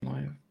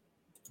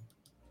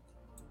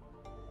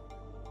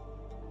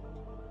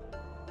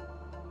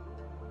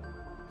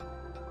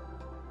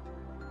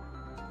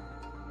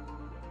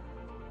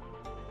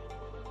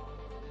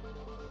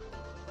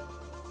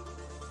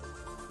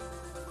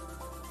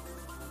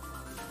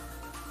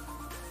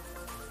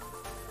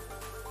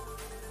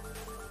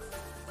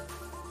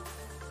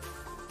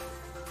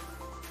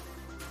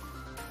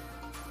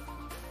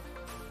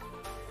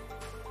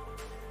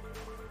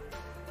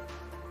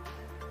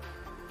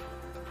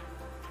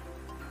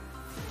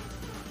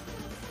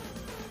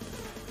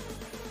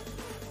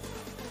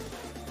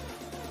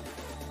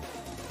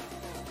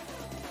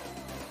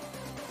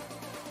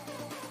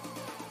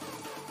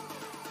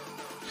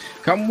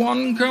Come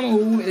one, come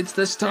all. It's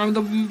this time of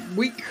the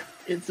week.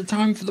 It's the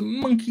time for the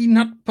Monkey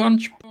Nut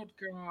Punch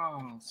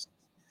podcast.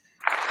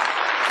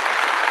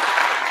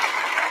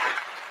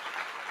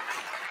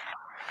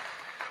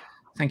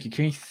 Thank you,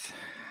 Keith.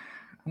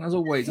 And as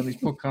always, on this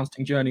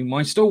podcasting journey,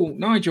 my stall,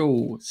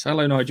 Nigel.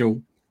 Hello,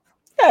 Nigel.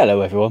 Hello,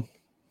 everyone.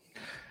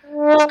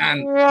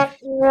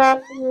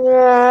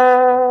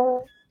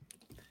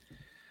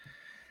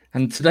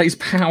 And today's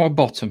power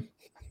bottom,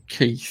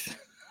 Keith.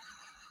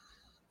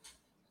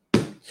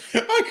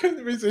 I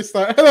couldn't resist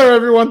that. Hello,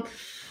 everyone.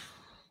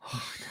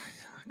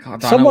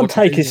 Someone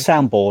take his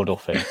soundboard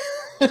off him.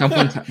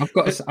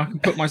 I can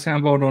put my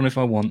soundboard on if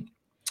I want.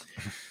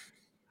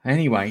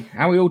 Anyway,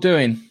 how are we all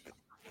doing?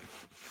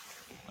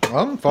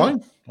 I'm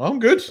fine. I'm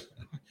good.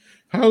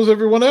 How's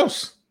everyone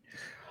else?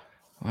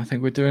 I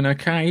think we're doing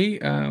okay.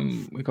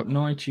 We've got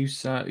Nigel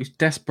who's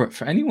desperate.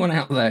 For anyone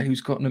out there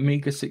who's got an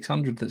Amiga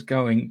 600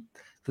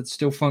 that's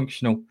still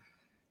functional,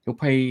 he'll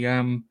pay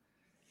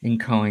in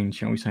kind,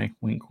 shall we say?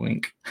 Wink,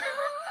 wink.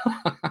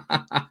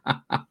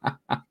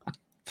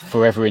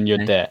 Forever in your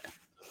debt.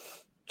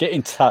 Get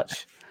in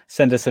touch.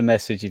 Send us a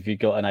message if you've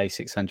got an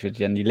A600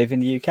 and you live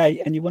in the UK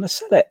and you want to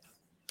sell it.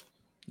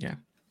 Yeah.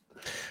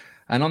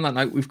 And on that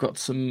note, we've got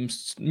some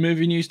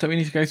movie news that we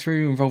need to go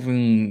through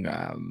involving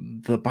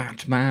the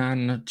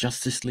Batman,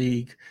 Justice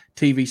League,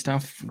 TV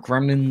stuff,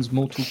 Gremlins,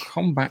 Mortal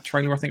Kombat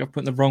trailer. I think I've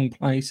put in the wrong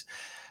place.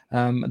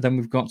 Then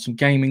we've got some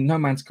gaming. No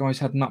Man's Sky's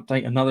had an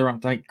update, another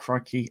update.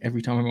 Crikey!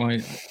 Every time I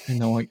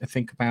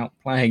think about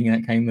playing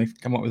that game, they've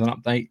come up with an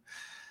update.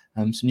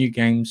 Some new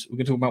games. We're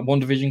going to talk about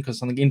Wandavision because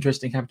something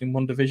interesting happened in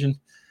Wandavision.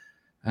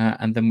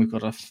 And then we've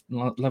got a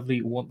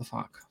lovely what the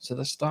fuck. So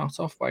let's start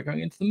off by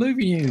going into the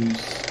movie news.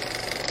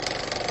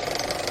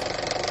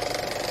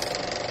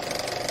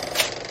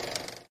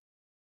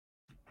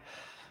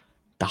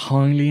 The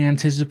highly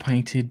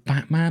anticipated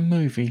Batman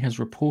movie has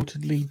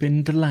reportedly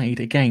been delayed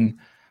again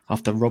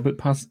after Robert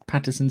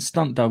Pattinson's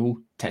stunt double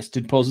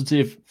tested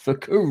positive for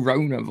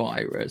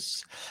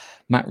coronavirus.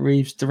 Matt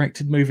Reeves'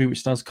 directed movie,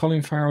 which stars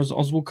Colin Farrell's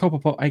Oswald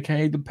Cobblepot,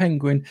 aka the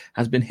Penguin,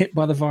 has been hit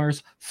by the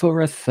virus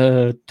for a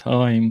third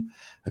time.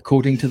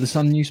 According to the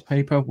Sun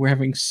newspaper, we're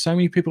having so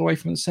many people away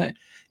from the set,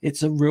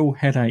 it's a real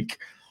headache.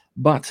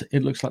 But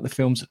it looks like the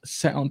film's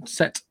set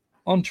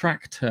on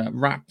track to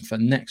wrap for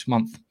next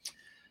month.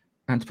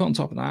 And to put on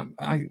top of that,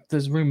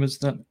 there's rumours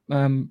that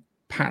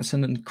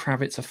Pattinson and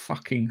Kravitz are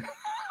fucking.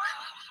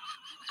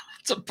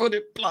 To put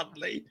it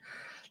bluntly,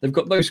 they've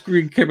got no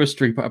screen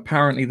chemistry, but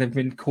apparently they've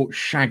been caught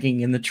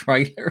shagging in the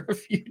trailer a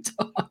few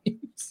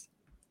times.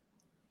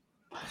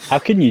 How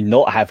can you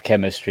not have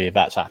chemistry if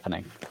that's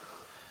happening?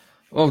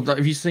 Oh,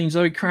 have you seen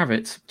Zoe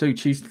Kravitz? Dude,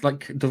 she's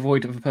like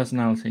devoid of a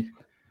personality.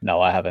 No,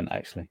 I haven't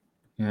actually.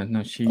 Yeah, no,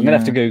 I'm gonna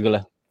have to Google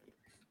her.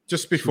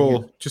 Just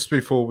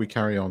before we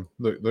carry on,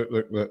 look.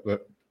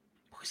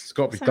 It's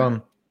got to be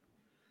done.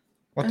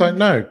 I don't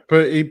know,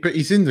 but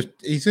he's in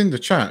the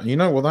chat. You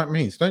know what that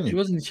means, don't you? He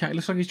was in the chat. It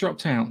looks like he's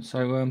dropped out.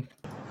 So,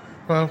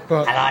 but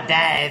hello,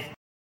 Dave.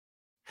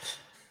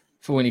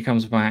 For when he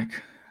comes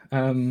back,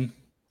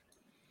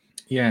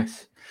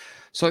 yes.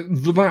 So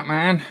the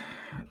Batman,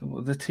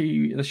 the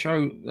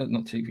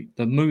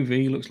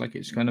movie looks like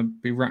it's going to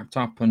be wrapped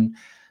up and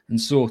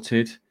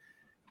sorted.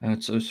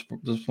 So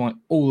despite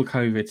all the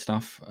COVID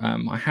stuff,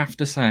 I have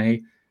to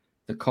say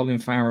that Colin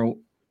Farrell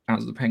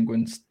as the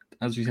Penguin,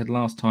 as we said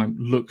last time,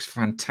 looks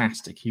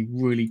fantastic. He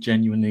really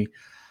genuinely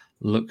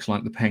looks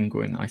like the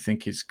Penguin. I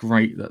think it's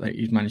great that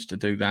he's managed to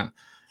do that.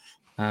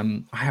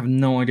 I have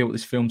no idea what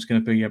this film's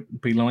going to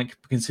be like,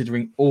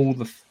 considering all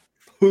the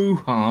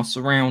hoo-ha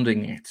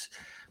surrounding it.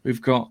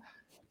 We've got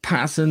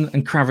Pattinson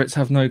and Kravitz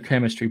have no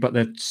chemistry, but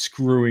they're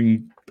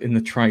screwing in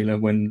the trailer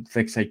when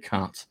they say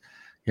cut.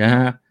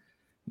 Yeah.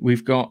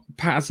 We've got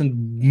Pattinson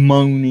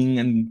moaning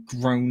and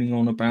groaning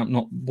on about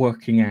not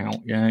working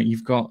out. Yeah.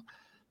 You've got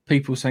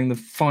people saying the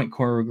fight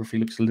choreography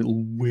looks a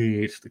little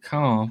weird.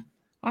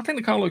 I think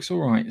the car looks all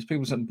right. It's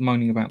people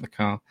moaning about the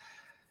car.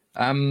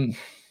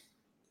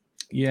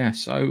 Yeah,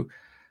 so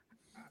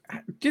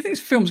do you think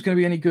this film's going to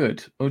be any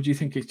good? Or do you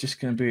think it's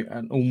just going to be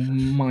an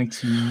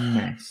almighty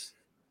mess?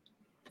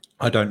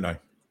 I don't know.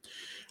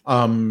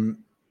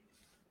 I'm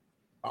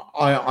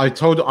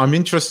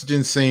interested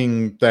in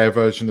seeing their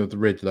version of the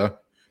Riddler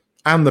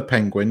and the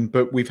Penguin,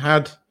 but we've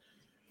had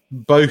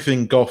both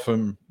in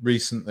Gotham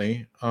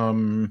recently.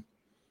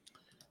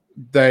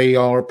 They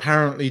are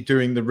apparently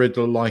doing the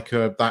Riddler like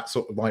that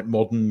sort of like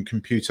modern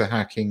computer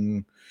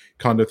hacking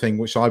kind of thing,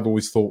 which I've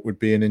always thought would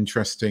be an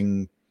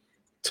interesting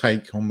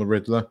take on the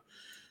Riddler.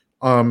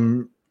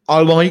 I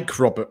like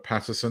Robert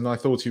Pattinson. I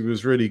thought he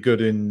was really good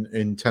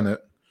in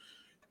Tenet.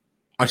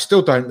 I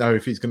still don't know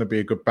if he's going to be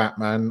a good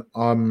Batman.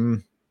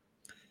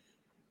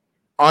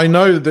 I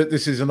know that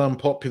this is an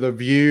unpopular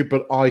view,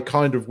 but I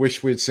kind of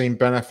wish we'd seen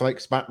Ben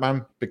Affleck's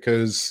Batman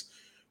because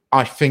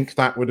I think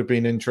that would have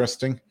been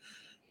interesting.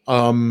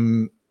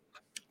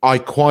 I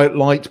quite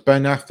liked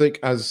Ben Affleck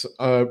as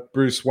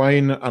Bruce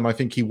Wayne, and I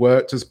think he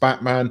worked as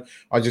Batman.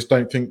 I just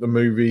don't think the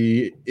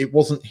movie, it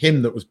wasn't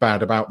him that was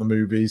bad about the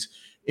movies.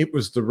 It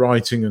was the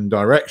writing and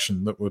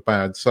direction that were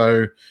bad.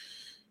 So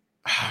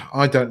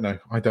I don't know.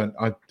 I don't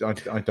know.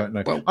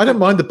 Well, I don't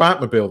mind the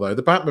Batmobile though.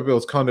 The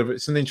Batmobile's kind of,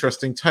 it's an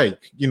interesting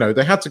take. You know,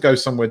 they had to go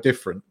somewhere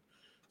different,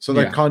 so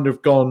they've kind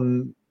of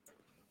gone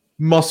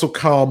muscle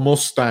car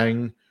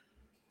Mustang,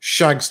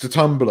 shags the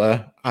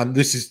tumbler, and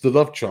this is the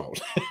love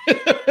child,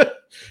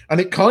 and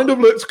it kind of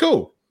looks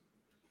cool.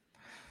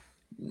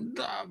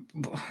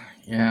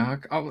 Yeah,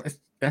 I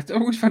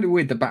always found it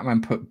weird that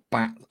Batman put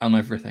bat on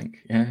everything.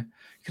 Yeah.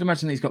 You can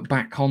imagine he's got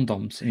bat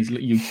condoms in his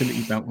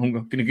utility belt. I'm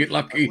going to get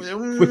lucky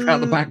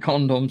without the bat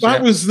condoms.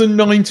 That was the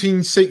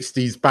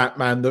 1960s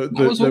Batman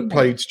that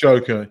played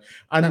Joker.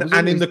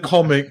 And in the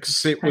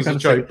comics, it was a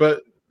joke.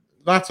 But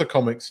latter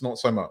comics, not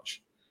so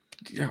much.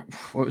 Yeah,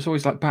 well, it's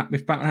always like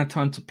if Batman had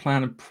time to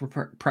plan and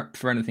prep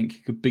for anything, he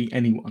could beat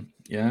anyone.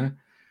 Yeah.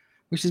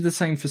 Which is the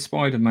same for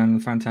Spider-Man and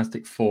the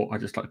Fantastic Four, I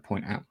just like to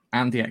point out.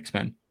 And the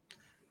X-Men.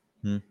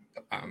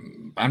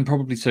 And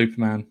probably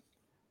Superman.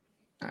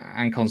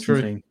 And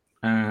Constantine.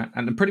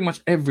 And pretty much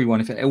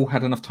everyone, if they all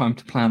had enough time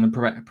to plan and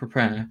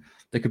prepare,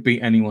 they could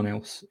beat anyone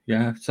else.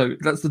 Yeah, so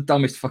that's the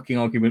dumbest fucking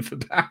argument for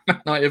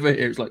Batman I ever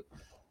hear. It's like,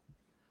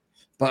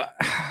 but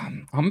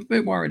I'm a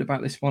bit worried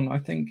about this one. I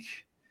think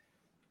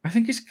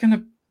it's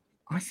gonna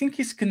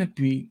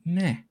be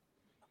meh.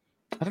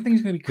 I don't think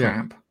it's gonna be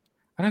crap.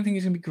 I don't think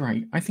it's gonna be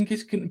great. I think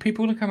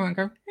people will come out and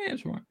go, yeah,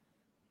 it's all right.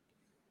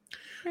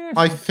 Yeah,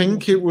 I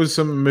think it was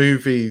a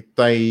movie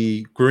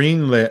they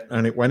greenlit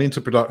and it went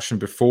into production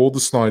before the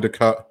Snyder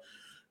Cut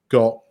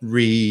got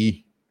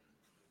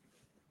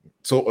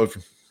sort of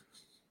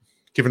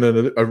given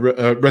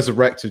a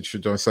resurrected,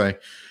 should I say.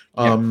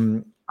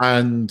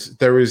 And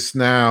there is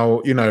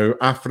now, you know,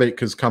 Affleck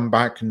has come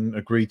back and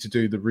agreed to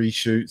do the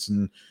reshoots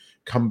and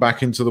come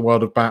back into the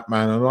world of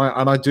Batman.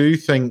 And I do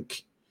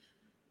think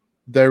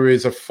there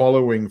is a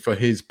following for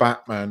his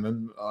Batman.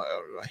 And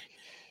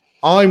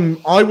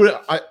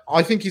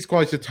I think he's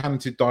quite a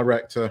talented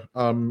director.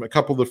 A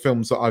couple of the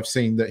films that I've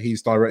seen that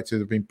he's directed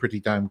have been pretty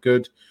damn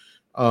good.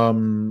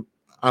 And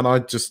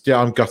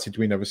I'm gutted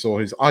we never saw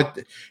his.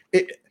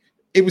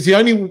 It was the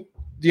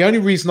only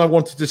reason I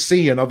wanted to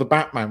see another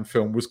Batman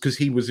film was because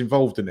he was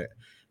involved in it.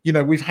 You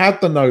know, we've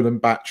had the Nolan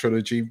Bat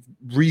trilogy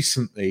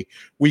recently.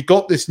 We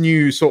got this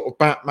new sort of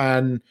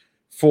Batman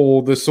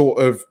for the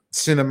sort of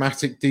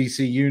cinematic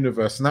DC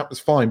universe, and that was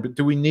fine. But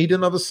do we need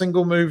another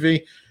single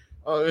movie?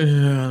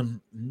 I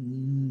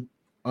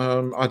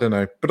don't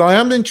know. But I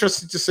am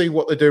interested to see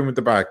what they're doing with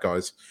the bad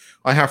guys.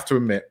 I have to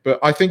admit. But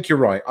I think you're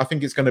right. I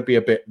think it's going to be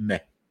a bit meh.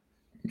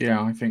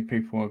 Yeah, I think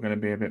people are going to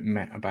be a bit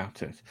meh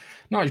about it.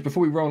 Nige,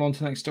 before we roll on to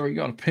the next story, you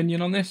got an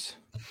opinion on this?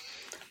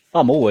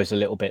 I'm always a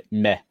little bit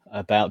meh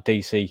about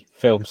DC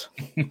films.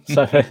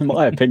 So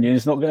my opinion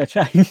is not going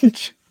to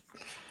change.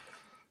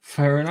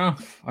 Fair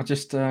enough. I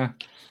just hope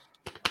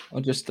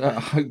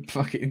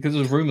because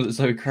there's rumour that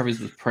Zoe Kravitz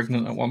was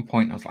pregnant at one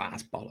point. I was like,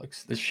 that's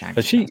bollocks. This shag.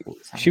 But she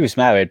was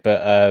married,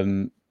 but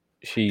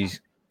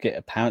she's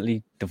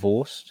apparently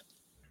divorced.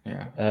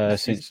 Yeah.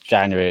 Since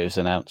January it was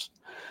announced.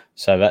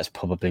 So that's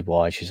probably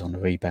why she's on the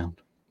rebound.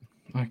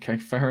 Okay,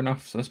 fair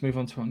enough. So let's move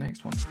on to our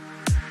next one.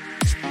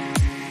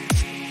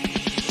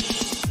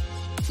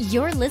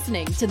 You're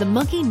listening to the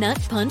Monkey Nut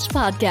Punch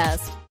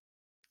podcast.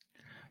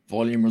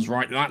 Volume was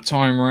right that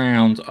time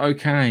round.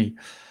 Okay.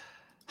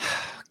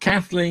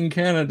 Kathleen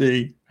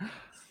Kennedy,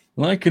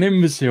 like an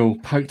imbecile,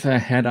 poked her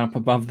head up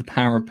above the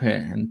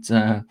parapet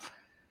and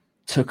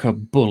took a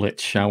bullet,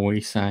 shall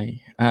we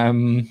say.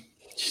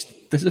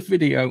 There's a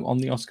video on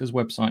the Oscars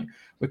website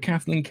where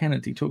Kathleen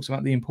Kennedy talks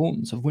about the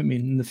importance of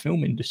women in the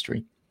film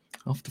industry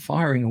after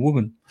firing a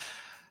woman.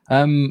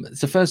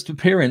 It's the first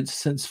appearance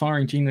since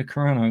firing Gina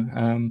Carano,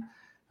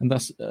 and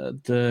thus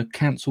the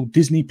cancelled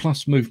Disney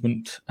Plus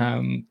movement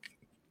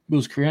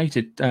was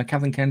created.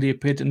 Kathleen Kennedy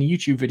appeared in a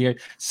YouTube video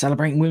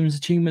celebrating women's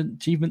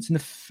achievements in the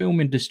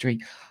film industry,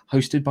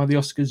 hosted by the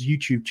Oscars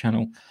YouTube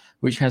channel,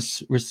 which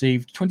has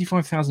received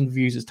 25,000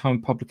 views as time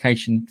of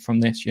publication from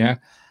this year,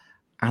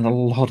 and a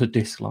lot of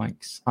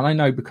dislikes. And I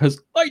know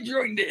because I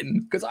joined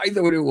in, because I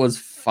thought it was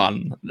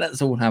fun.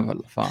 Let's all have a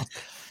laugh.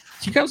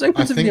 She goes,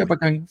 opens the video by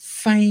going,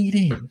 fade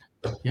in.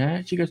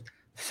 Yeah, she goes,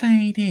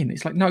 fade in.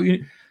 It's like, no,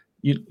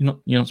 you're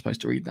not supposed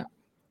to read that.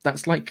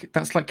 That's like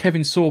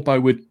Kevin Sorbo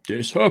with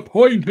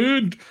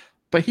disappointed,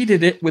 but he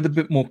did it with a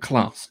bit more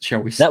class,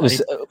 shall we say?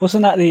 That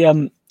wasn't that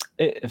the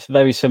it's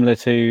very similar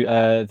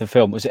to the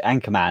film. Was it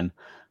Anchorman,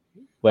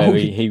 where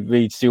he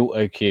reads the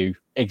auto cue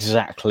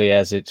exactly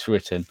as it's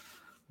written?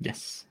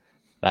 Yes,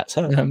 that's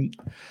her.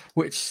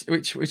 Which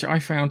I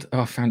found.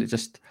 I found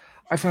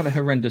it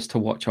horrendous to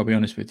watch. I'll be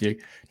honest with you.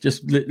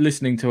 Just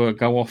listening to her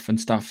go off and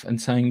stuff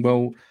and saying,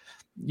 "Well,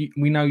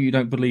 we know you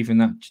don't believe in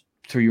that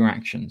through your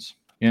actions.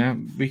 Yeah,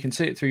 we can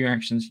see it through your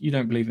actions. You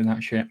don't believe in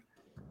that shit.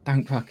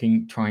 Don't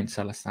fucking try and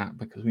sell us that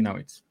because we know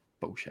it's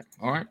bullshit."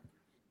 All right.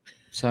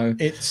 So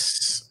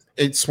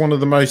it's one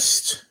of the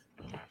most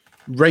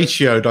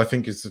ratioed, I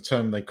think is the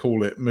term they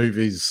call it,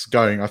 movies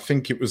going. I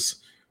think it was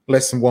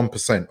less than 1%.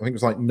 I think it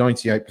was like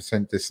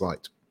 98%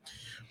 disliked.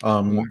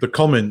 The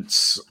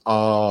comments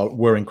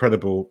were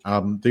incredible.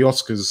 The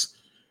Oscars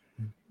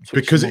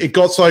because it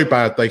got so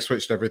bad they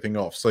switched everything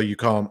off, so you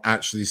can't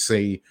actually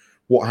see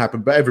what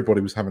happened. But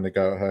everybody was having a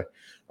go at her.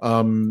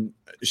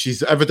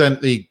 She's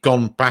evidently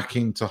gone back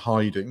into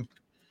hiding.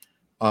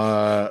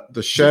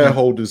 The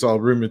shareholders are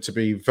rumored to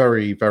be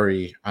very,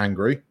 very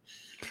angry.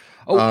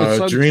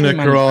 Gina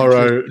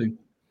Carraro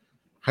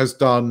has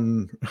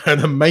done an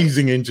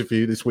amazing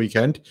interview this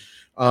weekend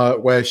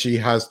where she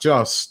has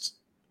just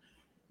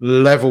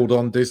leveled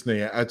on Disney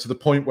to the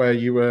point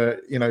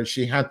where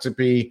she had to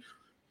be,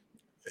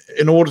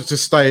 in order to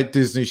stay at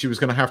Disney, she was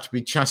going to have to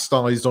be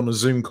chastised on a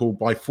Zoom call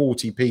by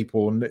 40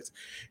 people. And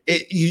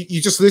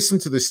you just listen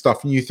to this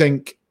stuff and you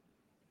think,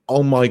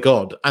 oh my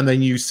God. And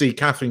then you see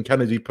Kathleen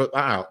Kennedy put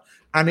that out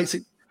and it's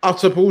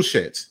utter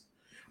bullshit.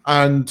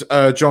 And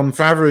Jon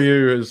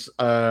Favreau has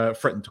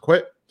threatened to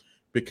quit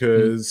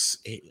because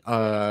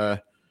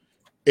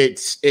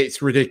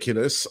it's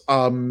ridiculous.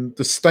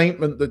 The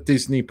statement that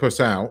Disney put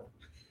out,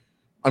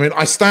 I mean,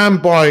 I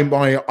stand by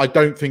I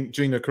don't think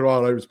Gina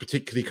Carraro was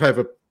particularly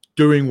clever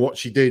doing what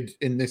she did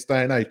in this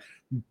day and age.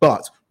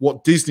 But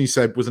what Disney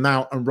said was an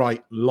out and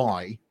right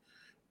lie.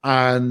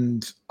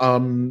 And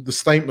the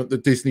statement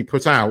that Disney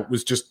put out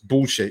was just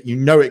bullshit. You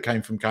know it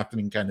came from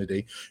Kathleen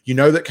Kennedy. You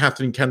know that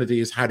Kathleen Kennedy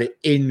has had it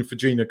in for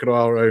Gina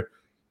Carraro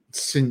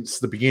since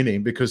the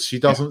beginning because she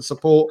doesn't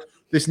support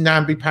this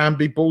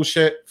namby-pamby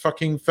bullshit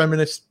fucking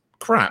feminist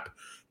crap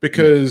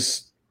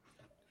because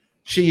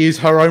she is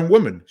her own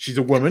woman. She's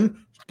a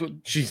woman, but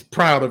she's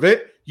proud of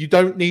it. You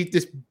don't need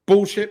this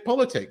bullshit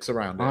politics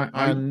around it.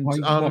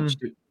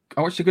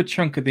 I watched a good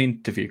chunk of the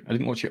interview. I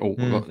didn't watch it all,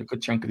 but I got a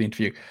good chunk of the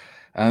interview.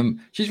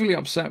 She's really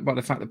upset by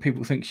the fact that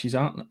people think she's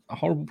a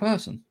horrible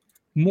person,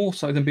 more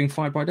so than being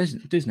fired by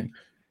Disney.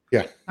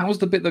 Yeah, that was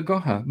the bit that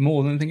got her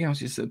more than anything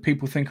else. Is that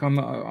people think I'm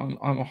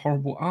a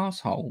horrible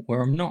asshole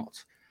where I'm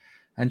not,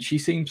 and she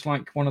seems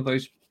like one of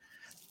those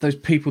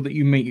people that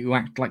you meet who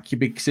act like your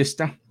big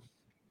sister,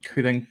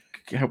 who then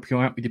help you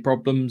out with your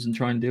problems and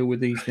try and deal with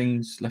these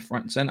things left,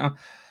 right, and center.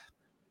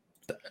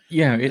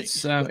 Yeah,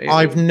 it's.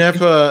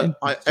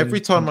 Every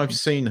time I've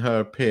seen her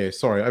appear,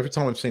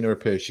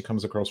 she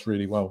comes across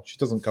really well. She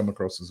doesn't come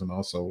across as an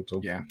arsehole at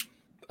all. Yeah,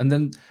 and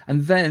then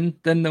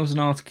there was an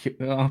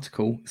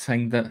article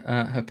saying that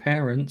her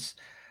parents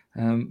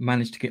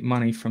managed to get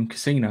money from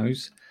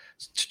casinos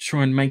to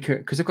try and make her,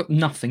 because they've got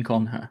nothing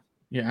on her.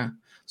 Yeah,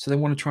 so they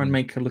want to try and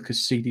make her look as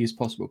seedy as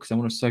possible because they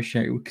want to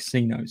associate her with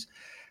casinos.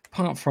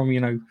 Apart from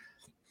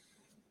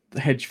the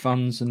hedge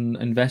funds and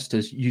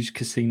investors use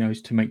casinos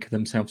to make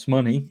themselves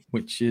money,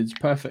 which is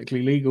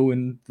perfectly legal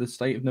in the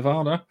state of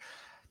Nevada.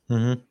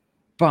 Mm-hmm.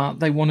 But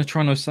they want to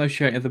try and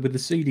associate her with the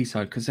seedy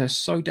side because they're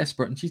so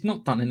desperate, and she's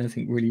not done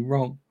anything really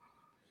wrong.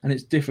 And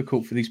it's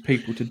difficult for these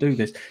people to do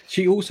this.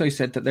 She also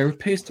said that there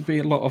appears to be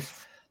a lot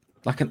of,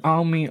 like, an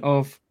army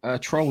of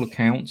troll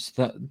accounts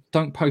that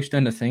don't post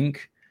anything,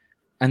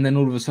 and then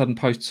all of a sudden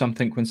post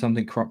something when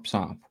something crops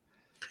up.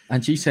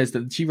 And she says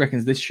that she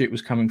reckons this shit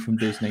was coming from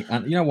Disney.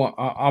 And you know what?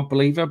 I'll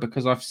believe her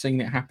because I've seen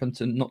it happen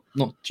to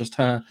not just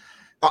her.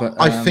 But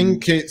I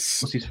think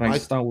it's... What's his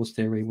face? Star Wars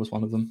Theory was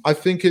one of them. I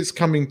think it's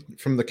coming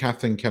from the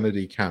Kathleen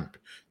Kennedy camp.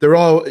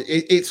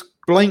 It's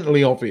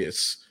blatantly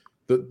obvious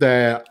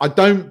that I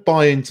don't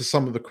buy into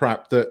some of the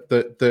crap that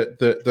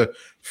the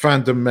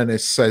fandom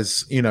menace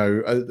says,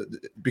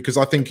 because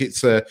I think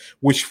it's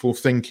wishful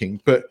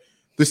thinking. But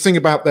this thing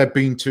about there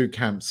being two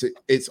camps,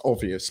 it's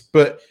obvious.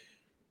 But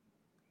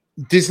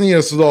Disney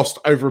has lost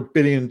over $1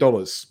 billion in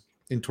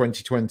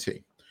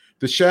 2020.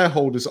 The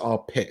shareholders are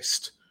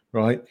pissed,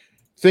 right?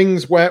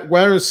 Things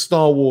whereas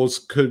Star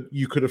Wars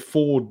you could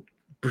afford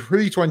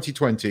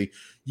pre-2020,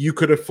 you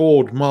could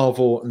afford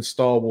Marvel and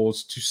Star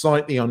Wars to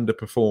slightly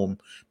underperform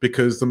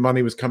because the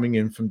money was coming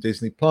in from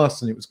Disney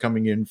Plus and it was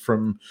coming in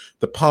from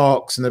the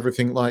parks and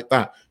everything like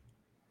that.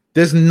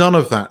 There's none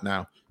of that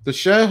now.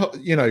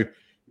 The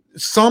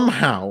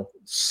somehow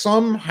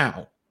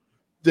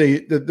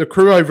the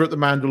crew over at The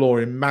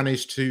Mandalorian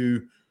managed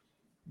to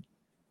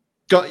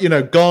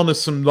garner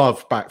some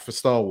love back for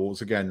Star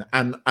Wars again.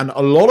 And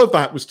a lot of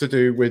that was to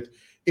do with,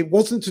 it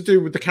wasn't to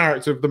do with the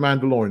character of The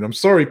Mandalorian. I'm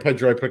sorry,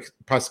 Pedro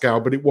Pascal,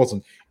 but it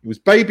wasn't. It was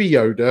Baby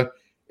Yoda.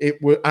 It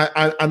was,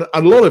 and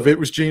a lot of it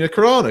was Gina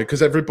Carano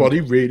because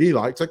everybody really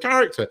liked her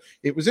character.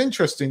 It was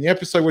interesting, the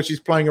episode where she's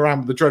playing around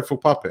with the dreadful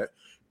puppet,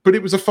 but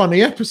it was a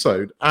funny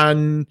episode.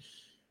 And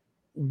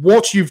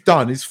what you've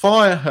done is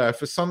fire her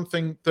for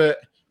something that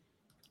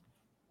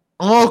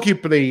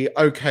arguably,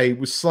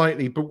 was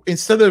slightly, but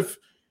instead of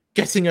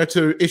getting her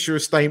to issue a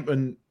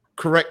statement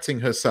correcting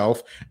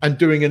herself and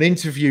doing an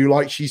interview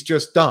like she's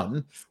just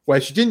done,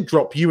 where she didn't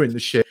drop you in the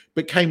shit,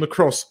 but came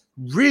across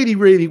really,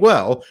 really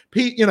well,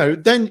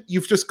 then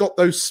you've just got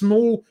those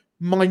small,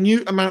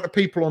 minute amount of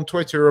people on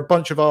Twitter, a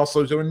bunch of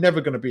arseholes who are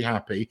never going to be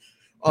happy,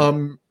 are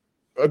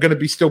going to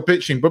be still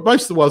bitching, but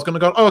most of the world's going to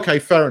go, oh, okay,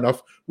 fair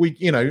enough. We,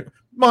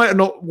 might have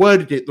not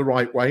worded it the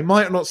right way,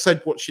 might have not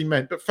said what she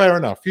meant, but fair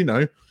enough,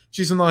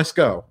 she's a nice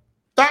girl.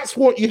 That's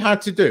what you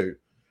had to do.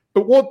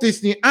 But what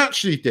Disney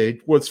actually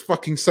did was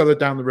fucking sell her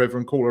down the river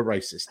and call her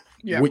racist,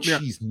 which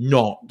she's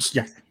not.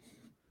 Yeah.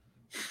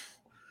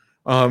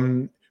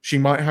 She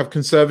might have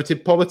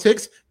conservative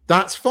politics.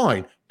 That's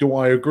fine. Do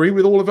I agree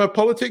with all of her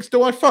politics?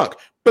 Do I fuck?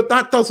 But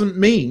that doesn't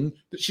mean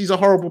that she's a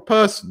horrible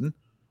person.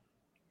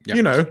 Yeah.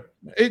 You know,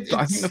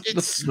 I think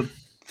the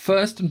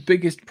first and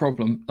biggest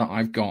problem that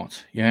I've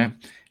got,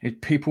 is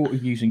people are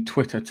using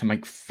Twitter to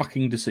make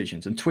fucking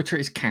decisions, and Twitter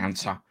is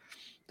cancer.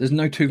 There's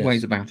no two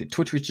ways about it.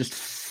 Twitter is just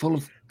full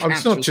of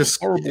horrible it's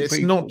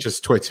people. not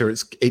just Twitter.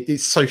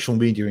 It's social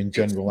media in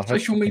general.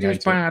 Social media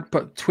is bad,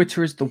 but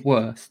Twitter is the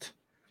worst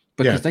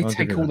because they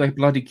take all their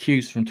bloody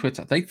cues from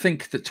Twitter. They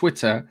think that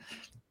Twitter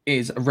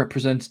is a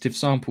representative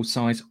sample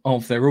size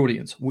of their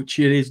audience, which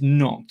it is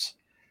not.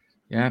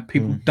 Yeah,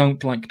 people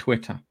don't like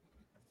Twitter.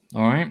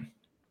 All right.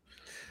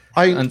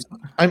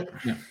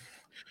 The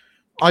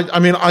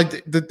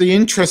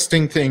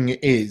interesting thing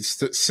is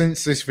that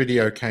since this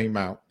video came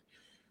out,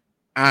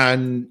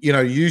 and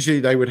usually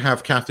they would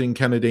have Kathleen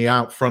Kennedy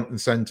out front and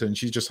center, and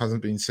she just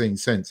hasn't been seen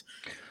since.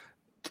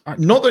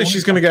 Not that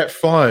she's going to get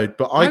fired,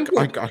 but I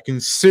can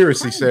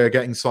seriously say her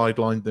getting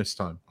sidelined this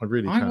time. I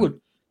really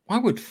can. I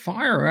would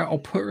fire her or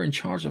put her in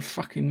charge of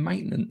fucking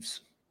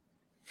maintenance.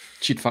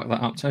 She'd fuck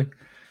that up too.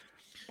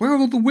 Where are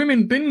all the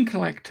women bin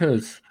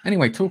collectors?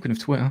 Anyway, talking of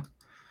Twitter,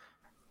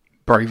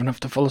 brave enough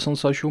to follow us on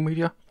social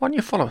media? Why don't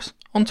you follow us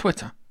on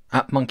Twitter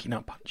at Monkey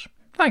Nut Punch?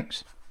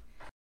 Thanks.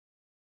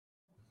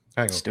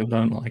 Hang on. Still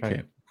don't like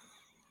it.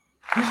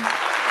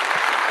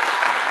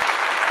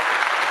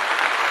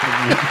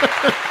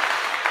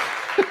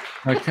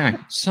 Okay,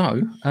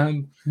 so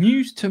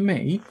news to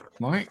me,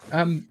 right?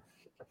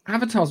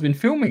 Avatar's been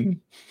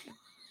filming.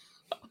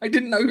 I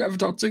didn't know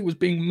Avatar 2 was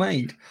being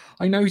made.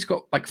 I know he's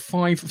got like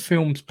 5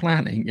 films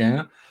planning,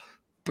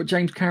 but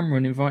James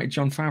Cameron invited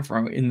Jon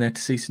Favreau in there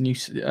to see some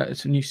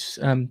new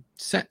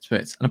set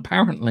bits, and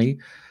apparently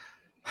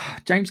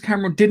James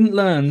Cameron didn't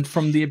learn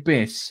from The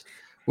Abyss,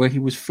 where he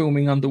was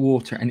filming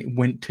underwater and it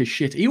went to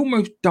shit. He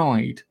almost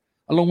died,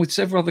 along with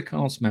several other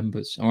cast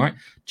members. All right,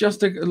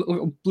 just a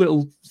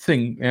little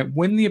thing.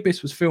 When The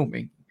Abyss was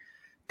filming,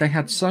 they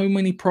had so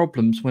many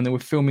problems when they were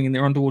filming in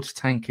their underwater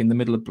tank in the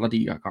middle of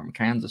bloody, I can't remember,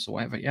 Kansas or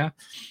whatever. Yeah,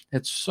 they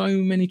had so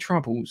many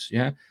troubles.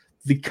 Yeah,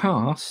 the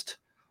cast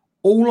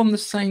all on the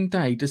same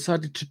day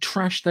decided to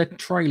trash their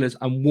trailers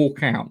and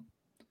walk out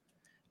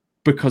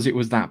because it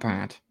was that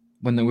bad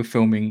when they were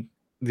filming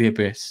The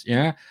Abyss.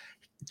 Yeah.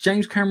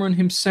 James Cameron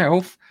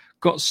himself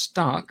got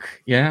stuck,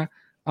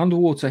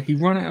 underwater. He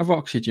ran out of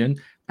oxygen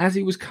as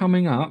he was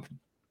coming up.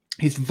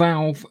 His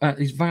valve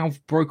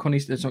broke on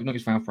his. Sorry, not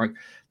his valve broke.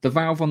 The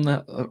valve on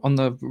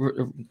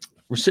the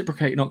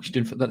reciprocating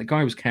oxygen that the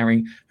guy was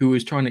carrying, he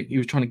was trying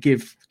to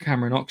give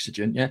Cameron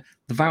oxygen. Yeah,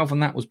 the valve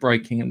on that was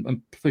breaking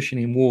and pushing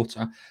in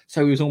water,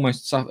 so he was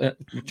almost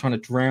trying to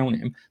drown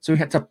him. So he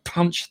had to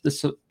punch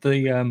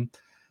the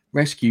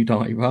rescue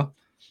diver,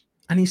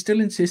 and he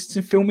still insists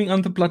in filming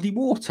under bloody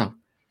water.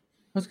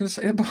 I was going to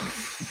say,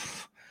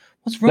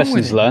 what's wrong with it?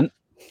 Lessons learned.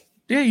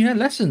 Yeah,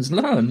 lessons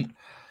learned.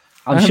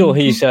 I'm sure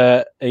he's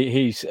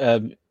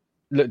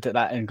looked at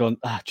that and gone,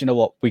 do you know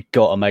what? We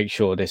got to make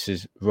sure this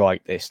is right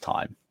this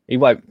time. He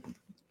won't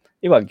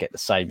get the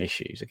same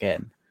issues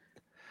again.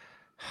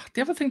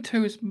 The other thing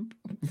too is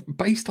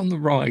based on the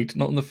ride,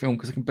 not on the film,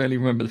 because I can barely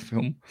remember the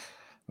film.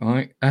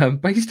 Right,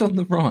 based on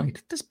the ride,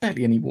 there's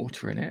barely any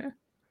water in it.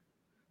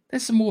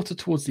 There's some water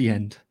towards the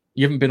end.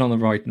 You haven't been on the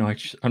ride,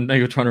 Nige. I know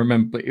you're trying to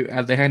remember, but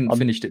they hadn't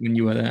finished it when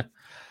you were there.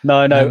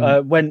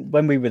 No.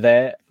 When we were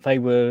there, they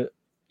were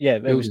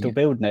still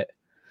building it.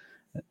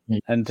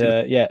 And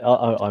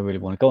I really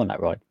want to go on that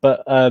ride.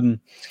 But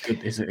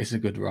it's a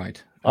good ride.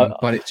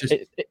 But it's just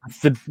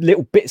the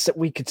little bits that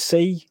we could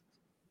see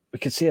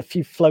a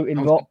few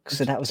floating rocks,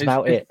 and that was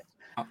about it.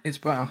 It's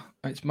better.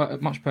 It's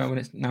much better when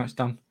it's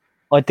done.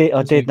 I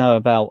did know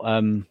about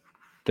them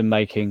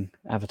making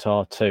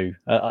Avatar 2.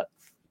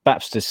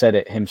 Baxter said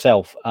it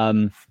himself.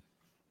 They're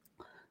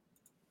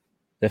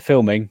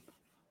filming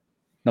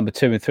number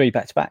 2 and 3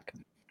 back to back.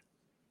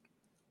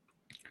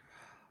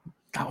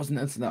 I'll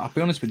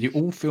be honest with you.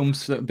 All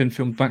films that have been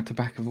filmed back to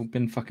back have all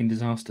been fucking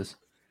disasters.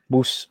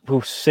 We'll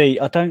see.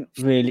 I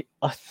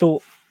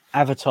thought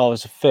Avatar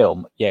as a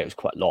film, it was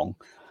quite long.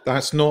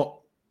 That's not.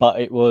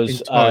 But it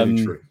was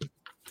entirely true.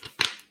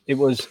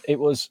 It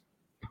was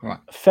right.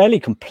 Fairly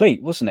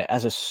complete, wasn't it?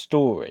 As a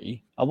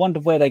story. I wonder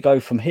where they go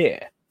from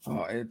here.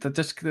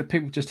 The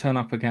people just turn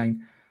up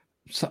again.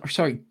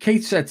 Sorry,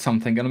 Keith said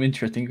something, and I'm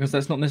interested because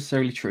that's not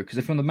necessarily true. Because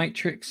if on the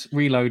Matrix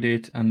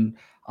Reloaded and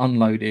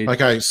Unloaded.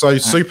 Okay, so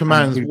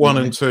Superman 1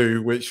 and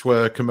 2, which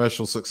were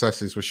commercial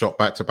successes, were shot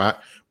back to back.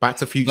 Back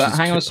to Future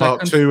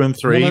Part 2 and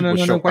 3 were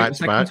shot back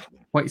to back.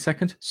 Wait a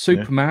second.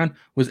 Superman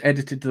was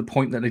edited to the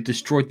point that they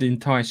destroyed the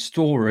entire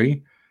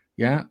story.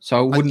 Yeah, so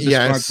I wouldn't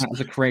describe that as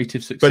a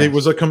creative success. But it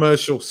was a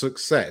commercial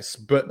success.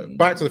 But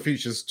Back to the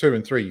Futures 2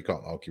 and 3, you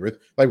can't argue with.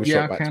 They were shot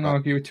back to back. Yeah, I can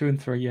argue with 2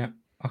 and 3, yeah.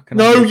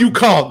 No, you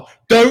can't.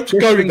 Don't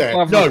go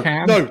there.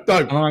 No,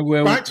 don't. I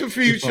will. Back to the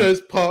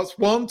Futures Parts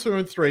 1, 2,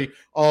 and 3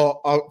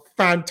 are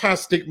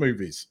fantastic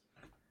movies.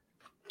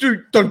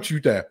 Don't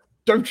you dare.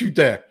 Don't you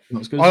dare.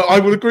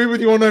 I will agree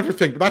with you on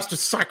everything, but that's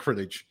just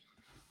sacrilege.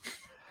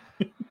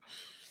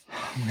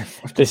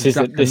 This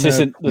isn't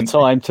the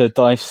time to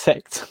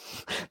dissect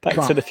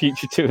Back to the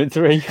Future 2 and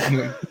 3.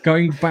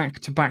 Going back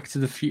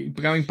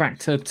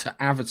to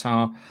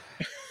Avatar,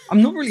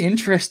 I'm not really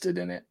interested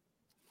in it.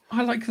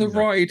 I like the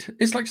ride.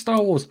 It's like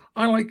Star Wars.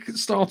 I like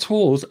Star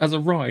Tours as a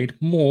ride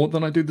more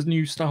than I do the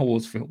new Star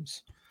Wars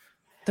films.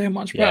 They're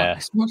much better.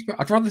 It's much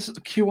better. I'd rather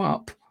queue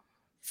up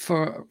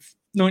for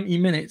 90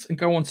 minutes and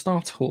go on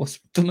Star Tours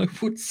than I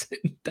would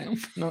sitting down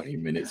for 90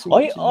 minutes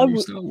watching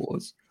Star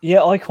Wars.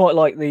 Yeah, I quite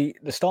like the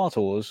Star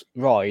Tours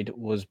ride.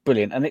 Was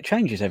brilliant, and it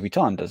changes every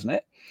time, doesn't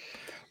it?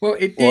 Well,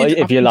 it did.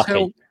 If you're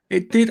lucky.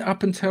 It did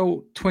up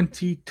until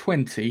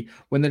 2020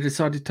 when they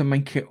decided to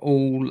make it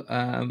all,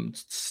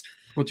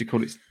 what do you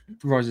call it?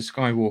 Rise of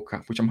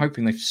Skywalker, which I'm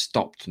hoping they've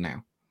stopped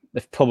now.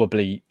 They've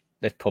probably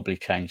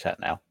changed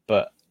that now.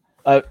 But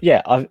I'm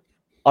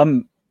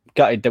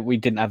gutted that we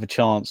didn't have a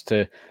chance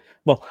to.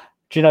 Well,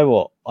 do you know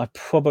what?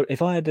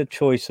 If I had a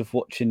choice of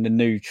watching the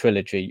new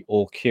trilogy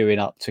or queuing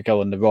up to go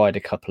on the ride a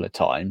couple of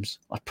times,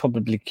 I'd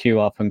probably queue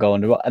up and go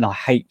on the ride. And I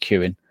hate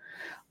queuing.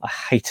 I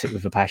hate it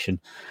with a passion.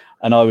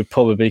 And I would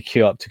probably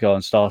queue up to go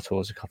on Star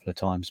Tours a couple of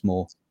times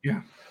more.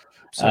 Yeah.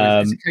 So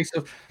it's a case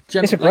of,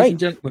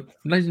 ladies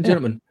and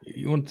gentlemen,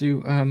 you want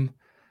to do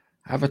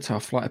Avatar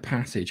Flight of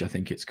Passage, I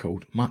think it's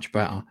called. Much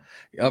better.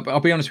 I'll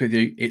be honest with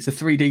you, it's a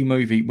 3D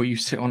movie where you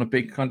sit on a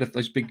big kind of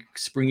those big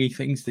springy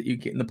things that you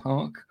get in the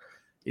park.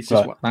 It's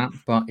just like that,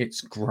 but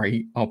it's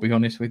great. I'll be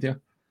honest with you.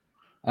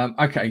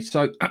 Okay,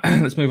 so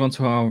let's move on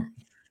to our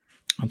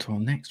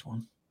next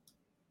one.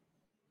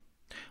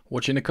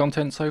 Watching the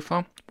content so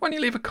far? Why don't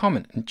you leave a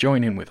comment and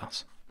join in with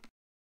us?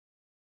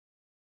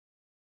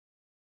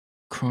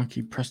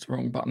 Crikey, pressed the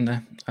wrong button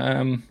there.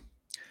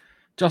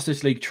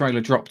 Justice League trailer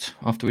dropped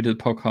after we did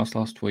the podcast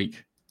last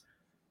week.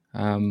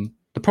 The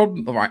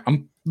problem, all right,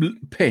 I'm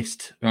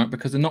pissed, right,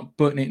 because they're not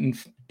putting it in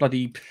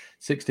bloody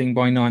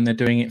 16:9. They're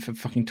doing it for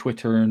fucking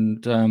Twitter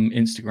and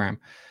Instagram,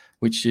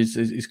 which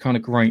is kind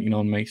of grating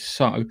on me.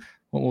 So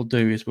what we'll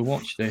do is we'll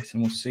watch this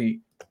and we'll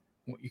see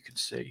what you can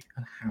see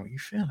and how you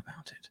feel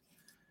about it.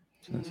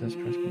 So that says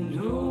press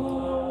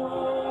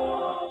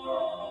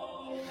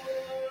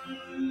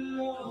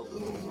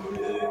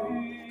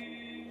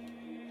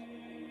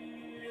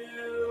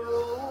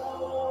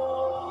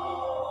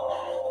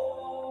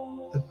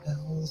the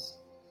bell's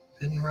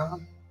been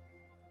rung.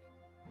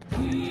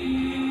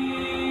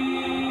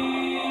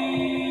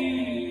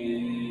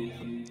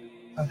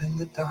 But in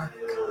the dark,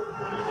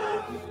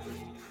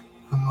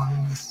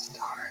 among the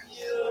stars,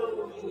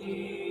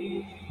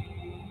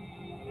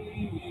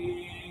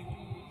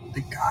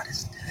 the god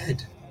is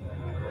dead.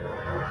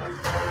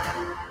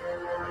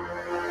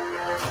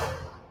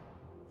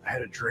 I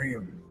had a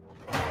dream.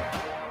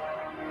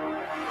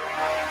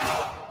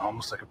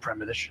 Almost like a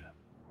premonition.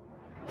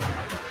 I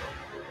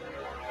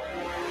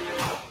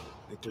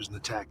think there's an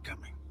attack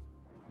coming.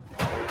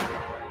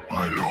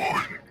 My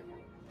lord,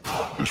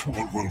 this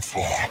world will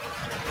fall.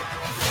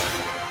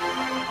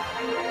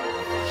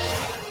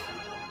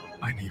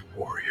 I need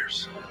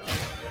warriors.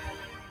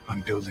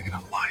 I'm building an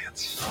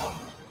alliance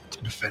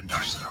to defend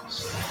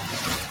ourselves.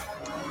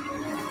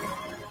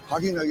 How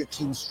do you know your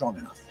team's strong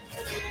enough?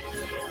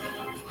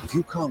 If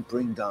you can't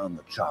bring down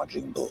the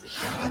charging bull,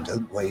 then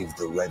don't wave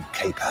the red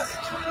cape at it.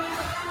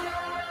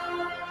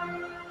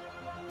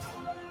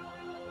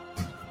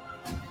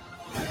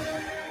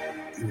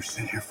 You were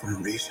sent here for a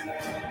reason.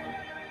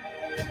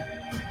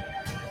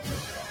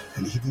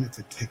 And even if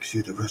it takes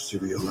you the rest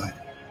of your life,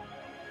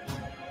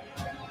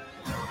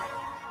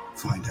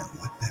 find out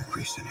what that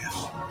reason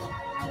is.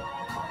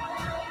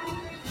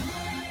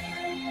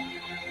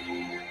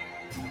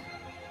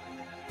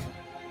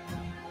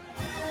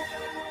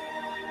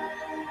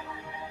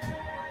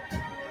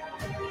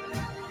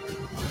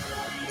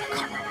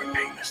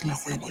 He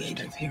said the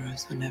age of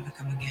heroes will never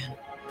come again.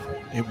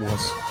 It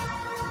was.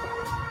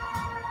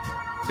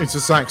 It's a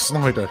Zack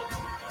Snyder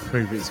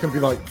movie. It's going to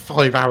be like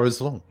 5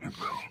 hours long. It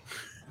will.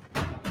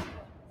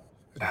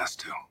 It has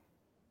to.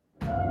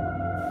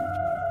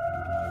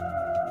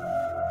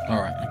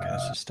 All right, okay,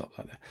 let's just stop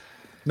that there.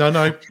 No.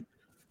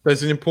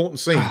 There's an important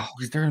scene. Oh,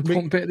 is there an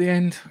important bit at the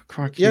end?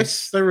 Crikey.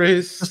 Yes, there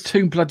is. That's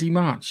too bloody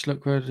much.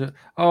 Look where.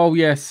 Oh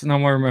yes,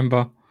 now I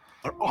remember.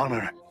 Our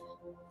honor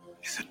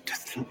is a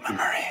distant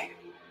memory.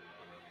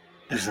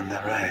 Isn't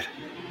that right?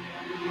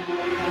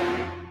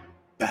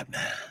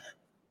 Batman.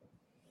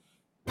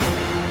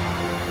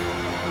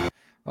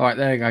 All right,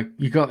 there you go.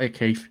 You got it,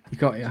 Keith. You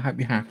got it. I hope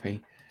you're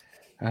happy.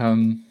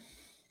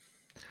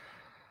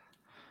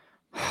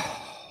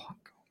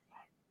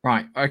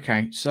 Right,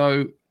 okay.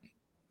 So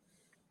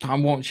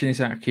I'm watching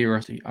this out of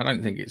curiosity. I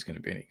don't think it's going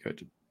to be any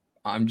good.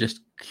 I'm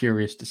just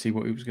curious to see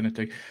what he was going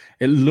to do.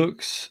 It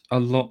looks a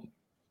lot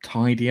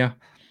tidier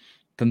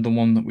than the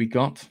one that we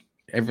got.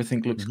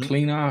 Everything looks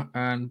cleaner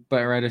and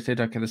better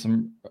edited. Okay, there's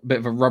a bit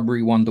of a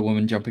rubbery Wonder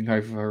Woman jumping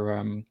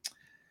over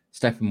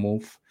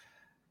Steppenwolf.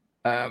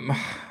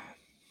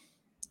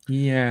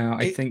 Yeah,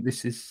 I think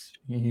this is...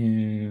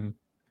 Yeah.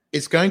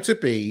 It's going to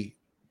be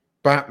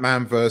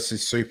Batman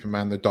versus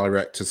Superman, the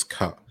director's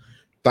cut.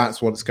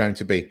 That's what it's going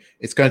to be.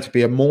 It's going to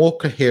be a more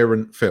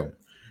coherent film.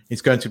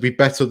 It's going to be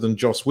better than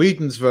Joss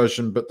Whedon's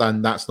version, but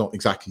then that's not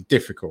exactly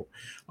difficult.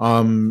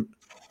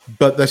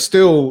 But they're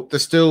still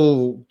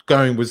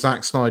going with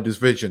Zack Snyder's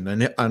vision,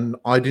 and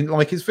I didn't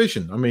like his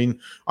vision. I mean,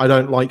 I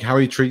don't like how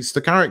he treats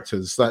the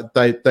characters. That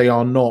they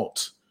are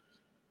not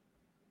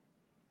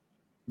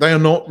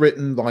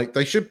written like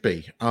they should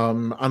be.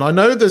 And I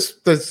know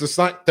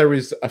there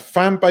is a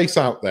fan base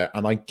out there,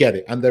 and I get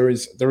it. And there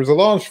is a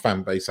large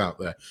fan base out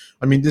there.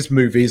 I mean, this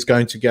movie is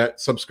going to get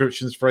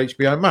subscriptions for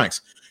HBO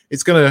Max.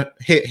 It's going to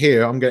hit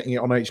here. I'm getting it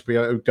on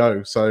HBO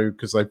Go, so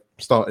because they've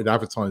started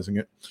advertising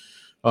it.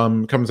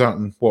 Comes out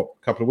in a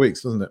couple of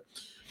weeks, doesn't it?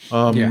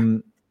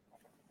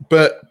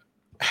 But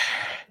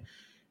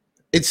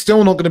it's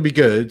still not going to be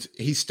good.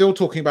 He's still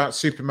talking about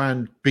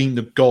Superman being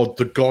the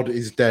god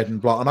is dead and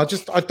blah. And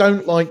I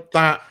don't like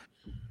that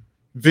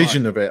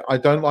vision of it. I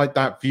don't like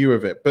that view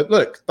of it. But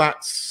look, and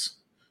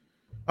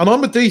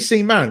I'm a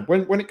DC man.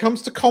 When it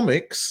comes to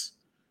comics,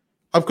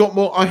 I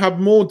have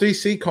more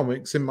DC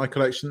comics in my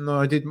collection than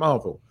I did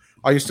Marvel.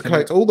 I used to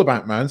collect all the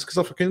Batmans because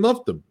I fucking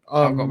loved them.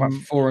 I've got about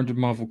 400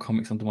 Marvel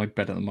comics under my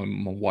bed, and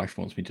my wife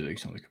wants me to do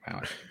something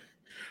about it.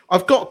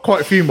 I've got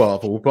quite a few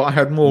Marvel, but I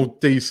had more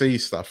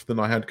DC stuff than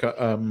I had.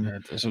 I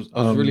was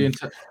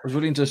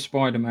really into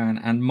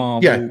Spider-Man and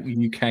Marvel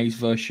UK's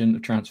version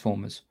of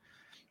Transformers,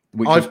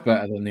 which is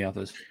better than the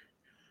others.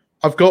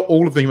 I've got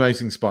all of the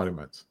Amazing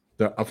Spider-Mans.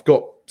 I've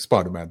got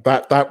Spider-Man.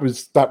 That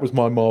was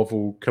my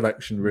Marvel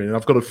collection, really. And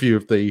I've got a few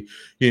of the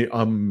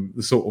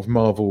sort of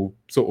Marvel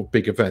sort of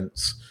big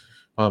events.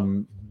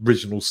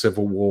 Original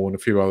Civil War and a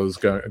few others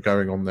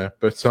going on there,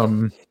 but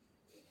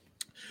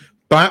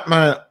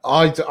Batman,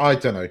 I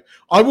don't know.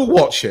 I will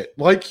watch it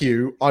like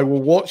you. I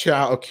will watch it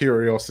out of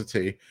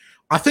curiosity.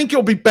 I think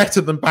it'll be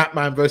better than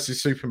Batman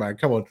versus Superman.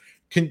 Come on,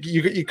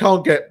 you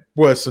can't get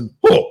worse than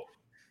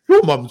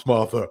your mum's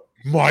Martha,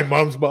 my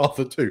mum's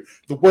Martha too.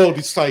 The world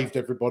is saved,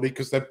 everybody,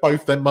 because their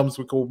mums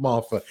were called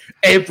Martha.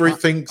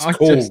 Everything's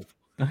cool.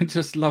 I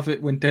just love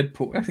it when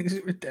Deadpool. I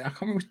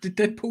can't remember. Did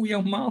Deadpool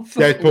yell Martha?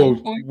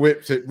 Deadpool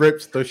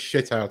ripped the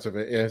shit out of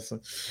it. Yes,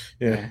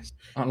 yes.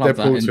 I love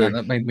Deadpool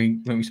that made me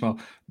smile.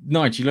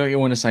 Nigel, you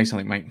want to say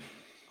something, mate?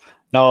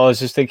 No, I was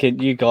just thinking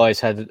you guys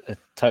had a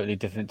totally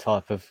different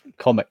type of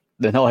comic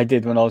than I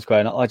did when I was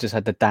growing up. I just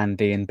had the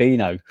Dandy and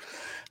Beano.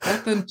 I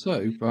had them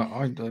too, but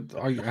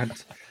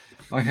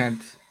I had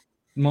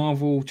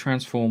Marvel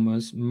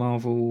Transformers,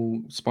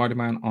 Marvel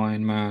Spider-Man,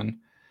 Iron Man,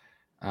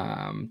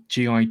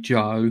 G.I.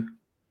 Joe,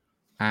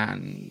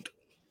 and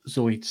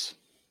Zoids.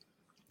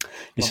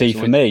 You see,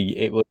 for me,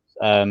 it was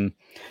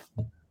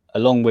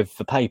along with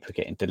the paper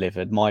getting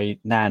delivered, my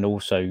nan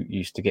also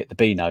used to get the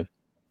Beano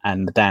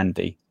and the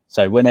Dandy.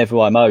 So whenever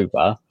I'm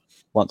over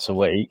once a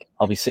week,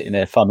 I'll be sitting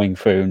there thumbing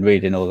through and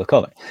reading all the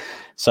comics.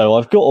 So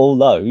I've got all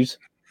those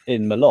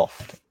in my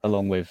loft,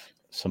 along with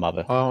some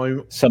other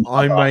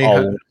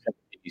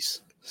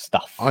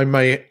stuff. I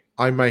may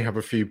have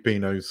a few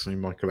Beanos in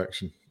my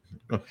collection.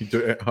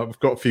 I've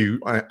got a few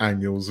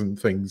annuals and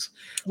things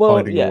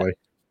hiding away.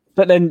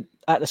 But then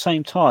at the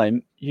same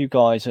time, you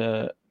guys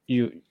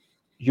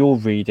you're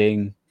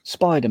reading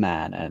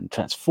Spider-Man and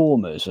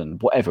Transformers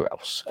and whatever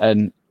else.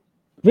 And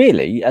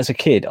really, as a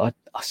kid, I've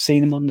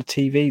seen them on the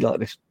TV, like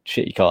the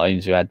shitty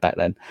cartoons you had back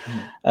then,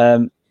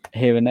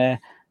 here and there.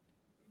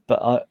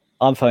 But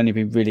I've only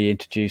been really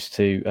introduced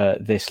to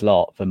this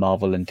lot, the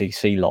Marvel and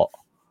DC lot,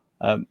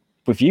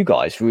 with you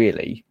guys,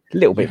 really. A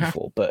little bit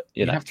before, but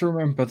you know. You have to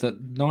remember that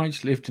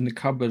Nigel lived in the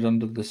cupboard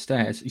under the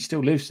stairs. He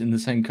still lives in the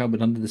same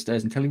cupboard under the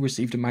stairs until he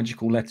received a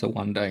magical letter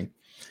one day,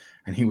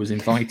 and he was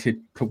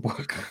invited to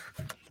work.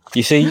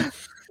 You see,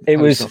 that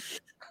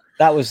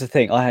was the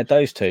thing. I had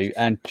those two,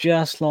 and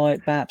just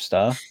like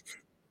Babster,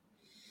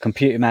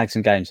 computer mags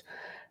and games.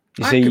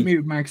 I had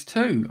computer mags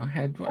too. I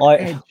had.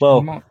 I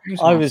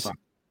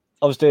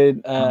was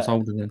doing. I was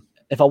older then.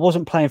 If I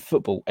wasn't playing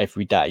football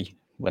every day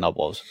when I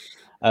was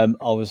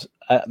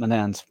at my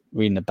nan's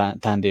reading the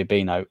Dandy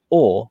Beano,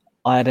 or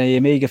I had an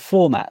Amiga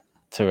format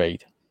to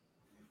read.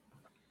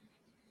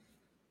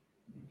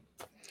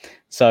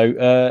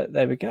 So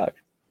there we go.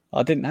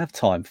 I didn't have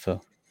time for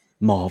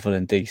Marvel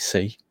and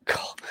DC.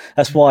 God,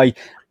 that's why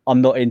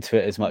I'm not into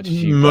it as much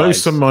as you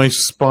Most guys. of my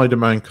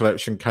Spider-Man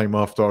collection came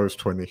after I was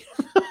 20.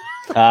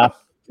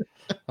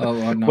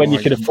 When you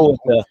could afford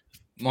to.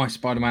 My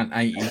Spider-Man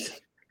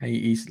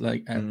 80s,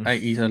 late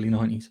 80s, early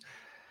 90s.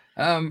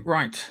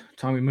 Right,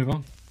 time we move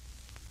on.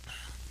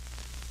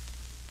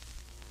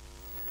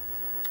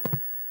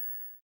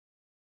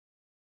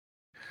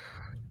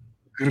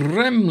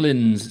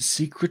 Gremlins: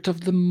 Secret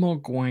of the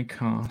Mogwai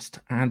cast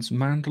adds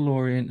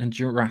Mandalorian and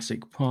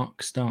Jurassic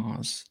Park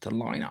stars to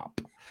lineup.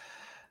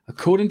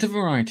 According to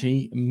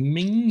Variety,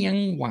 Ming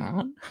Yang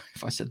Wan,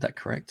 if I said that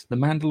correct, the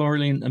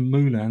Mandalorian and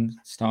Mulan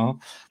star,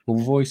 will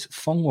voice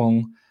Feng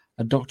Wong,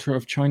 a doctor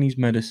of Chinese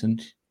medicine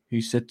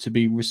who's said to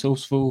be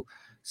resourceful,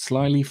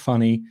 slyly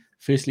funny,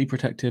 fiercely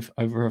protective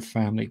over her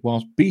family,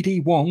 whilst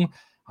BD Wong,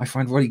 I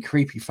find really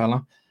creepy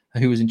fella,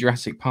 who was in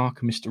Jurassic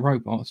Park and Mr.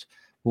 Robot,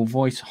 will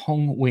voice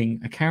Hong Wing,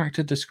 a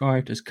character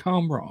described as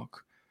calm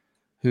rock,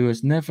 who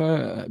has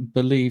never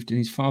believed in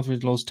his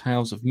father-in-law's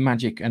tales of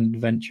magic and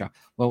adventure.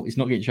 Well, it's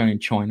not getting shown in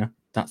China.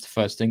 That's the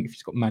first thing, if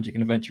he's got magic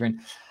and adventure in.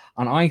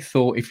 And I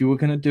thought if you were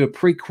going to do a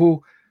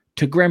prequel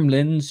to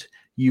Gremlins,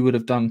 you would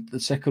have done the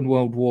Second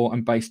World War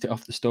and based it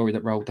off the story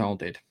that Roald Dahl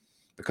did.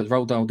 Because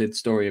Roald Dahl did the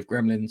story of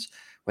Gremlins,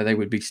 where they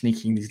would be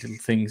sneaking these little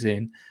things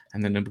in,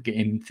 and then they would get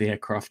into the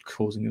aircraft,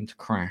 causing them to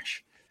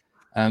crash.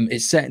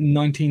 It's set in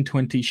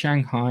 1920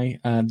 Shanghai.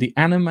 The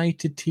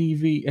animated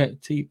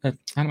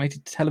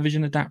animated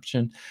television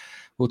adaptation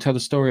will tell the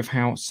story of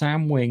how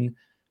Sam Wing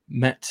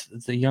met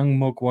the young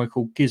Mogwai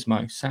called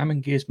Gizmo. Sam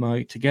and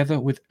Gizmo, together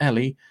with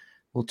Ellie,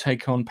 will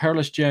take on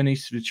perilous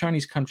journeys through the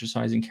Chinese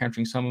countryside,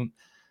 encountering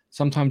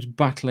sometimes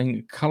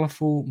battling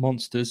colourful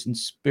monsters and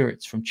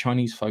spirits from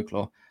Chinese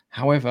folklore.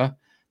 However,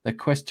 their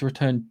quest to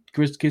return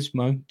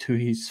Gizmo to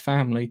his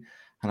family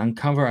and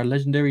uncover a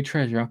legendary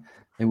treasure,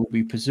 they will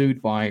be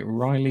pursued by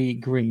Riley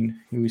Green,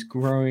 who is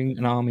growing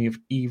an army of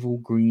evil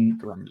green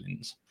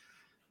gremlins.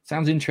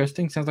 Sounds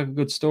interesting. Sounds like a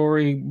good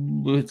story.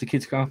 It's a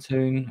kid's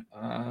cartoon.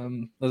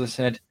 As I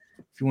said,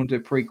 if you want to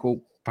do a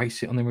prequel,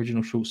 base it on the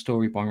original short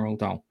story by Roald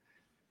Dahl,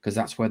 because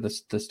that's where the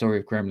story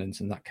of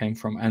Gremlins and that came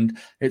from. And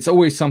it's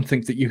always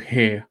something that you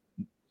hear,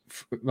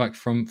 like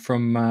from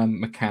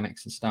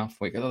mechanics and stuff.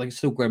 Where there's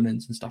still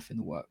Gremlins and stuff in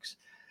the works.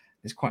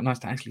 It's quite nice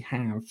to actually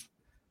have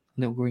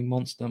a little green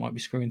monster that might be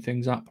screwing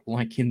things up,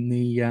 like in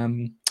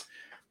the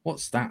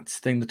what's that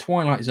thing? The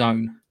Twilight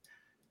Zone.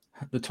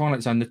 The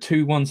Twilight Zone, the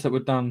two ones that were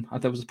done,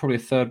 there was probably a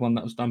third one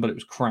that was done, but it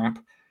was crap.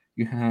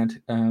 You had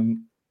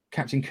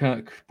Captain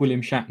Kirk,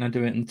 William Shatner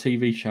do it in the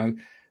TV show,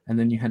 and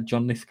then you had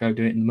John Lithgow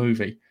do it in the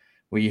movie,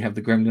 where you have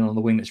the gremlin on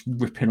the wing that's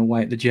ripping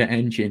away at the jet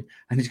engine,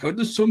 and he's going,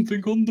 "There's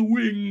something on the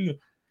wing."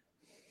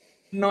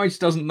 Nice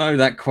doesn't know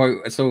that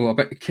quote at all. I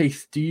bet,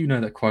 Keith, do you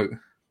know that quote?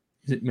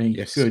 Is it me?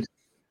 Yes. Good.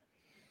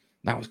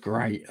 That was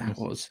great. That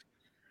was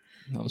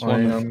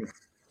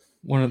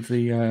one of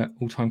the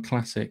all-time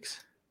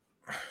classics.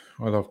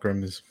 I love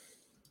Gremlins.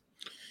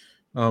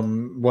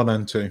 1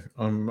 and 2.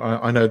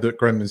 I know that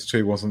Gremlins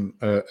 2 wasn't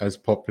as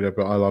popular,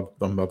 but I love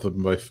them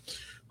both.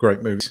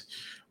 Great movies.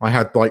 I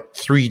had like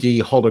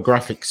 3D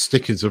holographic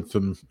stickers of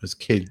them as a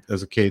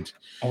kid.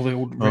 Oh, the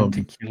old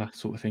renticular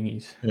sort of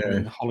thingies. Yeah.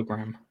 The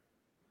hologram.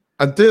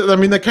 And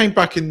they came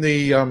back in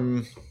the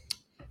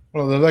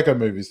the Lego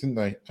movies, didn't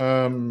they?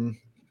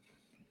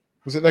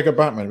 Was it Lego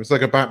Batman? It was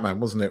Lego Batman,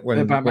 wasn't it?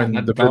 When Batman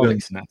had the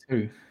Daleks in that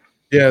too.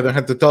 Yeah, they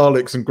had the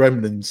Daleks and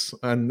Gremlins,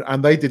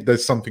 and they did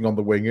 "There's Something on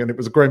the Wing," and it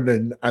was a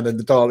Gremlin, and then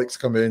the Daleks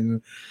come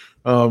in.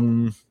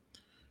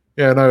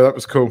 That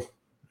was cool.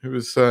 It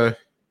was.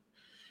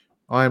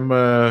 I'm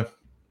a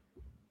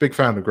big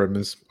fan of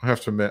Gremlins. I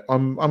have to admit,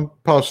 I'm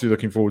partially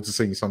looking forward to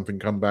seeing something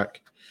come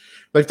back.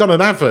 They've done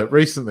an advert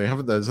recently,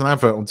 haven't they? There's an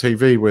advert on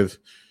TV with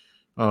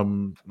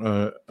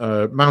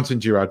Mountain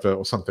Dew advert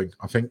or something.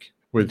 I think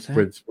with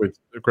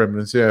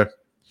Gremlins. Yeah.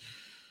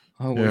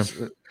 I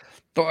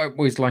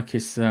always like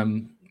his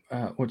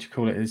what do you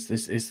call it?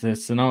 Is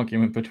there's an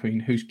argument between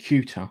who's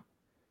cuter,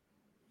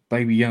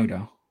 Baby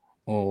Yoda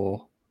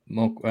or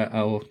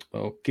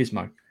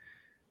Gizmo,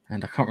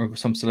 and I can't remember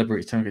some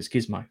celebrity telling it's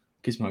Gizmo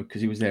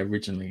because he was there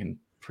originally and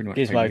pretty much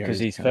Gizmo because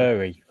he's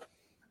furry.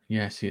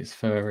 Yes, he is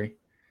furry.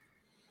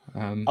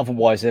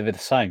 Otherwise, they're the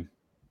same.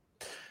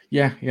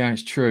 Yeah,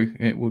 it's true.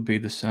 It would be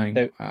the same.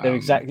 They're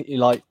exactly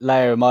like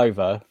layer them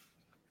over.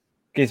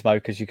 Gizmo,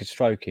 because you could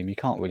stroke him. You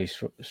can't really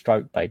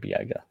stroke Baby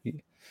Yoda.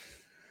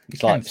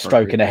 It's like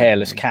stroking a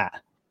hairless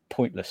cat.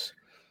 Pointless.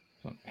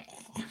 I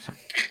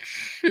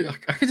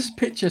could just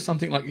picture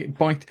something like it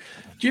bite.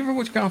 Do you ever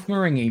watch Garth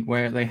Marenghi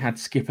where they had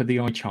Skipper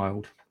the Eye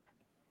Child?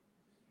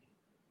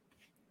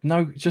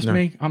 No, just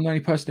me. I'm the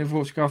only person who ever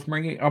watched Garth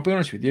Marenghi. I'll be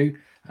honest with you.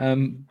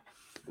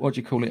 What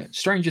do you call it?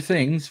 Stranger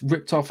Things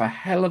ripped off a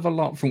hell of a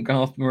lot from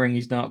Garth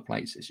Marenghi's Dark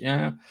Places.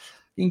 Yeah.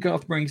 In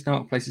Garth Marenghi's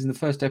Dark Places, in the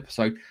first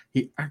episode,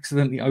 he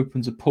accidentally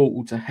opens a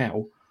portal to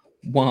hell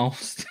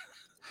whilst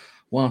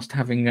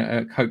having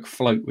a Coke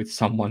float with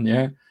someone,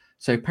 yeah?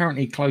 So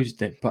apparently he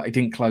closed it, but he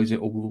didn't close it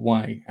all the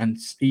way, and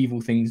evil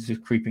things are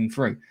creeping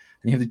through.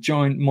 And you have the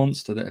giant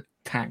monster that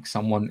attacks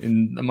someone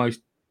in the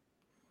most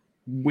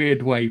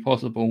weird way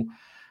possible,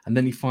 and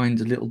then he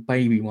finds a little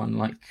baby one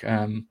like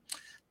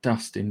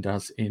Dustin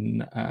does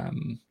in,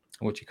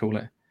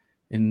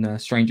 in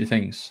Stranger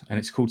Things, and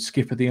it's called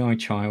Skipper the Eye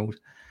Child.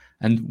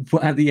 And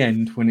at the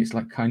end, when it's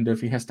like kind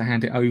of he has to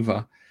hand it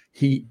over,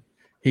 he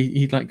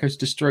like goes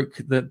to stroke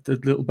the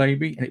little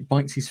baby, and it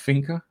bites his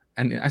finger.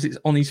 And as it's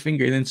on his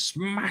finger, he then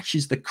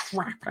smashes the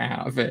crap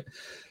out of it,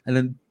 and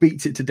then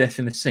beats it to death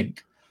in a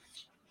sink.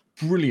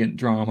 Brilliant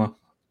drama.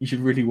 You should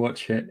really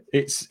watch it.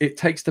 It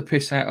takes the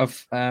piss out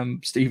of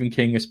Stephen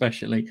King,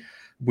 especially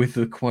with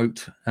the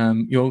quote,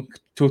 "You're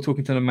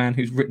talking to the man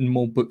who's written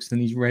more books than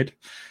he's read."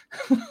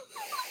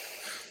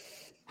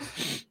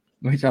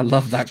 Which I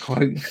love that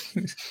quote.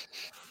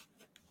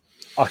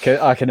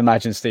 I can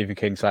imagine Stephen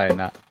King saying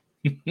that.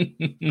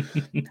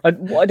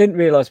 What I didn't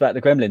realise about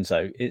the Gremlins,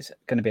 though, it's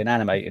going to be an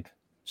animated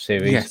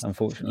series,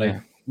 unfortunately.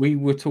 Yeah. we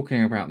were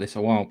talking about this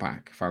a while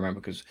back, if I remember,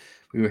 because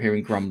we were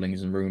hearing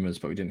grumblings and rumors,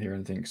 but we didn't hear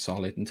anything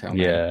solid until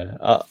now. Yeah,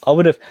 I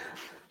would have.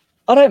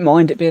 I don't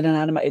mind it being an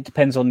anime. It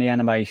depends on the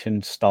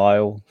animation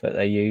style that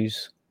they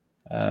use.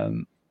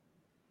 I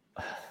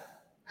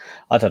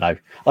don't know.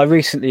 I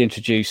recently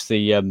introduced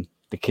the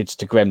kids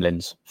to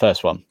Gremlins,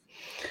 first one,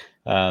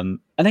 and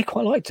they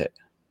quite liked it.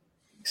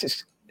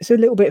 It's a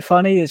little bit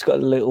funny. It's got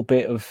a little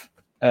bit of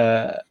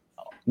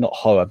not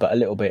horror, but a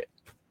little bit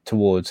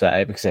towards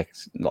that because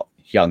it's not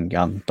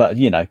young, but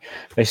you know,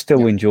 they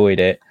still enjoyed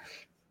it.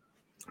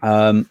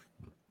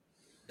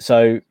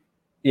 So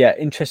yeah,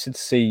 interested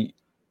to see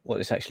what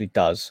this actually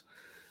does.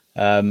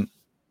 I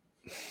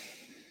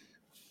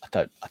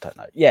don't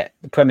know. Yeah,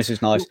 the premise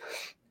is nice.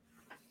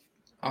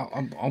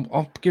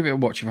 I'll give it a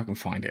watch if I can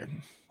find it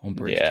on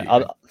British TV.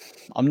 Yeah,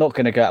 I'm not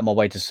going to go out of my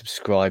way to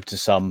subscribe to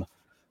some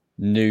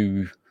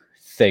new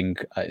thing.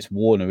 It's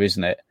Warner,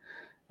 isn't it?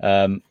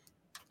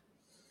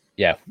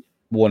 Yeah,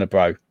 Warner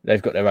Bro.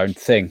 They've got their own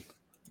thing.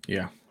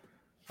 Yeah,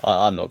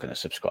 I'm not going to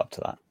subscribe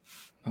to that.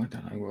 I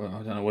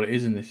don't know what it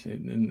is in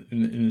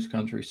this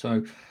country.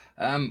 So,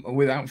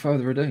 without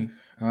further ado,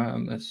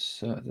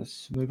 let's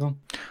move on.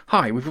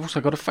 Hi, we've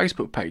also got a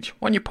Facebook page.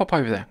 Why don't you pop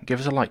over there and give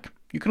us a like?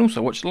 You can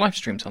also watch the live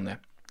streams on there.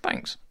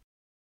 Thanks.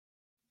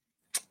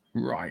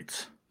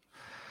 Right.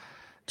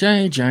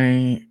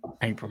 J.J.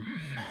 Abrams,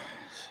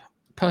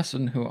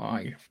 person who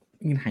I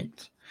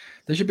hate.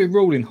 There should be a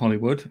rule in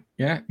Hollywood.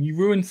 Yeah, you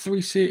ruin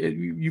three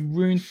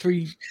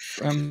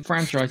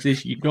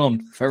franchises, you're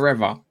gone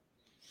forever.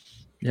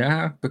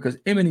 Yeah, because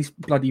him and his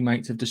bloody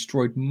mates have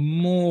destroyed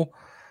more.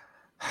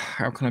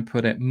 How can I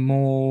put it?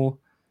 More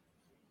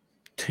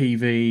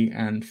TV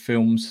and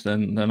films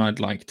than I'd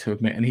like to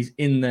admit. And he's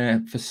in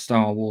there for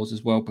Star Wars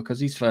as well because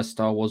his first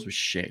Star Wars was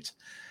shit.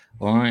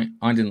 All right,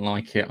 I didn't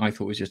like it. I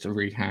thought it was just a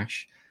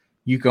rehash.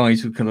 You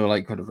guys were kind of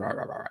like,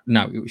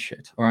 no, it was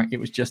shit. All right, it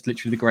was just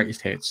literally the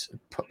greatest hits.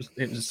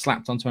 It was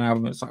slapped onto an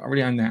album. It's like, I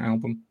already own that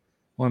album.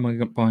 Why am I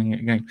buying it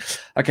again?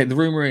 Okay, the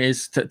rumor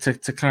is to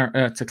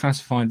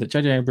classify that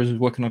J.J. Abrams was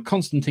working on a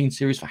Constantine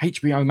series for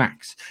HBO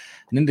Max,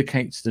 and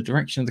indicates the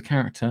direction of the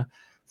character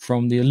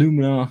from the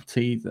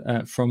Illuminati.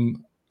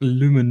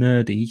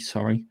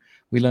 Sorry,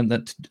 we learned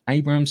that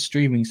Abrams'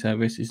 streaming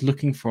service is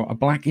looking for a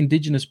black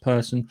Indigenous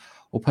person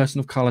or person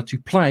of color to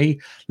play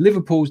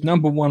Liverpool's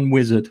 #1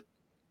 wizard.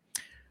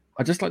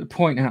 I'd just like to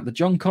point out that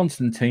John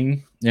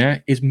Constantine,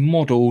 is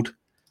modelled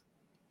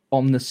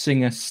on the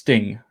singer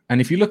Sting. And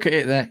if you look at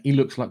it there, he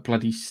looks like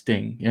bloody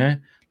Sting, yeah?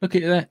 Look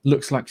at it there,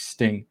 looks like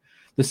Sting.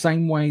 The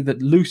same way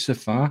that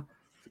Lucifer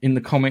in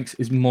the comics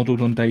is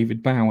modelled on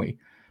David Bowie.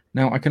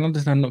 Now, I can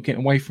understand not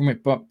getting away from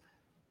it, but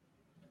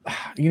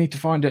you need to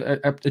find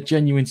a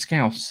genuine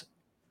Scouse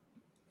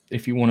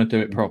if you want to do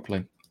it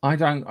properly. I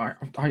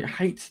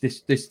hate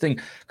this thing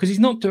because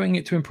he's not doing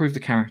it to improve the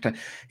character.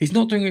 He's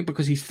not doing it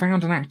because he's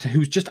found an actor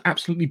who's just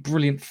absolutely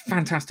brilliant,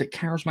 fantastic,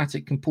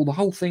 charismatic, can pull the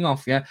whole thing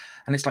off. Yeah,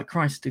 and it's like,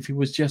 Christ, if he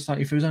was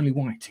only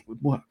white, it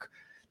would work.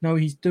 No,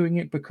 he's doing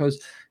it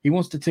because he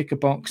wants to tick a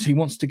box. He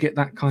wants to get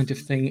that kind of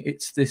thing.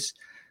 It's this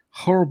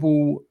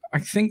horrible. I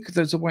think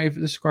there's a way of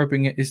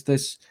describing it. Is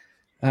this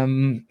a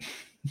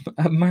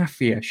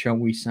mafia, shall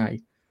we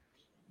say?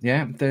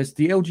 Yeah, there's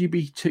the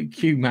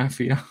LGBTQ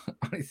mafia.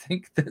 I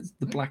think there's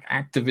the black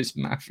activist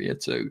mafia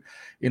too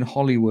in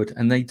Hollywood,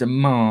 and they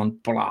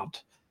demand blood.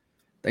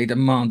 They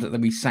demand that there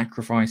be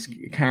sacrifice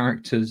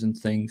characters and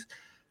things.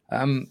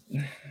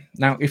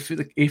 Now, if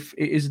it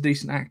is a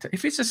decent actor,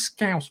 if it's a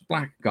Scouse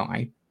black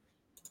guy,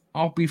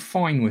 I'll be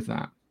fine with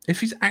that. If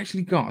he's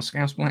actually got a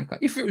Scouse black guy,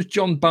 if it was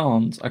John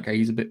Barnes, okay,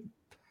 he's a bit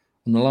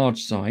on the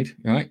large side,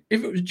 right?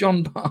 If it was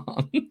John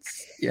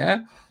Barnes, yeah,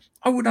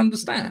 I would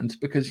understand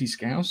because he's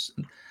Scouse.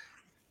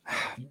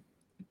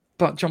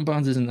 But John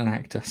Barnes isn't an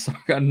actor, so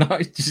no,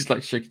 it's just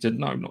like shaking head.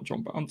 No, not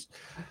John Barnes.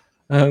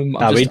 No,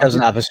 he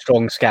doesn't have a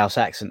strong Scouse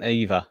accent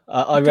either.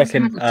 I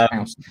reckon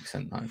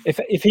accent, no.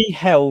 if he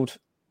held,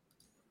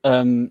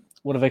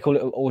 what do they call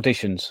it?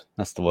 Auditions.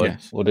 That's the word.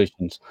 Yes.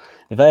 Auditions.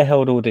 If they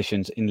held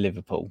auditions in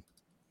Liverpool,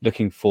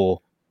 looking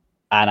for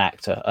an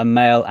actor, a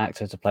male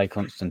actor to play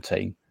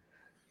Constantine,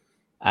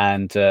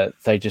 and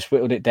they just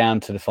whittled it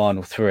down to the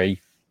final 3,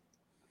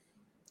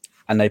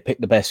 and they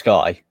picked the best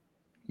guy.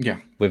 Yeah,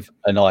 with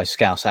a nice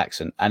Scouse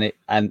accent, and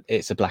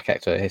it's a black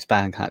actor, a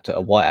Hispanic actor,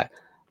 a white actor.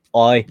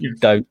 I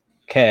don't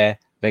care.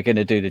 They're going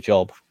to do the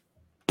job.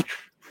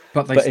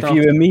 But if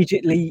you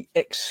immediately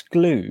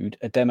exclude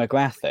a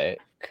demographic,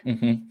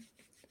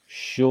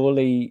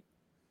 surely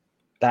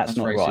that's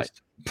not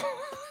racist. Right.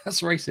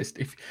 That's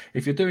racist.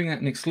 If you're doing that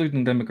and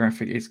excluding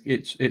demographic,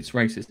 it's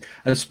racist,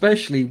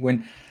 especially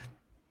when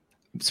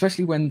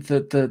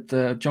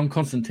the John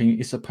Constantine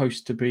is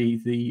supposed to be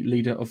the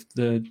leader of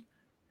the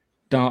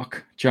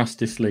Dark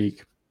Justice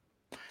League.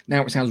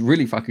 Now it sounds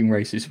really fucking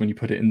racist when you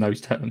put it in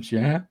those terms,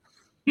 yeah?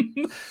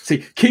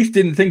 See, Keith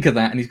didn't think of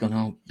that and he's gone,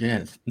 oh,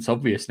 yeah, it's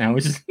obvious now,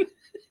 isn't it?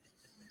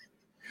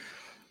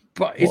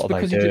 But it's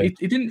because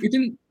he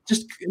didn't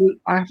just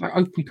have an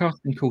open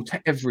casting call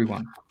to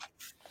everyone.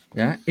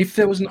 Yeah? If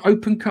there was an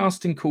open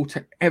casting call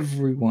to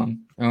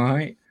everyone, all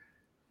right,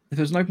 if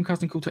there was an open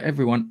casting call to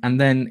everyone,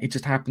 and then it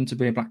just happened to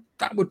be a black,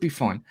 that would be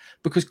fine,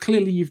 because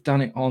clearly you've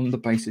done it on the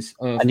basis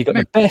of. And you've got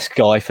the best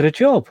guy for the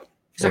job,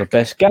 or the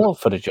best gal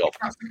for the job. If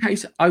that's the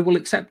case, I will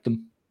accept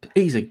them.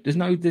 Easy. There's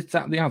no this,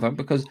 that, the other,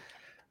 because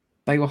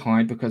they were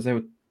hired because they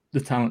were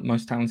the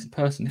most talented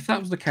person. If that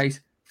was the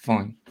case,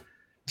 fine.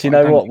 Do you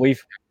know what?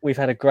 We've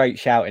had a great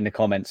shout in the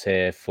comments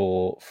here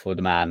for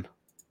the man,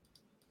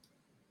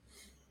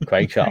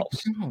 Craig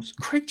Charles.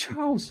 Craig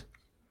Charles.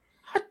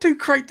 I'd do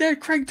Craig there.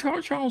 Craig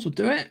Charles will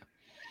do it.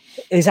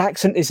 His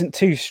accent isn't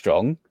too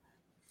strong,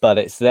 but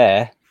it's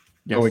there.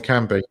 Yes. Oh, it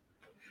can be.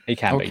 He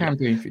can be. It can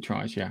be if he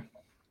tries, yeah.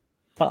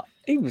 But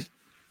he was.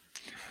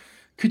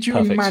 Could you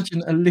perfect.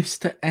 imagine a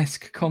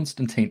Lister-esque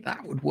Constantine?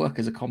 That would work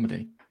as a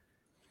comedy.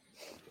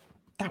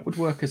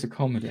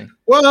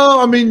 Well,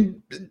 I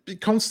mean,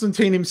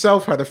 Constantine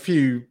himself had a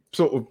few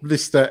sort of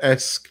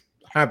Lister-esque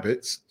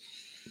habits.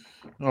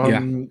 Get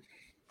him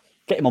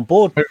on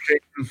board.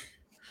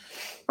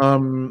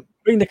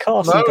 Bring the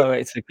casting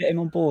director. Get him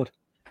on board.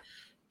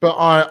 But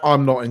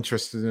I'm not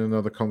interested in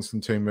another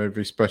Constantine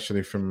movie,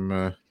 especially from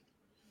the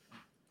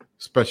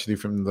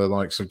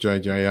likes of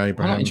J.J.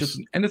 Abrams.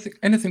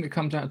 Anything that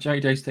comes out of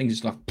J.J.'s things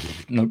is like,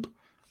 nope.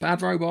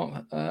 Bad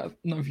Robot,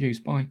 no views.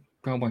 Bye.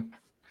 Go away.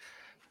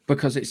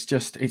 Because it's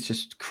just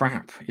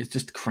crap. It's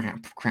just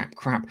crap.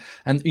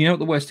 And you know what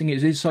the worst thing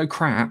is? It's so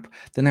crap,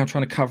 they're now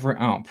trying to cover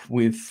it up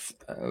with,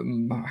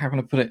 how can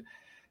I put it?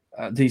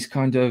 These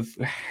kind of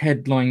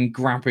headline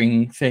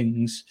grabbing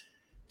things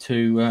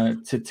to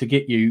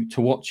get you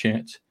to watch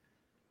it,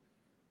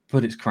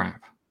 but it's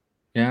crap.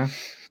 Yeah,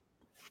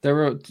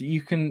 there are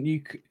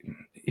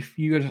if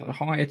you had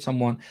hired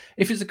someone,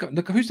 if it's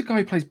who's the guy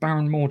who plays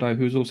Baron Mordo,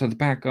 who's also the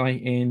bad guy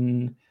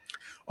in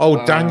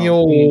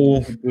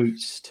Daniel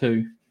Boots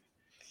too.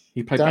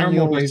 He played Baron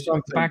Mordo,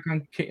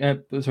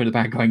 the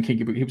bad guy in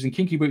Kinky Boots. He was in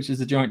Kinky Boots as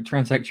the giant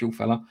transsexual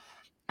fella,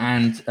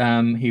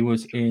 and he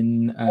was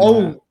in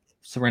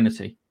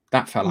Serenity.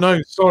 That fella.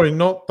 No, sorry,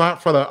 not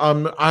that fella.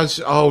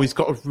 He's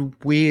got a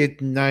weird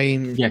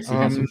name. Yes, he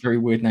has a very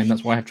weird name.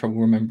 That's why I have trouble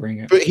remembering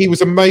it. But he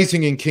was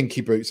amazing in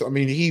Kinky Boots. I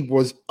mean, he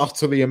was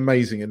utterly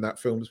amazing in that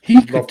film.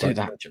 He could do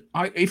that.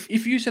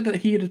 If you said that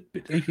he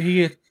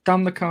had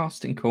done the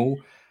casting call,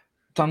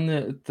 done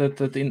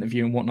the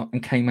interview and whatnot,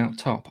 and came out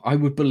top, I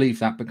would believe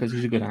that because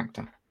he's a good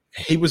actor.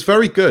 He was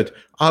very good.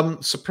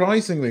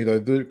 Surprisingly, though,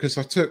 because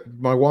I took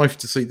my wife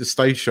to see the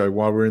stage show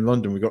while we were in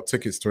London, we got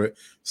tickets to it.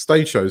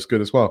 Stage show is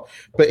good as well.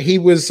 But he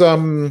was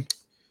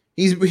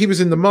he was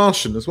in The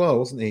Martian as well,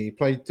 wasn't he? He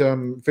played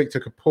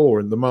Victor Kapoor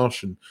in The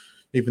Martian,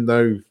 even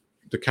though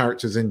the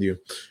character's Indian.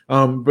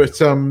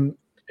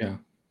 Yeah.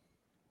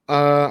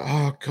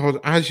 Oh God,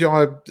 I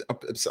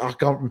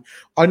can't.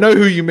 I know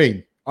who you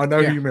mean. I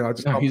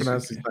just can't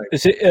pronounce his name.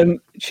 Is it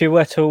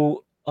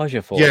Chiwetel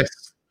Ejiofor?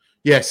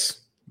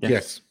 Yes.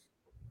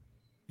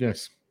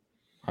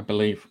 I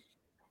believe.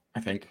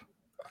 I think.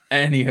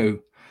 Anywho,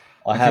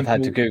 I have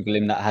had to Google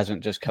him. That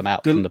hasn't just come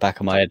out from the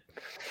back of my head.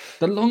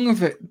 The long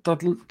of it,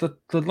 the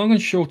long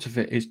and short of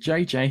it is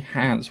JJ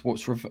has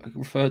what's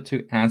referred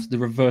to as the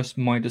reverse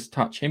Midas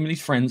touch. Him and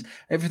his friends,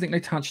 everything they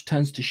touch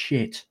turns to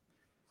shit.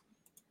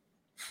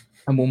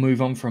 And we'll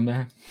move on from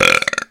there.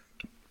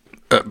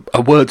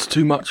 A word's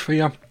too much for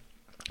you?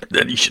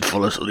 Then you should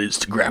follow us on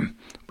Instagram.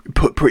 We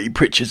put pretty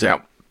pictures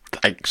out.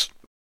 Thanks.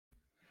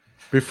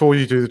 Before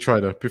you do the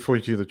trailer,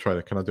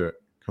 can I do it?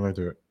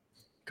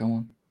 Go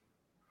on.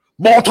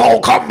 Mortal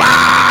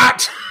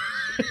Kombat!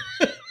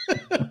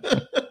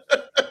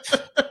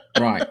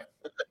 Right.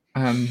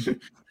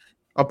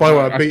 By the way,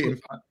 I beat him.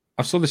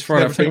 I saw this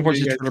Friday. I think I've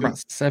watched it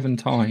about 7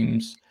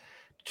 times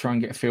to try and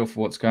get a feel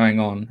for what's going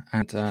on.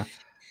 And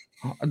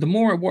the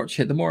more I watch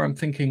it, the more I'm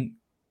thinking,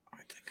 I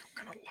think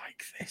I'm going to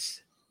like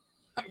this.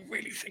 I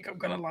really think I'm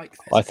going to like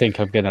this. I think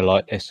I'm going to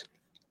like this.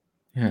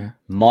 Yeah.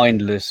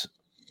 Mindless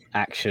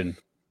action.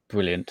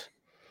 Brilliant.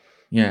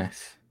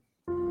 Yes.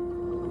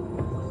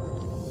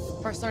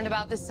 First learned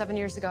about this 7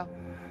 years ago.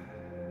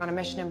 On a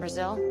mission in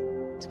Brazil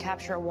to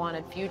capture a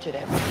wanted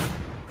fugitive.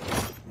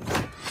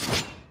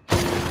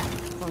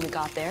 When we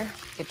got there,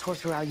 it tore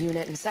through our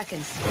unit in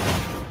seconds.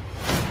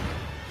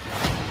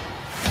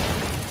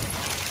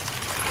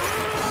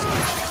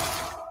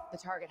 The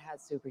target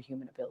had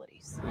superhuman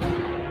abilities.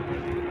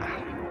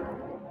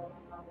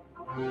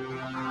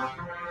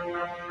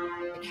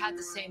 It had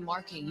the same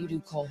marking you do,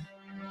 Cole.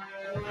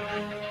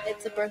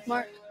 It's a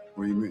birthmark.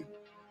 What do you mean?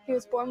 He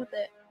was born with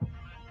it.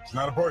 It's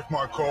not a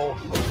birthmark, Cole.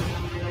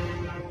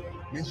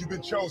 It means you've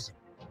been chosen.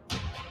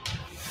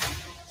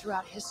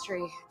 Throughout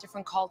history,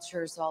 different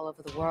cultures all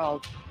over the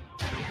world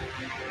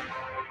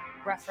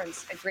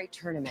reference a great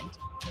tournament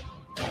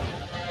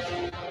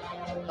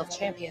of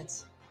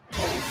champions.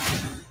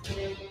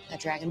 That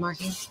dragon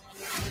marking,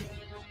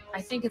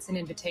 I think it's an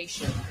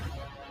invitation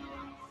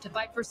to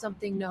fight for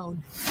something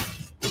known.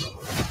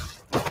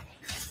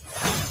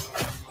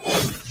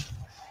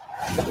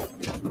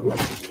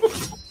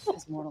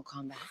 As Mortal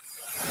Kombat.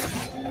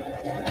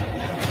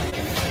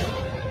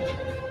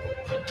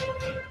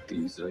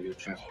 These are your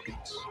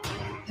champions.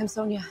 I'm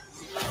Sonia.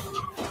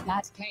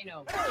 That's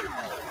Kano.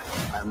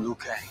 I'm Liu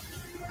Kang.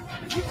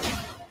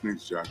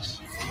 Thanks, Jax.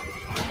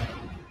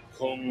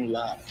 Kung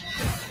Lao.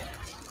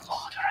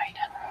 Lord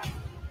Raiden,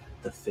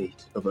 the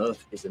fate of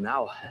Earth is in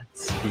our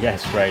hands.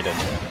 Yes, Raiden.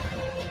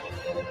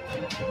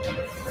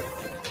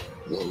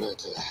 No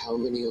matter how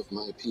many of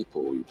my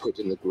people you put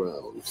in the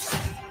ground,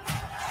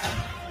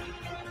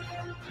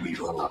 we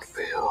will not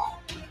fail.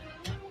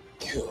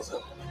 Kill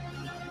them.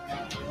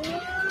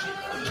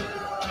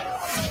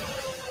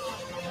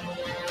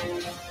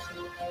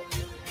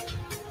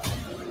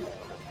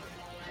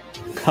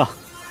 Huh.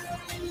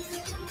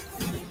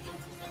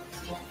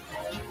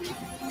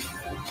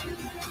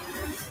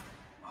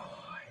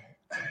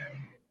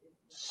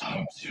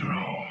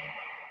 Sub-Zero.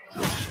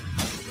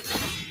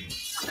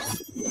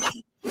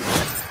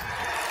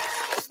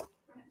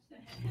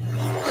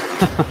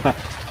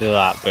 Do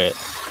that bit.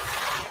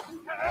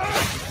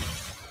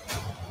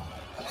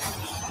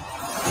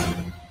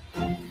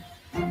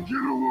 Get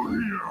over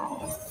here.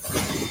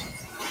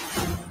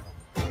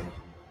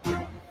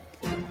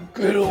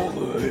 Get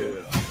over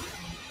here.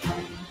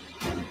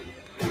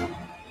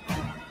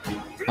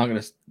 I'm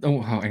gonna.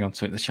 Oh, hang on.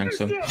 Sorry, the Shang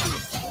Tsung. Kano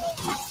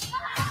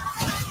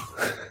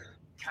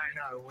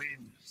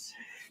wins.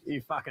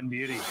 You fucking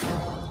beauty.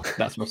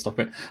 That's my stop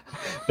it.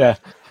 Yeah,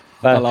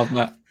 I love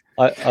that.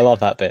 I love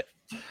that bit.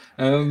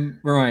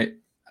 Right.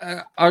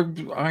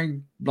 I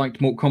liked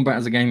Mortal Kombat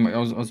as a game. I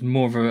was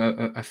more of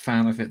a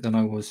fan of it than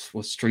I was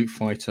Street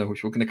Fighter,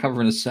 which we're going to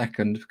cover in a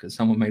second because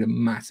someone made a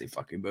massive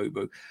fucking boo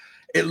boo.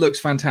 It looks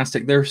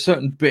fantastic. There are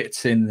certain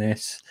bits in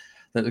this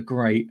that are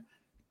great.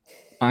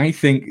 I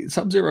think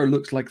Sub-Zero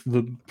looks like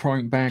the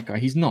prime bad guy.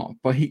 He's not,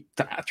 but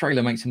that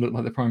trailer makes him look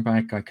like the prime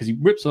bad guy because he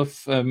rips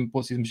off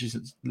what's his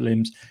magician's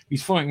limbs.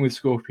 He's fighting with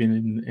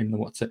Scorpion in the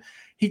what's it.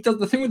 He does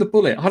the thing with the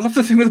bullet. I love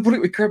the thing with the bullet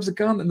where he grabs a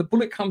gun and the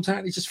bullet comes out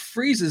and he just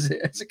freezes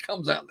it as it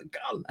comes out of the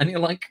gun. And you're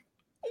like,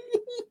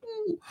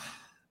 ooh,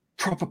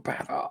 proper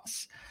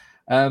badass.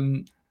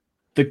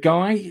 The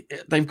guy,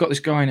 they've got this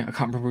guy in it. I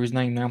can't remember his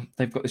name now.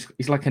 They've got this.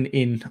 He's like an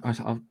inn.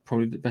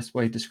 Probably the best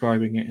way of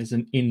describing it is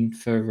an inn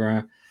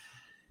for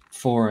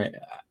it.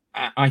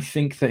 I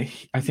think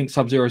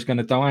Sub-Zero is going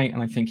to die,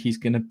 and I think he's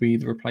going to be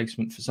the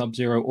replacement for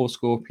Sub-Zero or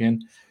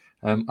Scorpion.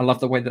 I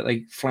love the way that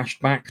they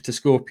flashed back to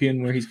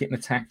Scorpion, where he's getting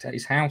attacked at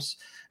his house,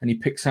 and he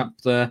picks up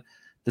the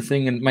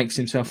thing and makes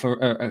himself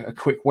a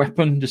quick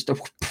weapon. Just to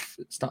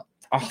start.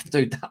 Oh,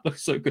 dude, that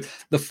looks so good.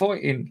 The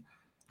fighting.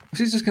 This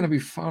is just going to be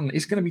fun.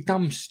 It's going to be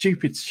dumb,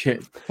 stupid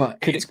shit, but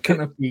it's going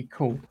to be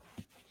cool.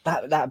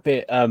 That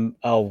bit.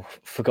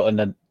 Forgotten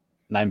the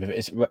name of it.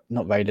 It's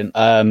not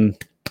Raiden.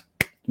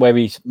 Where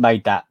he's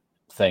made that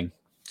thing.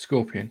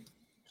 Scorpion.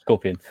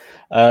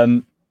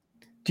 Do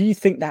you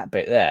think that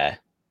bit there,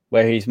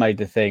 where he's made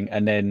the thing,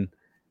 and then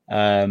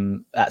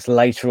that's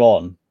later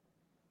on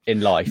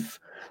in life?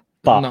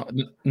 But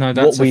no,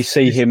 that's what we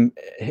see him.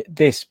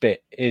 This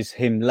bit is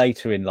him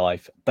later in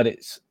life, but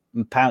it's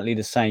apparently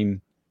the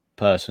same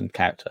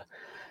character.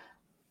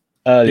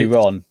 Earlier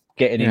on,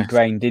 getting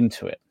ingrained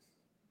into it.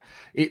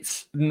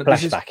 It's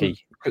flashbacky.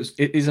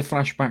 It is a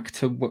flashback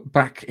to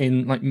back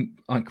in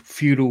like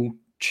feudal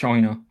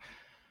China,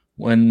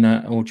 when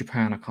or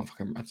Japan. I can't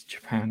fucking remember. It's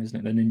Japan, isn't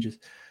it? The ninjas.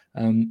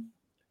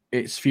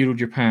 It's feudal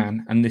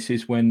Japan, and this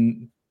is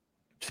when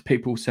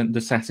people sent the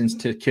assassins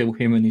to kill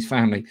him and his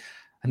family,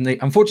 and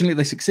unfortunately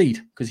they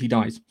succeed because he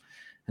dies,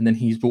 and then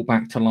he's brought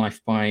back to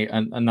life by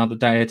another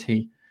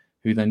deity,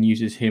 who then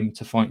uses him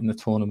to fight in the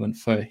tournament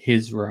for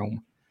his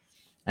realm,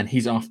 and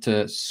he's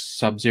after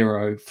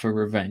Sub-Zero for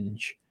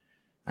revenge,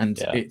 and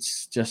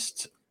it's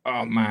just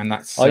man,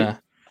 that's.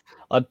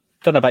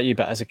 I don't know about you,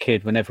 but as a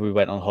kid, whenever we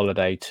went on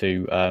holiday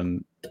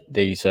to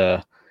these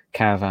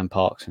caravan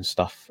parks and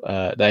stuff,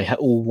 they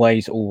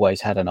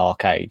always had an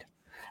arcade,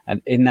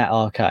 and in that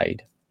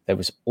arcade there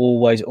was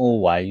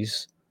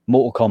always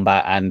Mortal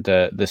Kombat and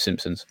The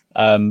Simpsons.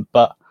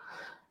 But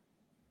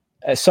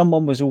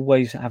someone was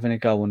always having a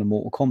go on a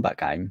Mortal Kombat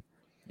game,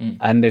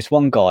 and there's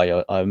one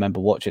guy I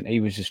remember watching. He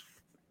was just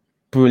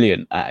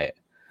brilliant at it,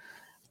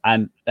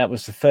 and that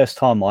was the first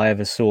time I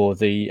ever saw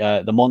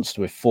the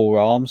monster with 4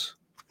 arms.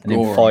 And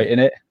him fighting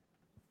it.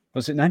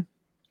 What's its name?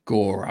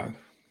 Goro.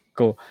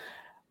 I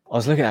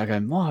was looking at it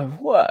going, my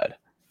word.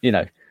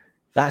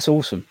 That's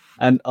awesome.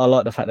 And I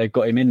like the fact they've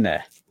got him in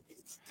there.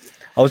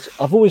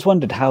 I've always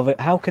wondered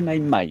how can they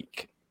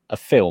make a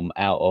film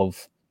out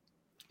of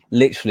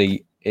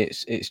literally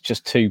it's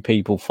just 2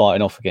 people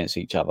fighting off against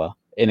each other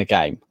in a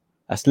game.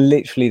 That's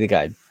literally the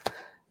game.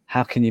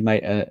 How can you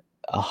make I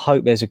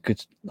hope there's a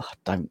good, I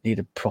don't need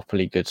a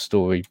properly good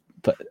story,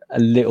 but a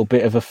little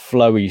bit of a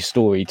flowy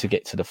story to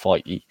get to the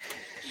fighty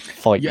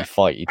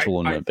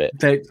tournament bit.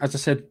 As I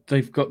said,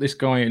 they've got this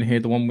guy in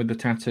here, the one with the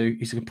tattoo.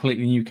 He's a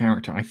completely new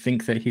character. I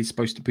think that he's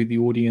supposed to be the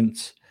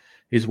audience,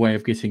 his way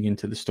of getting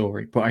into the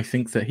story. But I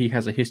think that he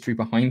has a history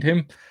behind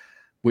him,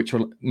 which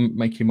will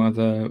make him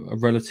either a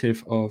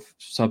relative of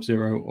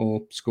Sub-Zero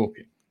or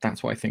Scorpion.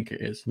 That's what I think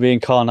it is.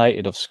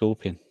 Reincarnated of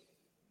Scorpion.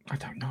 I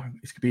don't know.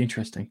 It's going to be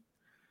interesting.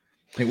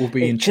 It will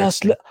be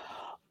interesting.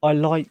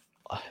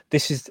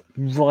 This is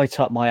right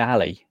up my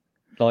alley.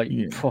 like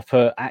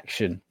proper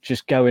action,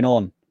 just going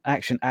on,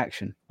 action.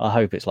 I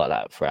hope it's like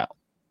that throughout.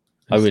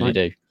 I really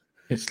do.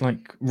 It's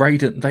like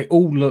Raiden. They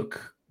all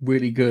look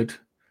really good,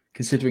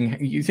 considering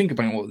you think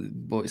about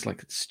what it's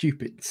like. It's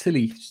stupid,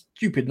 silly,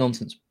 stupid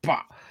nonsense,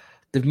 but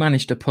they've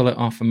managed to pull it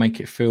off and make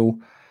it feel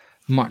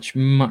much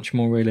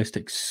more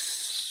realistic.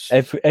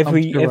 Every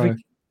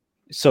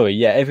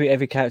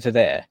character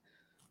there,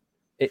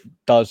 it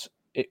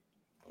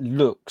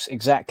looks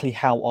exactly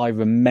how I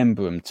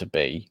remember them to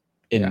be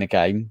in the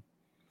game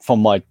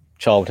from my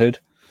childhood.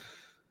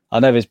 I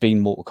know there's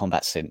been Mortal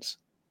Kombat since.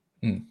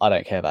 I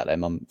don't care about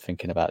them. I'm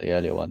thinking about the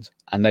earlier ones,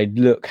 and they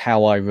look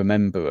how I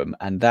remember them,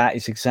 and that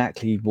is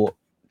exactly what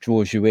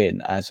draws you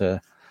in as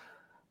a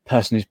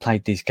person who's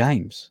played these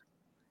games,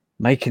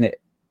 making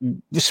it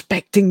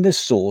respecting the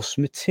source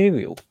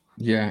material.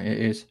 Yeah, it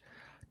is.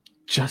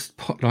 Just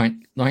like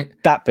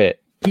that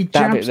bit. He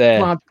jabs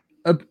blood.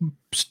 A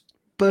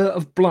spurt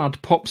of blood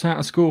pops out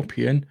of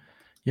Scorpion.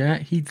 Yeah,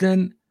 he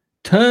then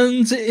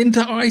turns it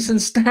into ice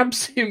and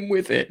stabs him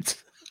with it.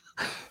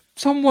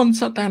 Someone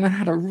sat down and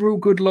had a real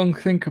good long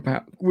think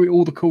about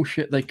all the cool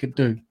shit they could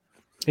do.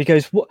 He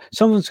goes, "What?"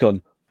 Someone's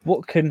gone,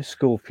 "What can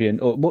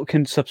Scorpion or what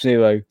can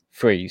Sub-Zero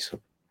freeze?"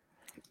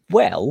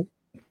 Well,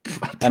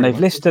 and they've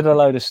listed a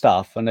load of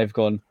stuff, and they've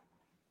gone,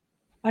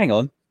 "Hang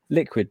on,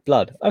 liquid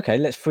blood. Okay,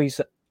 let's freeze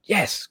that."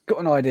 Yes, got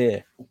an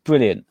idea.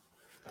 Brilliant,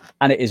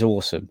 and it is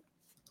awesome.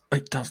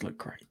 It does look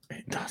great.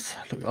 It does.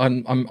 Look,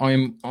 I'm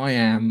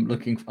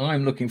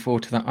looking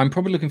forward to that. I'm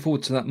probably looking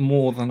forward to that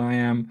more than I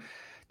am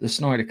the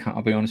Snyder Cut.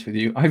 I'll be honest with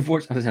you. I've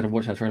watched that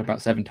trailer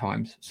about 7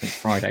 times since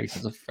Friday,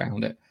 since I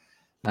found it.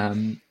 But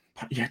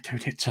yeah,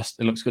 dude, it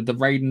looks good. The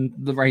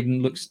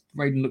Raiden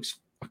looks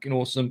fucking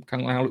awesome.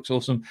 Kung Lao looks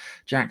awesome.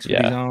 Jax with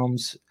his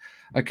arms.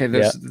 Okay,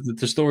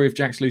 the story of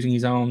Jax losing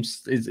his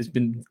arms has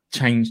been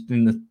changed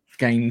in the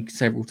game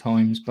several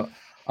times, but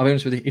I'll be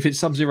honest with you, if it's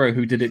Sub-Zero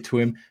who did it to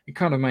him, it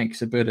kind of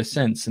makes a bit of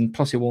sense, and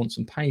plus he wants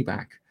some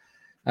payback.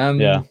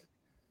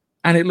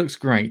 And it looks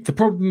great. The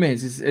problem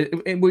is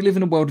we live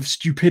in a world of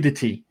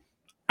stupidity,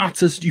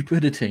 utter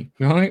stupidity,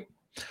 right?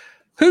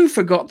 Who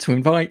forgot to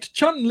invite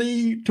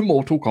Chun-Li to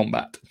Mortal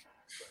Kombat?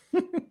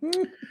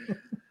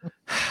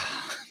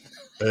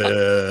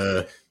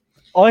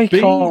 I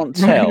can't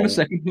tell. Hang on a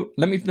second.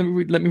 Let me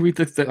read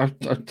this. I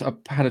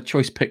had a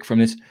choice pick from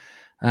this.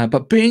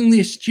 But being the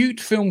astute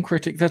film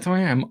critic that I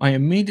am, I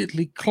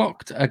immediately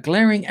clocked a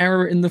glaring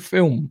error in the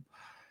film.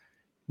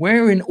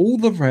 Where in all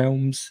the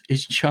realms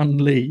is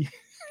Chun-Li?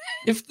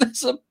 If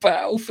there's a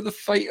battle for the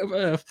fate of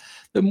Earth,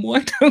 then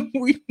why don't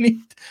we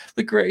need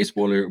the greatest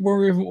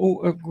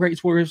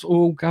warriors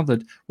all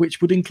gathered,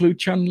 which would include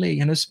Chun-Li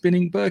and a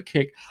spinning bird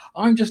kick?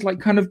 I'm just like,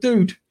 kind of,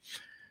 dude,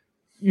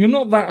 you're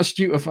not that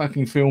astute a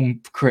fucking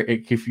film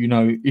critic if you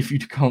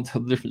can't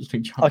tell the difference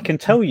between Chun-Li. I can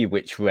tell you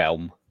which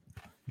realm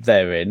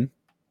they're in.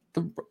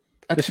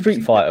 The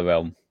Street Fighter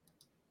realm.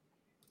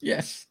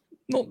 Yes,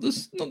 not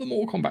the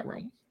Mortal Kombat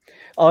realm.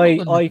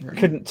 I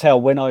couldn't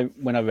tell when I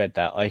read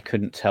that. I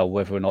couldn't tell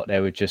whether or not they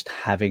were just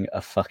having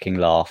a fucking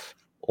laugh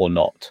or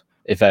not.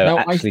 If they were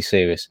actually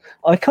serious,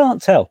 I can't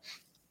tell.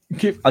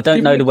 I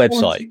don't know the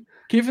website.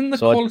 Given the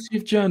quality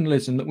of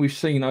journalism that we've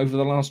seen over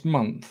the last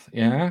month,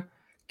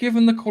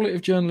 given the quality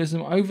of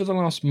journalism over the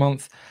last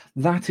month,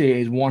 that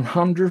is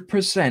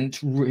 100%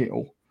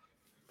 real.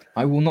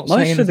 I will not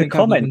say anything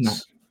other than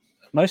that.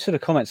 Most of the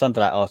comments under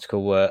that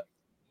article were,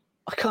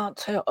 I can't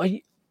tell.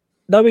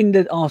 Knowing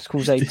the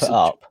articles they put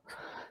up,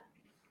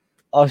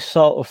 I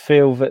sort of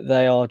feel that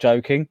they are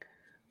joking.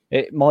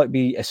 It might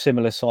be a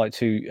similar site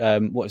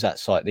to what is that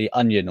site, The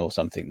Onion or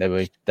something.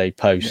 They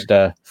post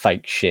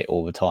fake shit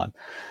all the time.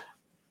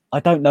 I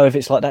don't know if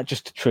it's like that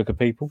just to trigger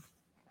people.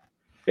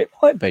 It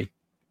might be.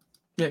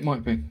 It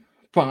might be.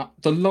 But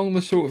the long and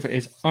the short of it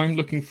is, I'm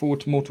looking forward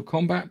to Mortal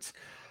Kombat.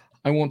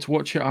 I want to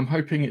watch it. I'm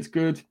hoping it's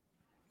good.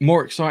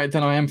 More excited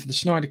than I am for the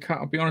Snyder Cut,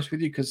 I'll be honest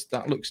with you, because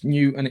that looks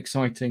new and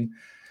exciting.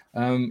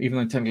 Even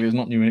though technically it's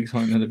not new and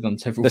exciting, they've done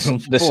several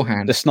films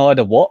beforehand. The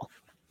Snyder what?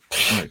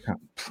 I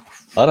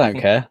don't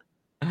care.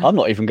 I'm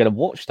not even going to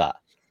watch that.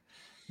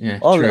 Yeah,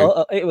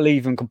 it will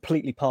even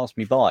completely pass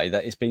me by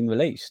that it's been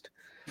released.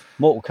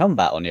 Mortal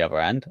Kombat, on the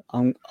other hand,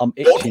 I'm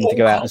itching to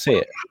go out and see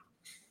it.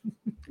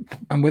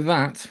 And with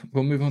that,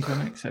 we'll move on to the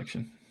next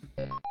section.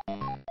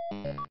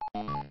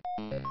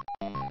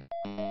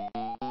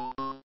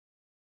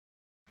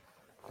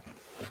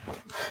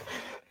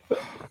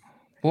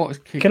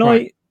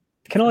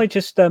 Can I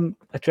just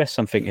address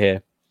something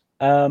here?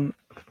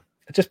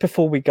 Just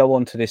before we go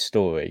on to this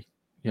story.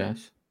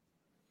 Yes.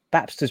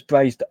 Baxter's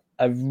raised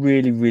a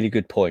really, really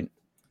good point.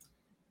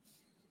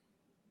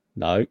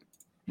 No.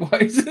 Why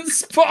isn't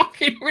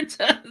Spock in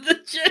Return of the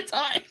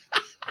Jedi?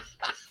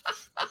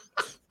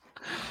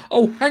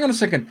 Oh, hang on a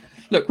second.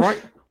 Look,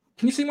 right?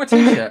 Can you see my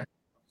t-shirt?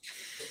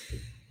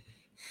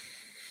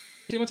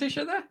 See my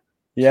t-shirt there?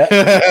 Yeah.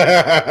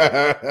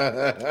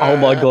 Oh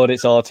my god,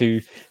 it's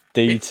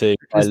R2D2.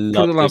 I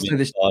love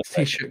this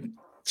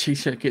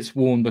t-shirt gets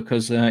worn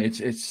because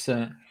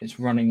it's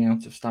running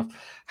out of stuff.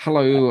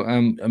 Hello,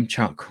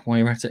 Chuck, while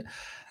you're at it.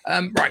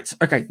 Right.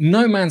 Okay.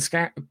 No Man's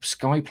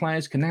Sky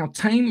players can now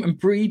tame and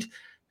breed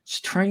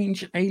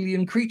strange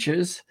alien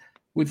creatures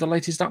with the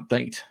latest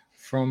update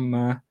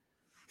from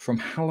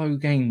Hello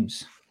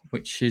Games,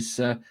 which is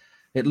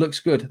it looks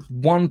good.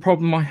 One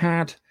problem I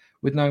had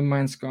with No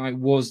Man's Sky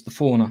was the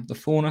fauna.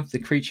 The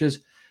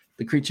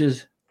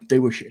creatures, they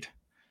were shit,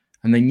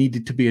 and they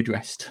needed to be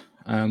addressed.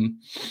 And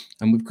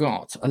we've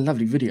got a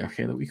lovely video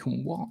here that we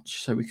can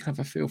watch, so we can have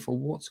a feel for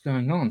what's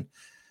going on.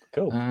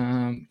 Cool.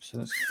 So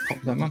let's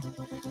pop them on.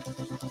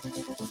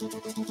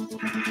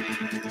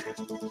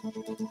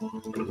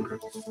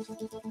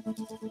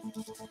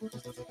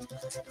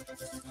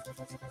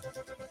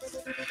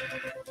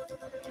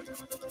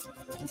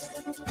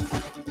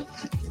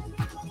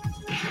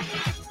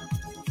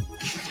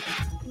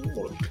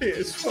 What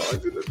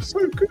PS5, it looks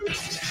so good.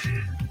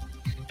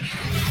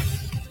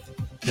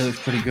 It looks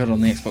pretty good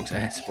on the Xbox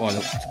S. Boy, it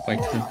looks way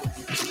too.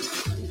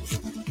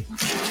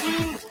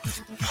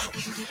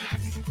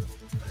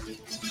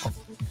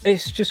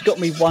 It's just got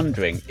me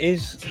wondering,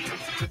 is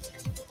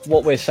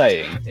what we're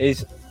saying,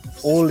 is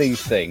all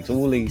these things,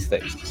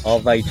 are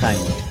they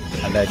tamed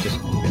and they're just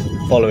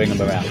following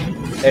them around?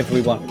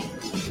 Everyone.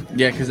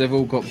 Yeah, because they've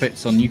all got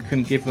bits on. You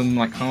can give them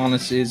like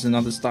harnesses and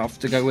other stuff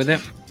to go with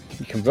it.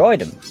 You can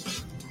ride them.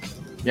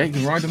 Yeah, you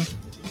can ride them.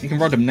 You can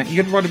ride them.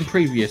 You could ride them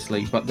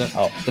previously, but the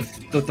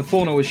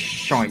fauna was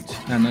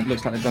shite, and it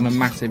looks like they've done a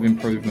massive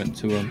improvement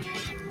to them.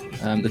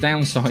 The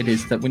downside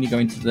is that when you go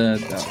into the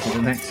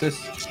Nexus,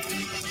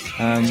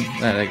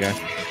 there they go.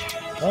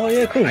 Oh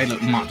yeah, cool.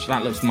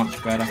 That looks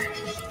much better.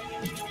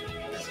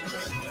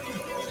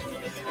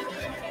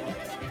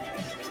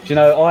 Do you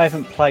know, I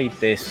haven't played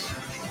this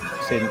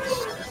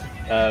since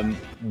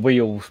we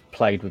all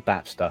played with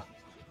Bapster.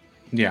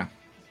 Yeah.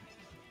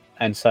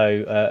 And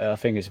so I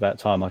think it's about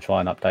time I try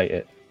and update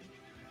it.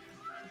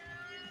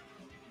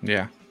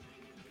 Yeah.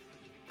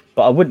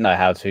 But I wouldn't know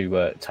how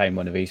to tame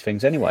one of these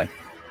things anyway.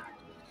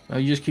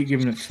 You just keep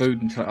giving it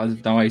food until it either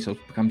dies or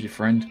becomes your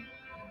friend.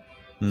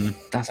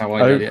 That's how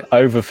I did it.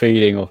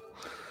 Overfeeding or...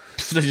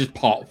 They just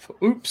pop.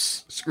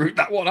 Oops, screwed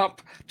that one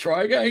up.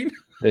 Try again.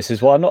 This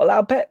is why I'm not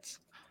allowed pets.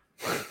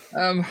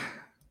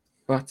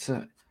 But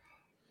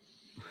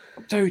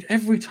dude,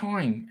 every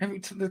time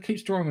that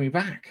keeps drawing me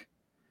back.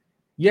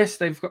 Yes,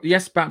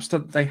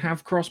 Bapster, they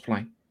have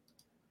crossplay.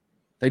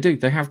 They do.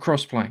 They have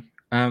crossplay.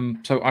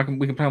 So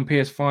we can play on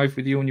PS5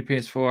 with you on your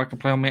PS4. I can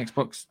play on my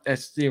Xbox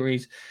S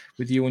Series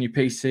with you on your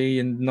PC,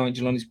 and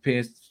Nigel on his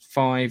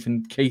PS5,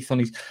 and Keith on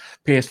his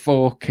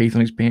PS4. Keith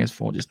on his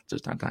PS4.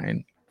 Just add that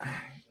in.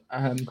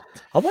 I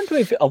wonder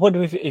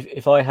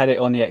if I had it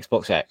on the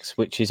Xbox X,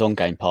 which is on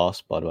Game Pass,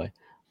 by the way.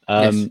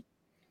 Yes.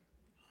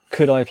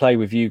 Could I play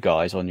with you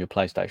guys on your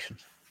PlayStation?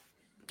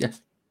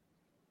 Yes.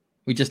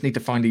 We just need to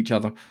find each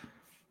other.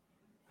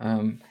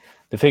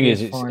 The thing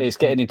is, it's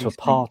getting into a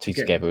party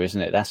together,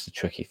 isn't it? That's the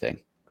tricky thing.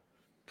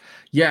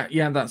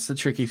 Yeah, that's the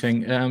tricky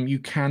thing. You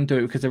can do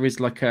it because there is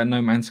like a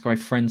No Man's Sky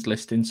friends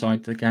list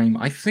inside the game.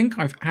 I think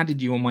I've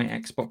added you on my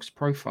Xbox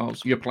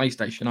profiles, your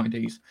PlayStation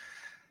IDs.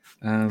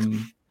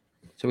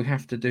 So we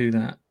have to do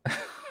that.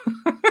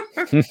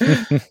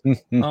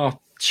 Oh,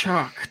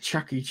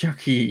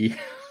 Chucky.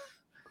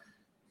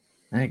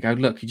 There you go.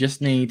 Look, you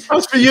just need...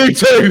 That's for you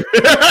too!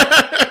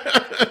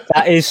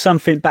 That is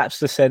something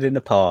Bapster said in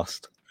the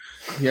past.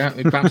 Yeah,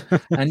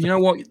 and you know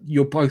what?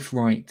 You're both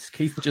right.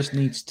 Keith just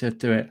needs to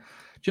do it.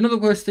 Do you know the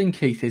worst thing,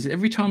 Keith, is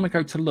every time I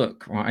go to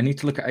look, right, I need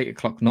to look at 8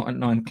 o'clock, not at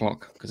 9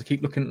 o'clock, because I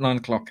keep looking at 9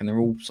 o'clock and they're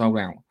all sold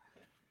out.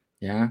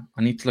 Yeah,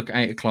 I need to look at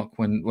 8 o'clock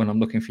when I'm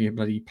looking for your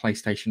bloody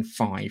PlayStation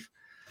 5.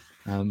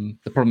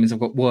 The problem is I've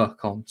got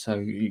work on, so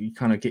you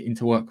kind of get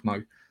into work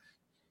mode.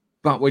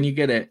 But when you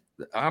get it,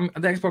 the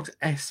Xbox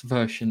S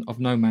version of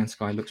No Man's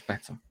Sky looks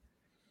better.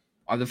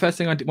 The first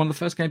thing I did, one of the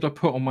first games I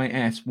put on my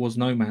S was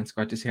No Man's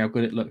Sky to see how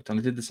good it looked, and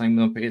I did the same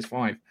with my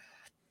PS5.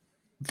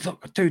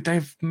 Look, dude,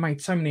 they've made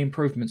so many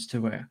improvements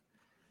to it.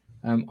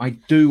 I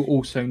do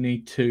also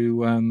need to.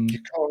 You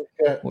can't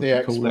get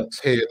the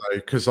Xbox here though,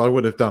 because I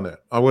would have done it.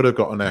 I would have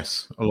got an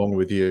S along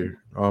with you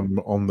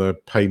on the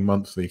pay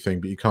monthly thing,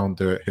 but you can't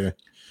do it here.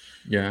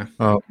 Yeah.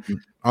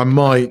 I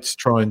might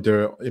try and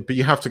do it, but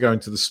you have to go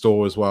into the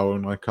store as well,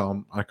 and I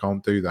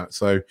can't do that.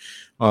 So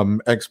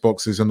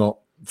Xboxes are not,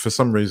 for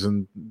some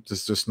reason,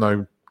 there's just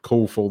no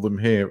call for them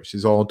here, which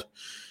is odd.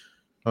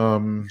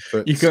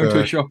 But you go into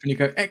a shop and you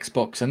go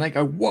Xbox, and they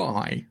go,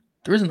 "Why?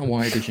 There isn't a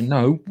Y edition."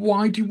 No,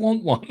 why do you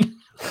want one?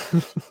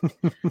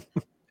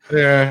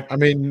 Yeah, I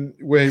mean,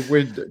 we're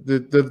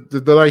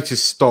the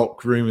latest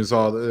stock rumors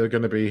are that they're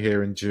going to be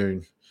here in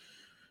June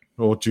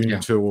or June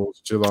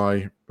towards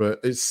July, but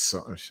it's.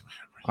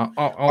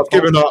 I've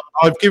given up.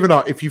 I've given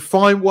up. If you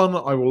find one,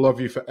 I will love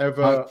you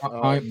forever.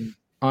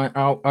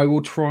 I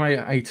will try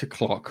at 8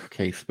 o'clock,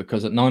 Keith,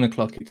 because at 9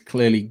 o'clock it's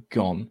clearly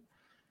gone.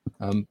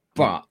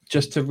 But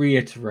just to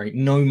reiterate,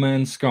 No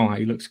Man's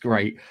Sky looks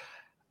great.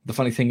 The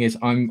funny thing is,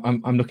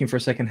 I'm looking for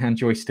a second-hand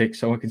joystick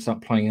so I can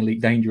start playing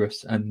Elite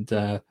Dangerous, and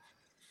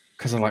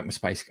because I like my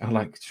space, I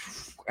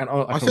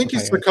think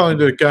it's the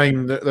kind of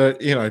game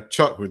that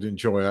Chuck would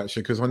enjoy,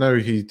 actually, because I know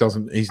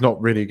he's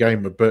not really a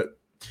gamer, but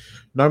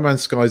No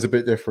Man's Sky is a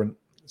bit different.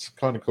 It's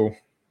kind of cool.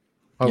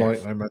 I Yes.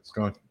 like No Man's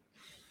Sky.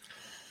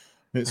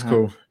 It's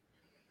cool.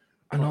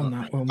 And on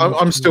that,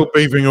 I'm still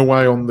beaving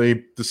away on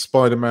the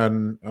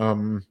Spider-Man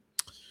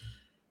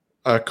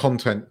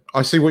content.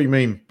 I see what you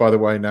mean, by the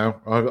way.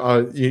 Now,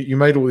 you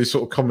made all these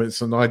sort of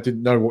comments, and I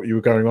didn't know what you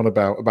were going on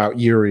about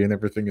Yuri and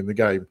everything in the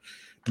game.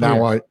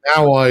 Now I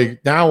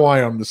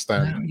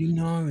understand. Now you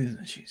know.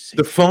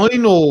 The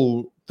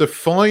final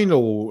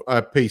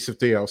piece of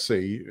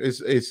DLC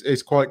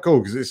is quite cool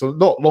because it's a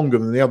lot longer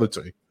than the other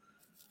two.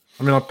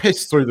 I mean, I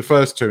pissed through the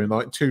first two in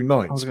like 2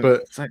 nights,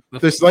 but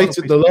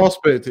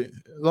the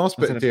last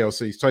bit of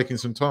DLC is taking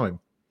some time.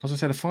 As I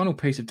said, the final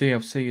piece of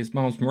DLC is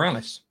Miles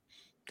Morales.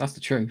 That's the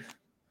truth.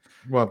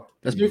 Well,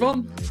 let's move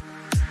on.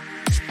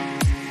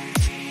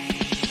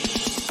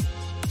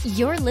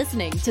 You're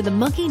listening to the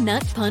Monkey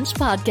Nut Punch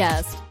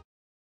podcast.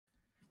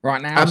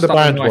 Right now, and the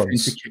bad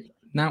ones.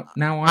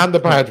 And the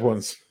bad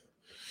ones.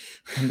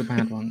 And the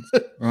bad ones.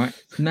 Right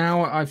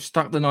now, I've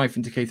stuck the knife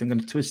into Keith. I'm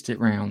going to twist it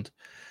round.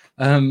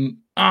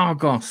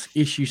 Argos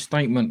issue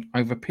statement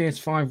over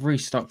PS5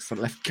 restocks that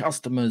left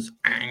customers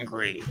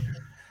angry.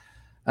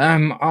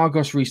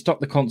 Argos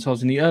restocked the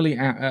consoles in the early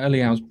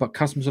hours, but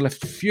customers are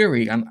left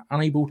fury and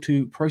unable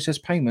to process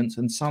payments,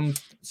 and some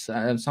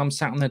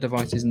sat on their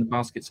devices in the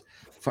baskets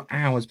for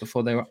hours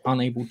before they were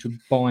unable to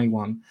buy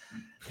one.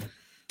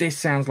 This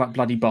sounds like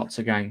bloody bots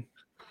again.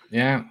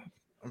 Yeah,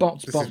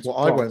 bots. This is what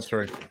I went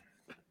through.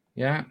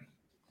 Yeah.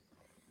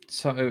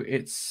 So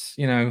it's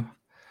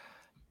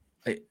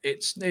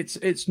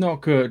it's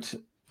not good.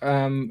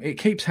 It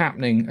keeps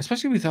happening,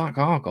 especially with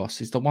Argos.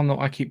 Is the one that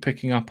I keep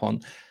picking up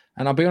on.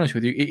 And I'll be honest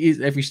with you, it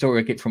is every story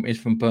I get is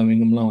from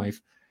Birmingham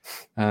Live.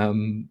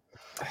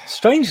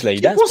 Strangely,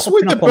 that's what's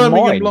with the up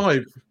Birmingham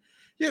Live?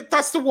 Yeah,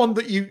 that's the one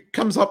that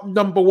comes up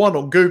number 1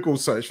 on Google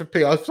search for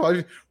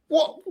PS5.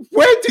 What?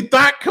 Where did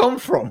that come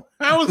from?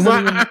 How has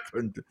that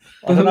happened?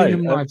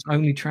 Birmingham Live's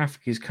only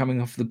traffic is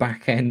coming off the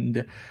back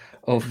end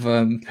of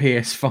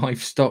PS5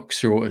 stock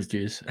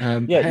shortages.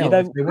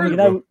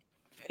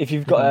 If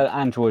you've got an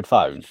Android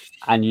phone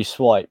and you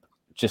swipe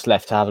just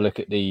left to have a look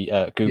at the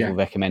Google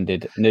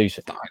recommended news,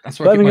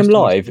 Birmingham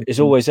Live is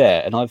always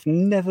there, and I've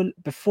never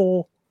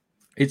before.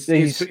 It's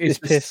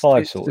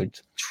PS5 sorted.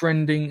 It's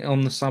trending on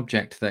the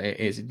subject that it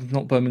is. It's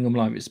not Birmingham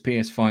Live. It's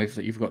PS5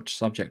 that you've got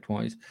subject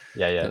wise.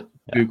 Yeah.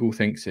 Google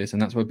thinks is,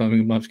 and that's why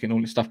Birmingham Live's getting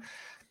all this stuff.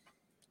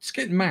 It's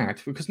getting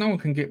mad because no one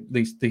can get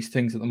these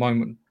things at the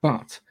moment.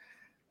 But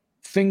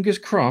fingers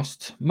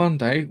crossed,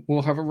 Monday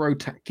we'll have a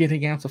road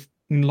getting out of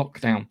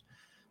lockdown,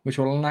 which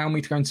will allow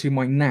me to go and see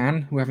my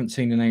nan, who I haven't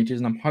seen in ages.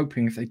 And I'm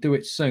hoping if they do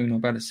it soon, I'll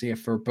be able to see her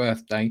for her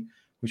birthday,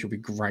 which will be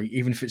great,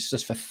 even if it's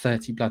just for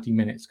 30 bloody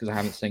minutes, because I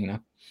haven't seen her.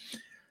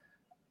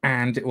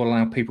 And it will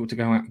allow people to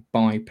go out and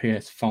buy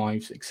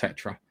PS5s,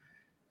 etc.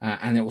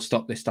 And it will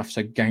stop this stuff,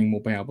 so Game will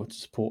be able to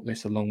support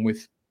this along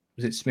with,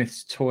 is it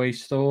Smith's Toy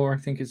Store, I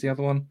think is the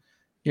other one?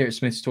 Yeah, it's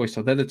Smith's Toy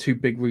Store. They're the two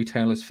big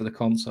retailers for the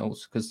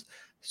consoles, because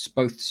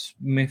both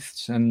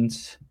Smith's and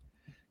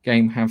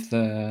Game have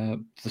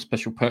the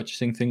special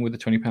purchasing thing with the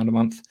 £20 a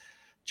month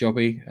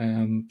jobby.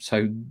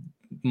 So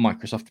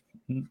Microsoft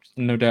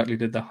no doubtly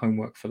did their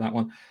homework for that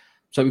one.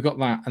 So we got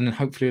that, and then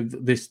hopefully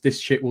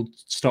this shit will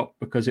stop,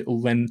 because it will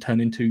then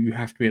turn into you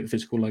have to be at the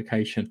physical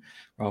location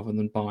rather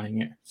than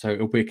buying it. So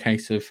it'll be a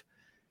case of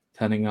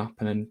turning up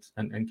and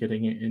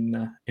getting it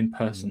in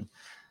person.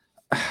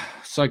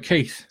 So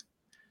Keith,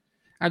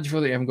 how do you feel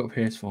that you haven't got a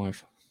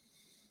PS5?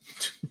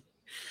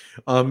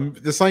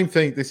 The same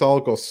thing. This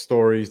Argos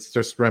story is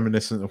just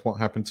reminiscent of what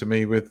happened to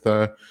me with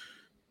the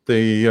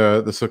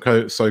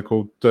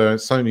so-called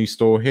Sony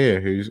store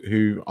here,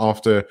 who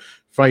after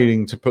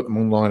failing to put them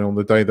online on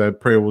the day their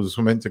pre-orders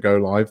were meant to go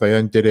live, they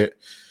then did it.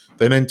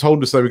 They then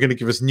told us they were going to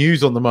give us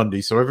news on the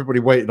Monday, so everybody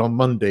waited on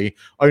Monday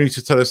only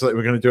to tell us that they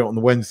were going to do it on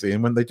the Wednesday.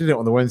 And when they did it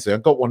on the Wednesday, I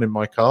got one in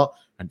my cart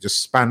and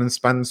just span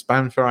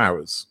for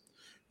hours.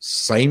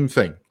 Same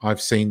thing.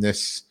 I've seen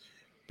this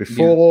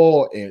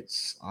before. Yeah.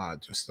 It's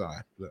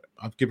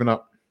I've given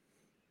up.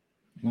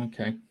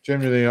 Okay.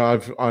 Generally,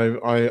 I'd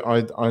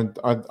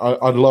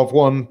love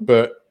one,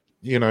 but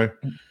it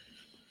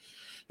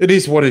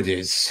is what it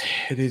is.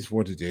 It is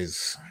what it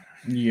is.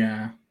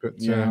 Yeah.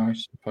 But I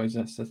suppose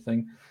that's the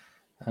thing.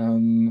 I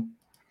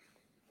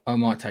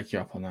might take you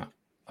up on that.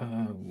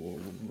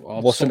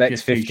 What's an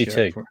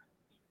X52?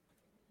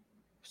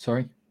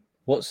 Sorry?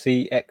 What's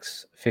the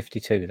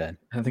X52 then?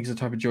 I think it's a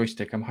type of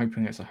joystick. I'm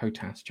hoping it's a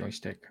HOTAS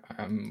joystick.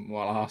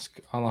 Well,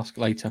 I'll ask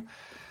later.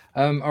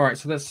 All right,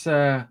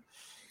 so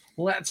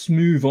let's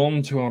move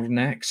on to our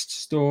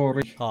next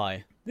story.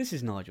 Hi, this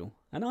is Nigel,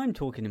 and I'm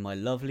talking in my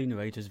lovely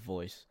narrator's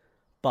voice.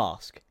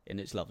 Bask in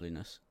its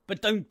loveliness.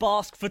 But don't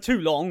bask for too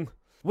long.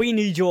 We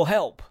need your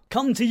help.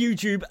 Come to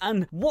YouTube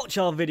and watch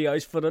our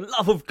videos for the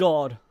love of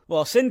God.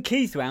 Well, send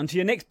Keith round to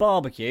your next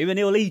barbecue and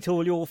he'll eat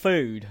all your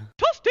food.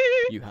 Toasty!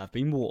 You have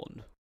been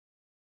warned.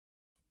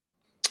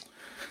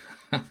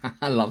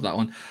 I love that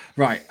one.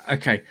 Right,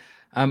 okay.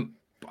 I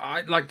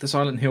like the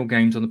Silent Hill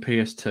games on the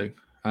PS2.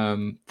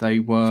 They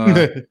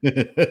were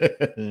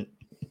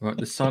Right,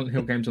 the Silent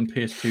Hill games on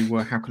PS2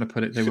 were, how can I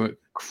put it? They were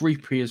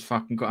creepy as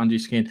fuck and got under your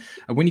skin.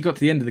 And when you got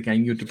to the end of the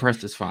game, you were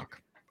depressed as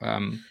fuck.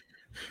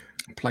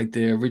 Played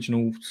the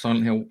original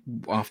Silent Hill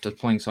after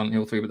playing Silent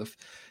Hill 3, but the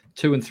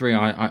 2 and 3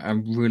 I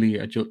really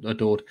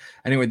adored.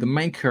 Anyway, the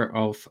maker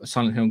of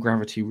Silent Hill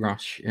Gravity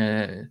Rush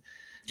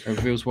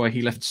reveals why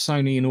he left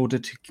Sony in order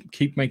to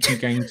keep making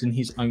games in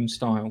his own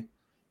style.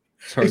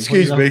 Sorry,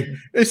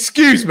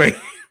 Excuse me.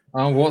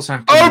 Oh, what's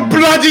happening? Oh,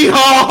 bloody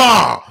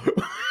ha!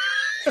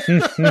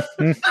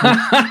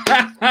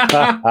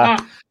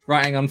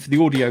 Right, hang on. For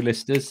the audio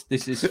listeners,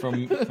 this is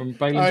from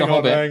Balin the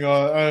Hobbit. Hang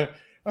on.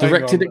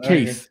 Directed at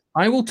Keith.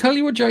 I will tell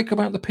you a joke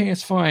about the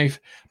PS5,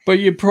 but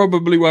you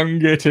probably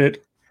won't get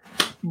it.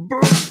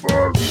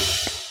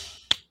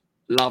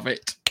 Love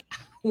it.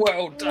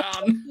 Well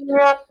done.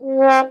 No.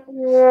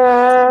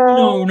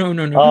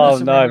 Oh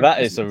no,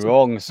 that is the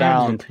wrong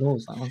sound.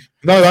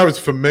 No, that was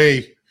for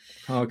me.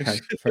 Okay,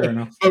 fair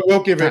enough. But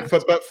we'll give it for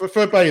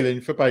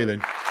Balin.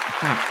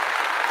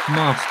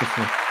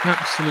 Masterful.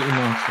 Absolutely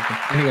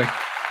masterful. Anyway,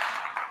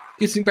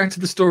 getting back to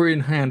the story in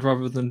hand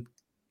rather than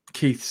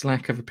Keith's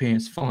lack of a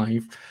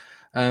PS5.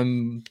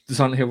 The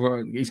Silent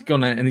Hill, he's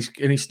gone out and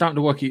he's starting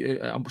to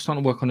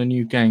work on a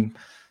new game.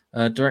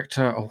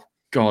 Director, oh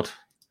god,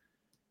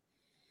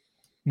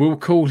 we'll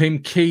call him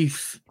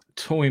Keith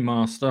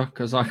Toymaster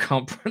because I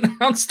can't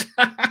pronounce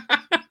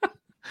that.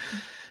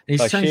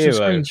 He's changed the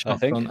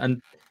screenshot on,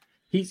 and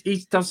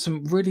he does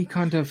some really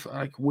kind of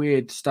like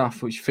weird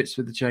stuff which fits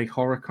with the J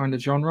horror kind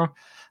of genre.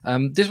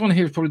 This one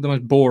here is probably the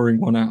most boring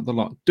one out of the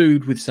lot.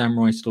 Dude with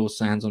samurai sword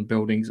sands on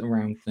buildings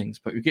around things,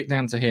 but we get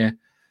down to here,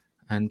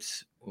 and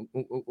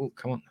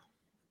come on,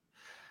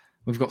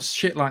 we've got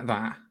shit like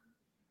that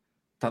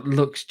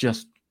looks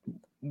just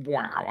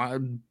wow,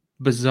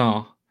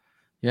 bizarre.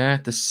 Yeah,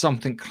 there's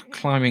something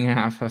climbing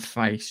out of her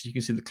face. You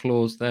can see the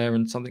claws there,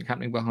 and something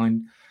happening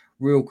behind.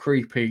 Real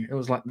creepy. It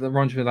was like the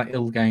reminds me of that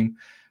ill game.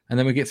 And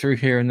then we get through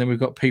here, and then we've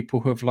got people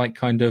who have like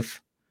kind of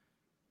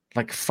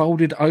like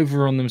folded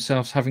over on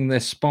themselves, having their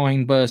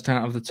spine burst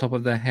out of the top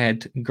of their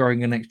head and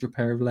growing an extra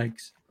pair of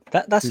legs.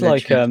 That's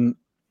like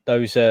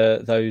those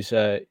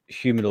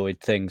humanoid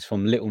things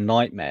from Little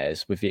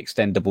Nightmares with the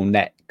extendable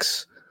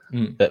necks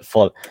that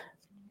follow,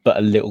 but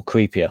a little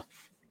creepier.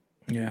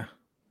 Yeah.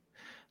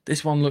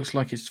 This one looks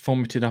like it's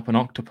vomited up an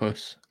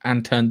octopus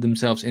and turned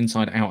themselves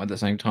inside out at the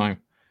same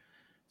time.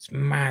 It's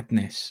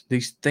madness.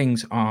 These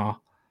things are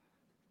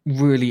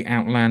really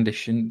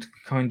outlandish and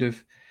kind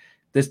of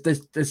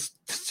there's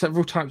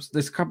several types.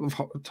 There's a couple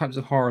of types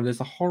of horror. There's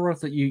the horror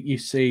that you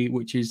see,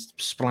 which is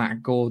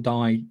splat, gore,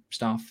 die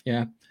stuff,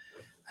 yeah.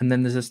 And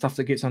then there's the stuff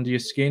that gets under your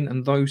skin,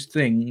 and those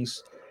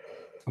things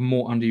are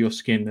more under your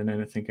skin than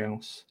anything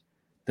else.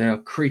 They are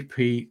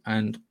creepy,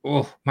 and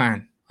oh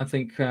man, I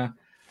think if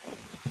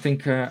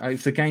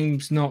the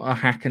game's not a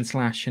hack and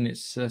slash and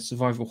it's a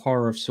survival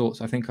horror of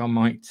sorts, I think I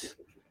might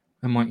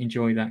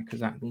enjoy that because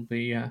that will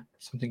be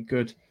something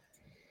good.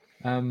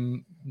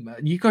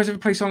 You guys ever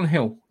play Silent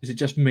Hill? Is it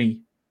just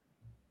me?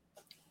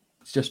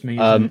 It's just me.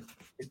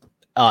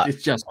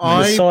 It's just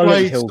me.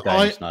 Silent Hill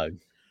games. No,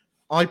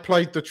 I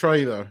played the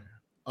trailer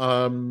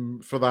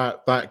for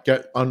that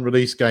get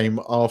unreleased game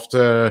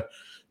after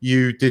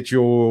you did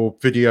your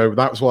video.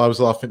 That's why I was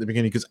laughing at the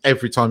beginning, because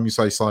every time you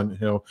say Silent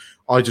Hill,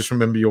 I just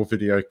remember your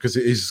video because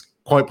it is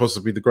quite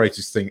possibly the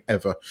greatest thing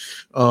ever.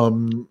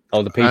 The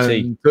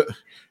PT.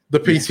 The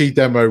PT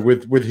demo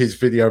with his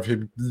video of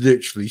him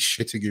literally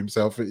shitting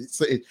himself.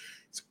 It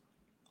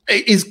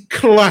is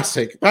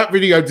classic. That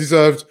video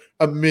deserved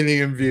 1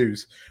 million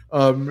views.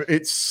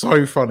 It's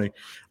so funny.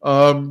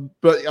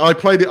 But I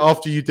played it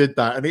after you did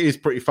that, and it is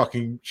pretty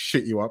fucking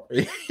shit you up.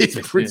 It's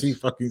pretty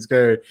fucking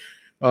scary.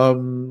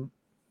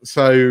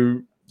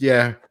 So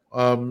yeah.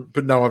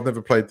 But no, I've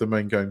never played the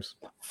main games.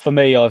 For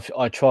me,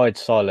 I tried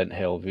Silent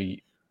Hill,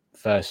 the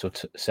first or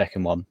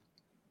second one.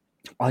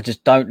 I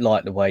just don't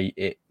like the way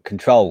it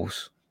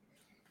controls.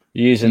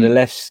 You're using the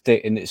left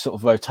stick and it's sort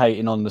of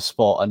rotating on the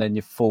spot, and then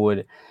you're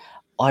forward.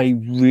 I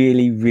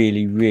really,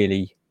 really,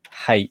 really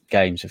hate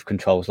games with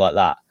controls like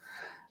that.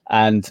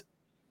 And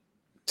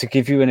to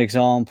give you an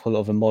example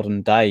of a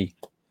modern day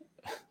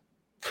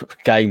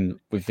game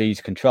with these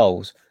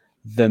controls,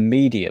 The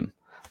Medium.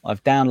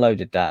 I've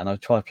downloaded that and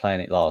I've tried playing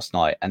it last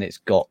night, and it's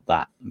got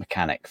that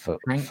mechanic for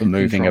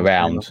moving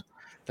around.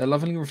 They're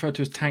lovingly referred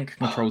to as tank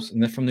controls,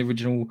 and they're from the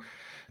original.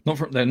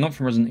 They're not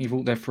from Resident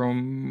Evil. They're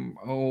from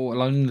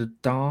Alone in the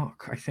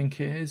Dark, I think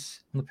it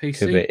is, on the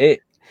PC.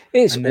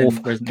 It's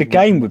awful. The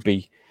game would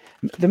be.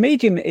 The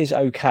Medium is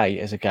okay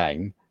as a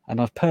game,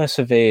 and I've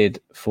persevered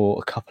for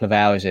a couple of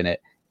hours in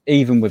it,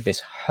 even with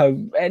this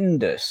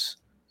horrendous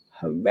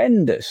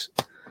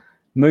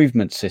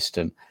movement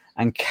system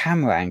and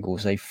camera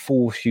angles they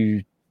force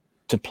you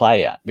to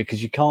play at,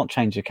 because you can't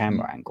change the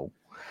camera angle.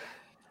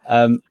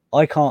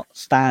 I can't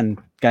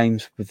stand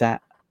games with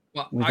that.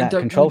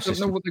 Control system.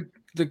 I don't know what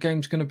the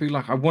game's going to be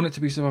like. I want it to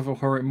be survival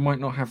horror. It might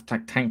not have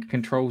tank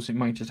controls. It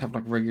might just have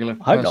like regular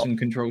person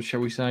controls,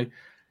 shall we say.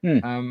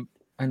 And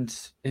and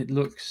it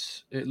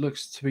looks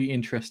to be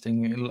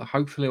interesting.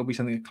 Hopefully it'll be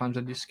something that climbs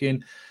under your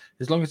skin,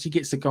 as long as he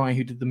gets the guy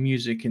who did the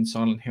music in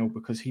Silent Hill,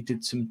 because he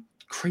did some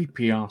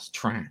creepy ass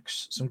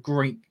tracks, some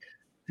great.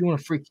 If you want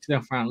to freak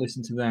yourself out,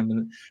 listen to them.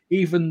 And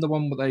even the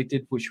one that they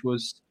did, which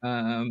was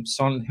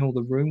Silent Hill: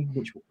 The Room,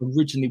 which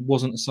originally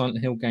wasn't a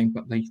Silent Hill game,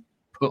 but they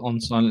put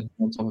on Silent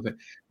Hill on top of it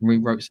and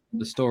rewrote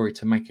the story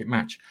to make it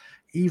match.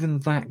 Even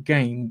that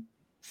game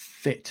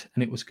fit,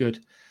 and it was good.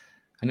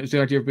 And it was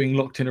the idea of being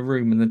locked in a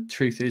room, and the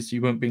truth is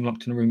you weren't being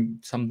locked in a room.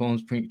 Someone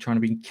was trying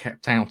to be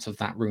kept out of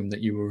that room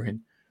that you were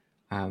in.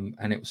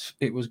 And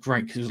it was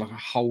great because it was like a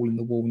hole in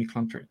the wall when you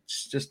climbed through it.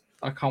 It's just,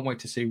 I can't wait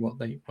to see what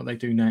they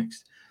do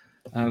next.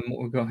 What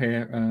we've got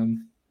here,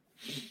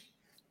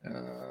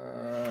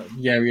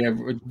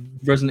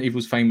 Resident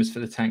Evil's famous for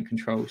the tank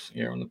controls,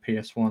 on the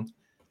PS1.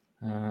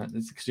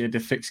 Because you had the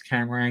fixed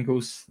camera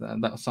angles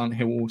that Silent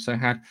Hill also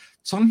had.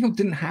 Silent Hill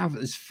didn't have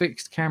as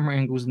fixed camera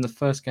angles in the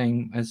first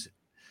game as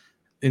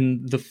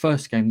in the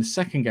first game. The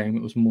second game,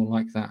 it was more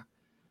like that.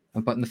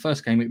 But in the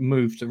first game, it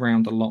moved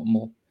around a lot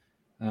more.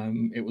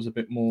 It was a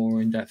bit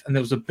more in depth, and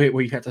there was a bit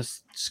where you had to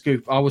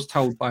scoop. I was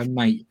told by a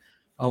mate,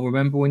 "I'll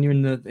remember when you're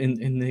in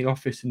the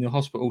office in the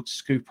hospital to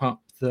scoop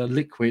up the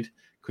liquid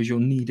because you'll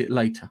need it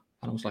later."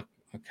 And I was like,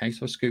 "Okay,"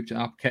 so I scooped it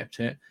up, kept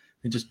it,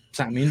 and just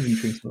sat in my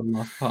inventory for the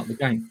last part of the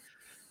game.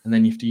 And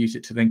then you have to use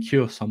it to then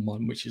cure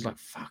someone, which is like,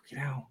 fuck it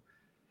out.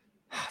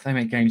 They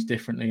make games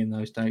differently in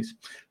those days.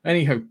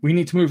 Anyhow, we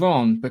need to move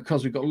on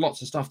because we've got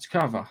lots of stuff to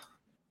cover.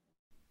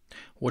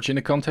 Watching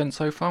the content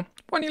so far?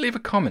 Why don't you leave a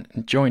comment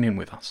and join in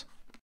with us?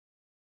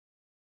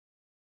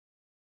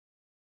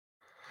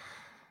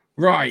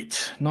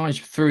 Right,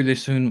 Nige threw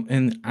this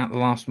in at the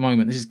last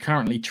moment. This is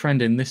currently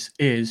trending. This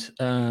is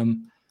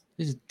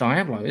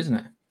Diablo, isn't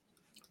it?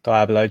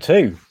 Diablo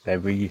 2. They're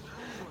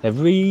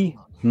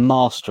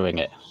remastering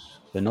it.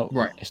 They're not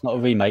right. It's not a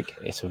remake.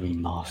 It's a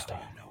remaster.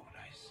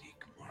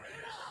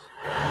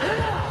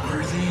 Are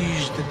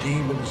these the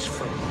demons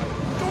from?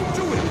 Don't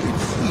do it. It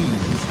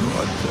seems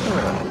good.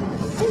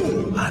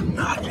 Fool, I'm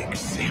not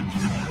exempt.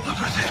 Look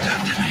what they've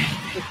done to me.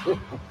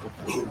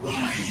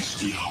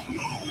 Arise,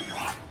 Diablo.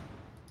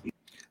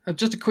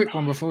 Just a quick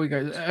one before we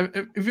go.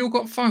 Have you all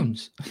got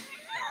phones?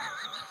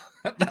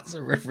 That's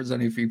a reference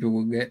only a few people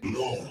will get.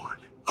 Lord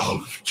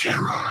of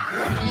Terror.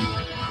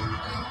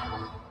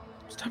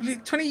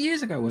 20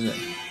 years ago, was it?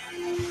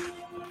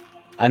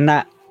 And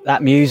that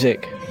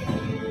music,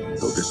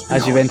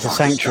 as you enter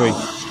Sanctuary.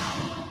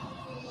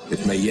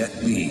 It may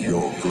yet be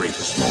your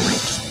greatest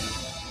moment.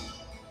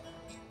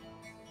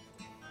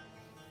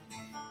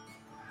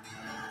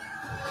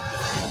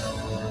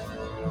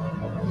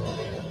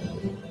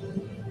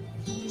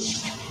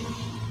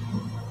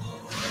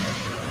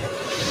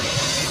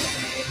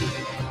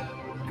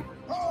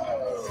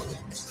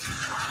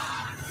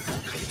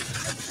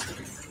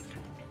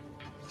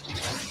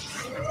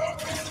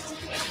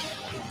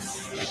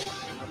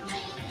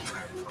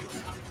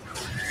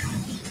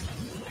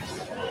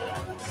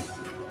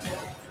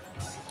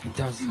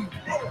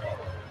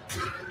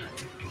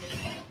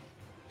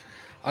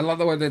 I like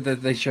the way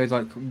they showed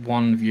like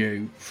one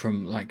view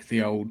from like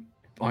the old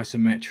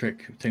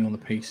isometric thing on the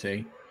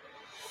PC.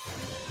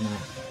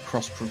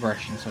 Cross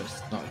progression, so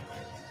it's not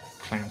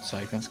cloud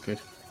safe. That's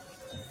good.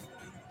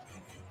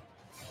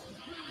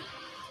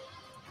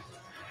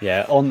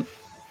 Yeah, on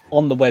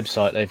the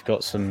website they've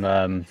got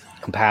some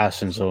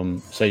comparisons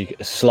on. So you get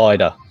a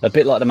slider, a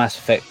bit like the Mass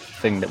Effect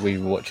thing that we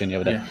were watching the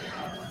other day. Yeah.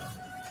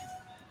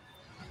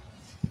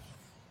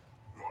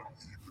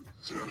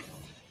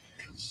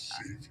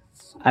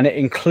 And it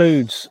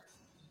includes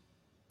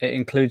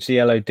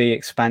the LOD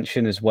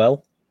expansion as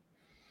well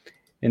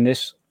in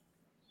this.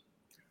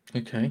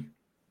 Okay.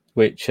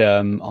 Which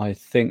I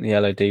think the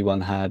LOD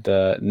one had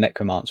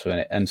Necromancer in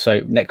it, and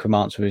so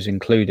Necromancer is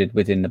included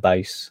within the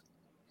base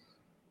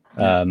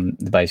game,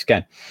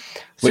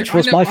 which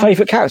was my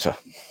favourite character.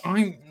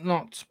 I'm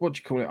not. What do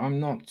you call it? I'm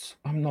not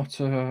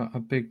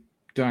a big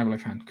Diablo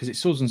fan because it's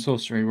swords and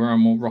sorcery where I'm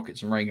more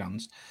rockets and ray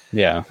guns.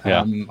 Yeah.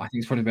 I think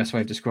it's probably the best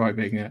way of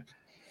describing it.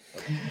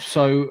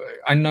 So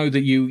I know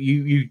that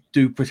you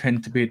do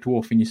pretend to be a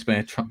dwarf in your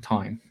spare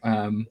time.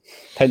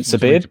 Hence the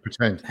beard.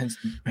 Hence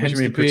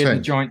the beard and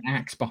the giant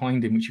axe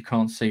behind him, which you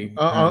can't see.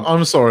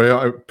 I'm sorry.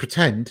 I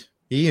pretend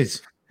he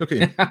is. Look at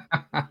him.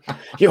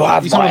 You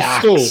have He's my on a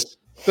axe. stool.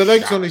 The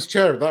legs on his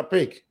chair are that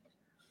big.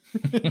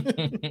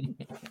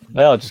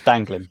 They are just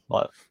dangling.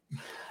 Like,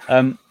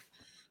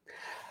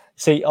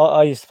 see,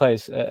 I used to play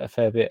a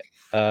fair bit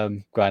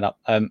growing up.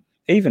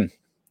 Even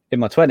in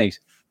my 20s,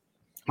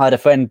 I had a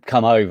friend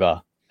come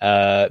over.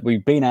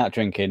 We'd been out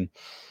drinking.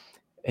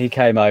 He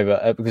came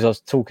over because I was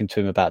talking to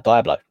him about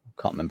Diablo.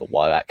 Can't remember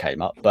why that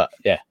came up, but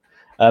yeah.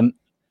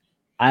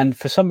 And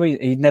for some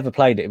reason, he'd never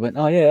played it. He went,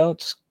 "Oh yeah, I'll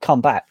just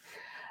come back."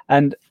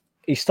 And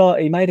he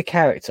made a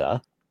character.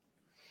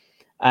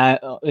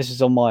 This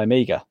is on my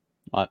Amiga.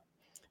 I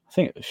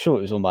think sure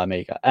it was on my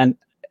Amiga. And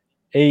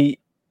he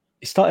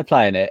started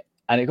playing it,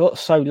 and it got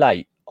so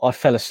late, I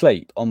fell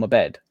asleep on my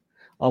bed.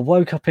 I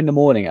woke up in the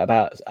morning at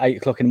about 8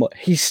 o'clock in the morning.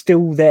 He's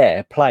still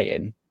there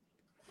playing.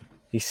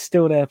 He's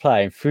still there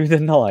playing through the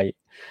night,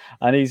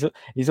 and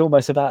he's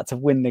almost about to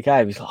win the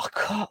game. He's like,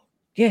 oh, God,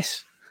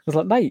 yes. I was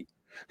like, mate,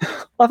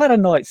 I've had a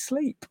night's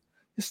sleep.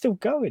 You're still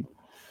going.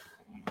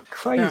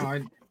 Crazy.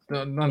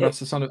 Yeah, no, that's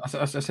the sign of.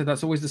 I said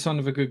that's always the sign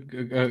of a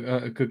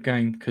good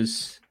game,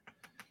 because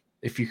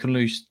if you can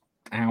lose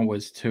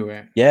hours to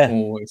it,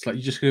 or it's like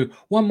you just go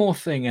one more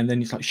thing, and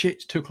then it's like shit.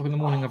 It's 2:00 in the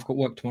morning. I've got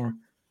work tomorrow.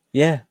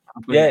 Yeah.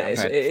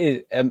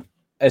 It is.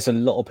 There's a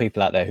lot of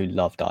people out there who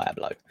love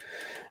Diablo.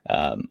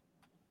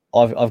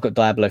 I've got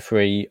Diablo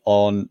 3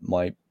 on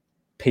my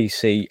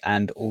PC,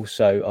 and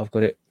also I've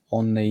got it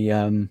on the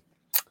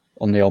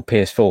old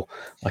PS4.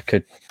 I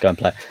could go and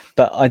play it,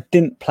 but I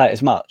didn't play it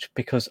as much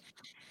because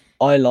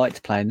I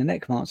liked playing the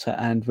Necromancer,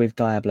 and with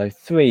Diablo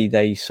 3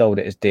 they sold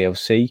it as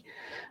DLC,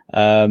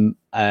 and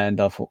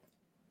I thought,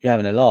 you're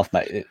having a laugh,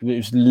 mate. It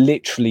was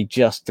literally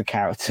just the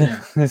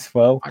character as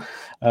well.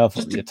 I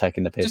thought you're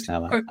taking the piss now,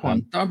 mate. Quick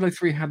one. Diablo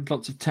 3 had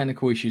lots of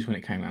technical issues when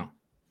it came out.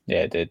 Yeah,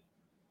 it did.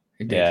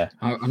 It did. Yeah.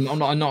 I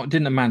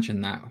didn't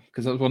imagine that,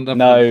 because that was one of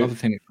the other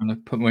thing that kind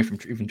of put me away from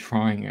even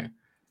trying it.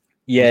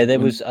 Yeah,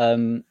 there was.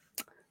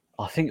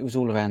 I think it was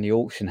all around the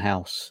auction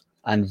house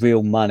and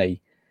real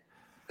money,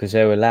 because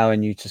they were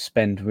allowing you to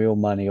spend real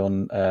money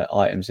on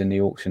items in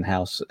the auction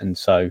house, and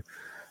so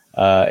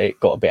it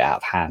got a bit out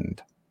of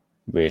hand.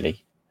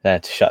 Really, they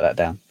had to shut that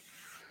down.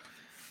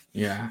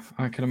 Yeah,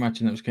 I can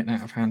imagine that was getting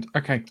out of hand.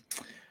 Okay.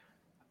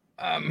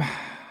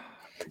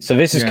 So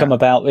this has come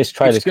about. This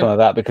trailer's come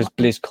about because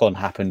BlizzCon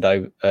happened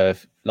over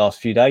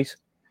last few days.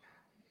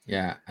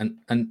 Yeah, and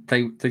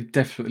they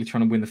definitely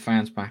trying to win the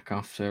fans back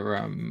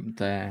after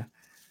their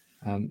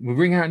we'll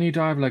bring out a new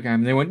Diablo game,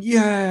 and they went,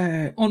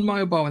 yeah, on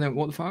mobile, and then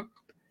what the fuck?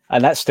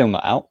 And that's still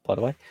not out, by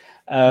the way.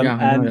 I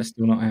know that's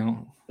still not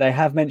out. They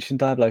have mentioned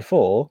Diablo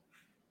 4,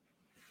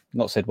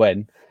 not said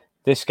when.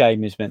 This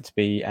game is meant to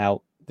be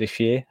out this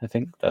year, I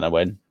think. Don't know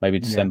when, maybe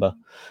December.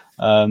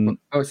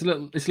 It's a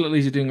little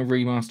easier doing a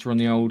remaster on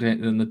the old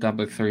than the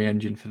Diablo 3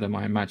 engine for them,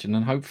 I imagine,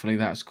 and hopefully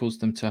that's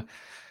caused them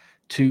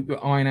to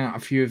iron out a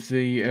few of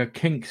the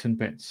kinks and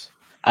bits.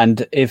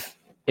 And if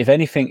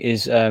anything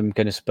is going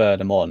to spur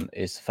them on,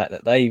 is the fact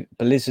that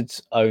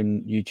Blizzard's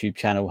own YouTube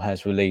channel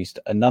has released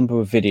a number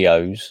of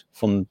videos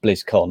from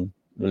BlizzCon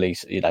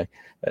release, for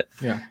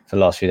the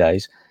last few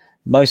days.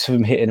 Most of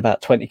them hitting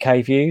about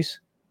 20k views.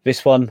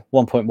 This one,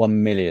 1.1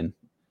 million.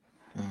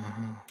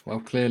 Well,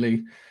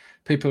 clearly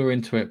people are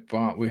into it,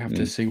 but we have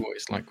to see what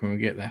it's like when we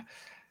get there.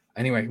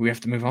 Anyway, we have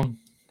to move on.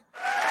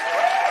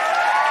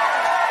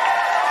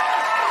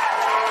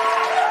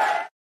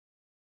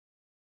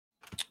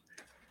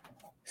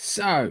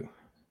 So,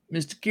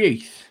 Mr.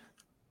 Keith,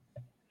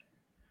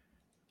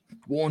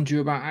 warned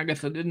you about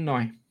Agatha, didn't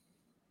I?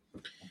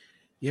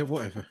 Yeah,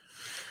 whatever.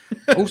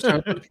 Also,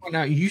 I'd like to point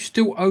out, you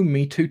still owe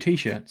me 2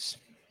 T-shirts.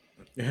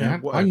 Yeah,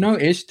 I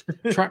noticed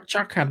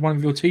Chuck had one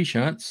of your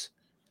T-shirts,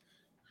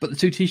 but the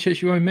 2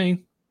 T-shirts you owe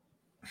me,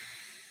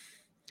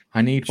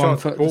 I need one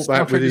for bought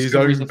that with his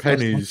own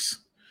pennies.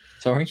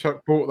 Sorry?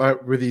 Chuck bought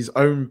that with his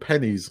own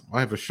pennies. I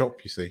have a shop,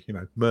 you see,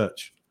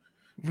 merch.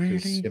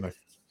 Really?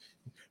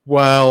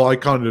 Well, I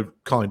kind of.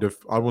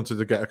 I wanted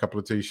to get a couple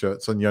of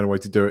T-shirts, and the only way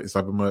to do it is to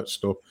have a merch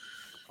store.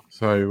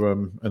 So,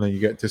 and then you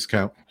get a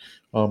discount.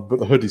 But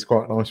the hoodie's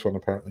quite a nice one,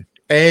 apparently.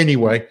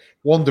 Anyway,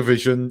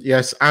 Wandavision,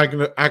 yes,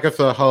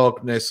 Agatha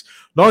Harkness.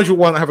 Nigel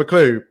won't have a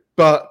clue,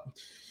 but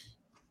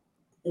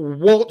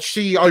what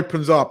she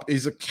opens up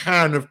is a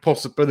can of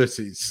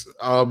possibilities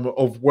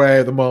of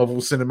where the Marvel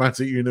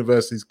Cinematic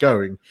Universe is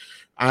going.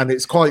 And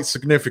it's quite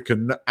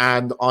significant.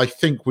 And I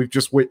think we've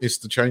just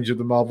witnessed the change of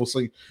the Marvel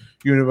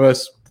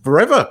Universe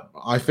forever.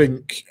 I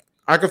think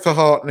Agatha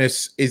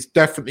Harkness is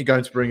definitely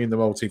going to bring in the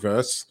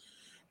multiverse.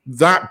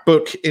 That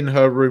book in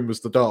her room was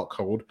the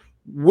Darkhold,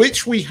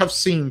 which we have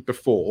seen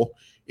before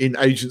in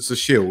Agents of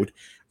S.H.I.E.L.D.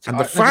 And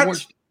the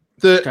fact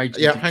that...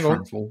 hang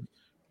on. But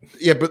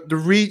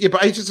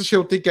Agents of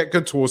S.H.I.E.L.D. did get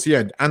good towards the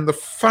end. And the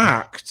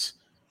fact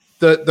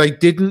that they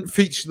didn't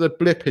feature the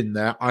blip in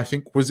there, I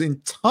think, was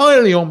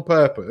entirely on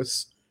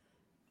purpose.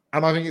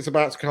 And I think it's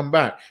about to come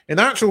back. In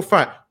actual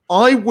fact,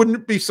 I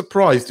wouldn't be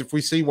surprised if we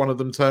see one of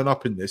them turn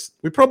up in this.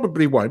 We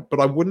probably won't, but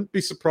I wouldn't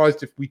be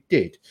surprised if we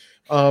did.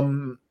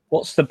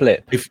 What's the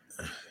blip? It's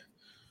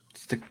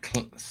the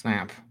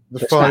snap.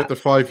 The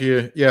 5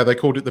 year. Yeah, they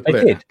called it the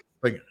blip.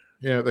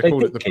 They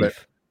called it the blip.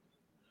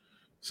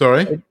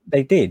 Sorry?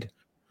 They did.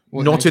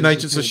 Not in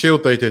Agents of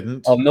S.H.I.E.L.D. they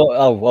didn't.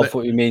 I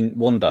thought you mean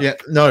Wanda. Yeah,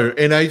 no,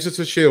 in Agents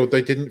of S.H.I.E.L.D.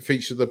 they didn't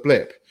feature the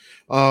blip.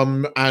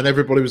 And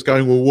everybody was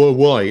going, well,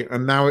 why?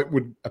 And now it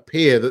would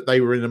appear that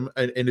they were in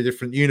a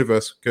different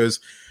universe,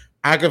 because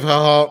Agatha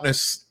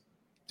Harkness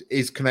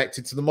is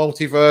connected to the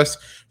multiverse.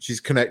 She's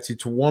connected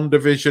to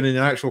WandaVision. In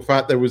actual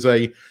fact, there was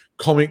a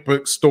comic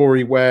book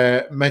story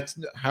where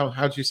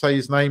how do you say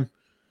his name?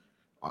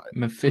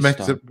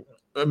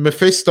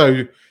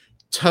 Mephisto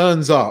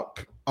turns up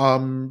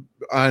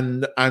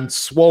and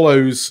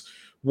swallows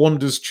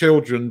Wanda's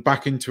children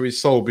back into his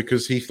soul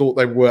because he thought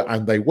they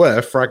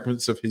were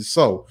fragments of his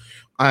soul.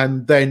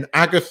 And then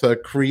Agatha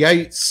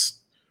creates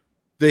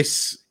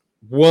this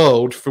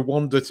world for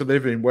Wanda to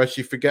live in, where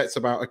she forgets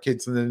about her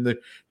kids and then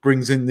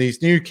brings in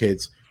these new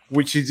kids,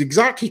 which is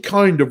exactly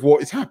kind of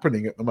what is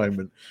happening at the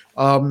moment.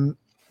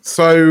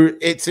 So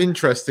it's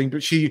interesting.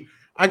 But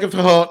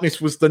Agatha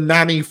Harkness was the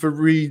nanny for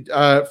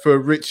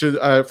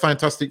Richard,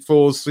 Fantastic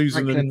Four's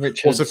Susan and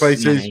what's her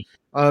face's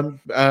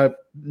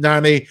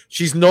nanny.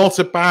 She's not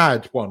a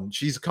bad one.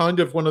 She's kind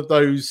of one of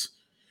those.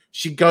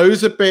 She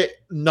goes a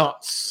bit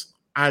nuts,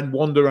 and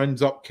Wanda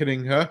ends up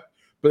killing her,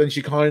 but then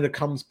she kind of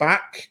comes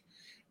back.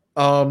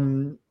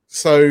 But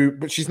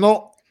she's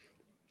not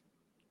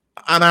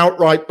an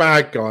outright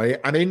bad guy.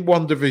 And in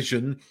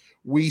WandaVision,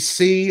 we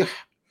see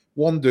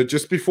Wanda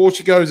just before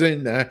she goes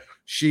in there.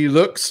 She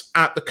looks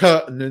at the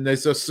curtain, and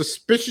there's a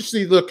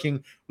suspiciously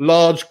looking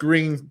large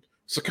green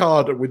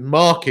cicada with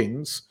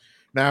markings.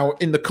 Now,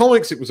 in the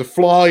comics, it was a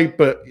fly,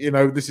 but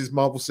this is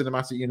Marvel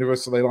Cinematic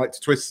Universe, so they like to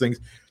twist things.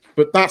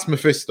 But that's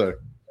Mephisto.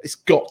 It's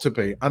got to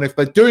be. And if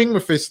they're doing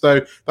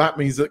Mephisto, that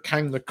means that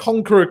Kang the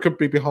Conqueror could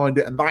be behind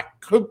it, and that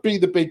could be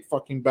the big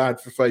fucking bad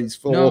for Phase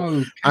 4.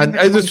 No, and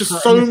there's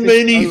just so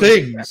many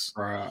things.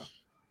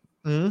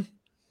 Kang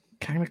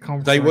the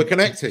Conqueror. They were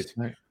connected.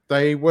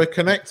 They were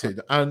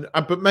connected, but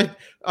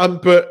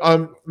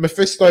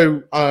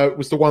Mephisto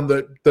was the one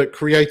that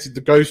created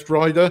the Ghost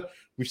Rider.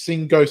 We've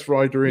seen Ghost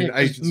Rider in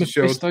Agents of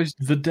S.H.I.E.L.D. Mephisto's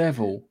the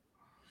devil.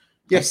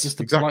 Yes,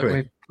 just exactly. Polite way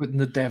of putting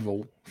the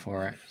devil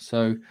for it.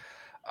 So,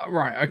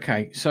 right,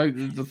 okay. So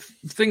the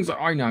things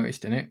that I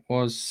noticed in it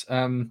was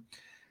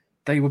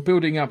they were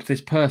building up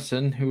this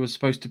person who was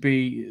supposed to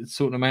be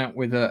sorting them out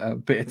with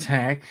a bit of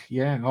tech.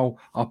 Yeah,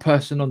 our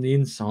person on the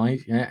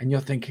inside. Yeah, and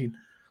you're thinking,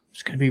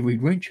 it's going to be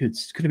Reed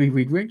Richards. It's going to be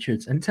Reed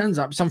Richards. And it turns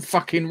out some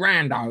fucking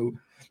rando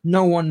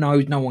no one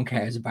knows, no one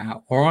cares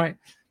about. All right.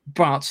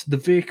 But the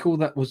vehicle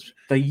that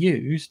they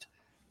used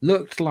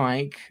looked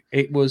like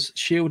it was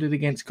shielded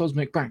against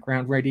cosmic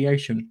background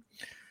radiation.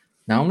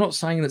 Now, I'm not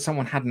saying that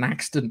someone had an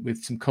accident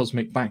with some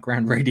cosmic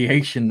background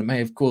radiation that may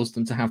have caused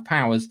them to have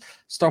powers,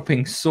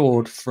 stopping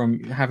S.W.O.R.D.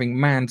 from having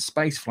manned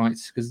space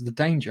flights because of the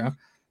danger.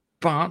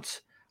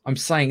 But I'm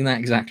saying that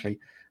exactly.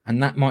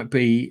 And that might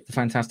be the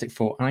Fantastic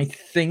Four. And I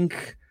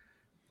think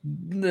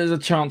there's a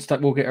chance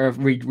that we'll get a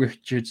Reed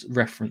Richards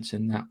reference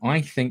in that.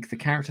 I think the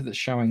character that's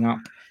showing up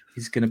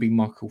is going to be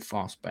Michael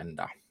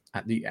Fassbender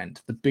at the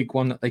end. The big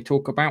one that they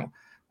talk about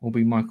will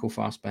be Michael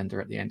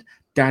Fassbender at the end.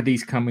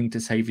 Daddy's coming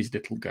to save his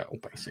little girl,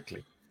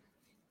 basically.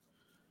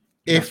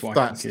 If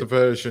that's the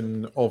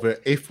version of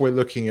it, if we're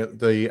looking at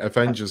the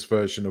Avengers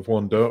version of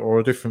Wanda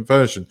or a different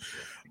version.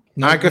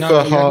 We're going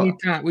to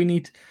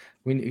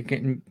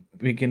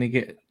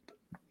get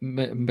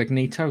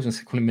Magneto. I was going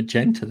to call him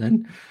Magenta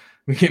then.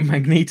 We get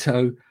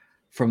Magneto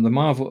from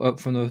the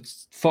from the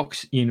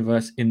Fox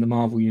universe in the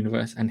Marvel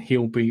universe, and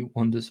he'll be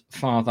Wanda's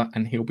father,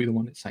 and he'll be the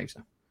one that saves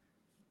her.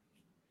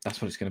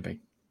 That's what it's going to be.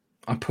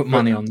 I put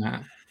money on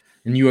that.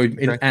 And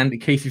and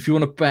Keith, if you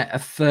want to bet a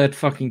third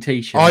fucking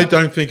t-shirt, I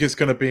don't think it's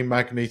going to be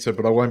Magneto,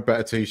 but I won't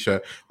bet a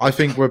t-shirt. I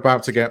think we're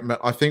about to get.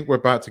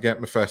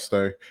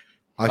 Mephisto.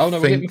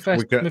 We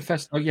get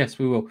Mephisto. Yes,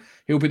 we will.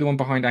 He'll be the one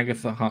behind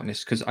Agatha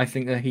Harkness, because I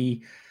think that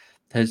he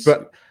has.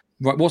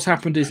 Right, what's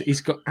happened is he's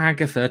got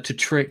Agatha to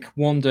trick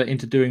Wanda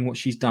into doing what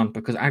she's done,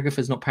 because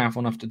Agatha's not powerful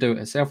enough to do it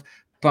herself,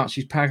 but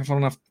she's powerful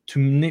enough to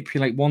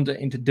manipulate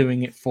Wanda into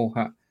doing it for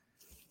her.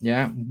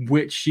 Yeah,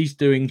 which she's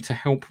doing to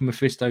help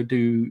Mephisto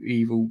do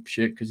evil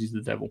shit because he's the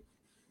devil.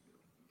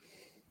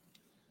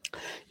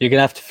 You're going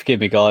to have to forgive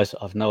me, guys.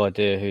 I've no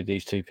idea who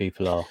these two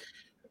people are.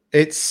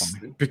 It's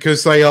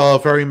because they are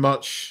very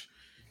much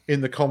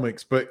in the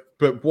comics, but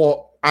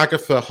what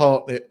Agatha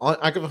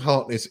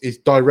Harkness is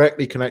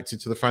directly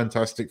connected to the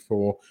Fantastic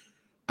Four,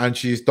 and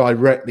she's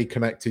directly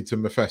connected to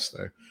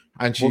Mephisto,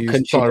 and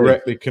she's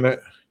directly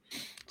connected.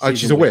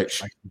 She's a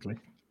witch. Basically.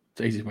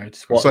 It's an easy way to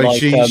describe. So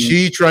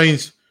she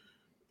trains.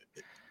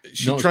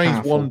 She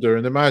trains Wanda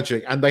in the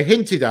magic, and they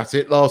hinted at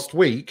it last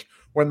week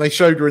when they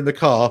showed her in the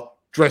car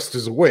dressed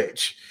as a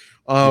witch.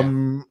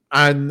 And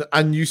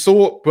you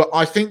saw, but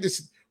I think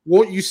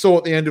what you saw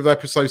at the end of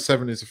episode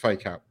 7 is a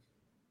fake out.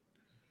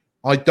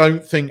 I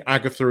don't think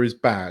Agatha is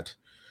bad.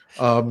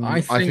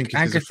 I think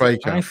it's a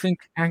fake out. I think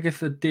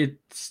Agatha did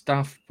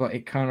stuff, but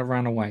it kind of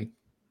ran away.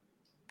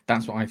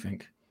 That's what I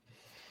think.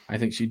 I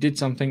think she did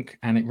something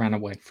and it ran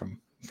away from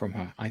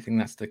her. I think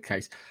that's the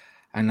case.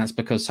 And that's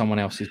because someone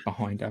else is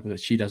behind her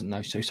that she doesn't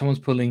know. So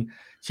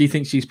she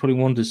thinks she's pulling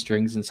Wanda's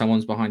strings and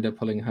someone's behind her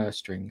pulling her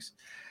strings.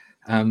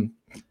 I've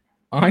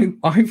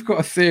got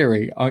a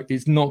theory.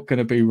 It's not going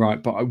to be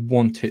right, but I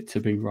want it to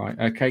be right.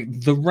 Okay.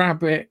 The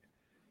rabbit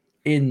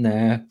in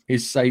there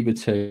is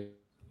Sabretooth.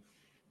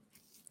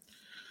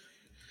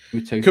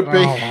 Could be.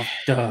 I've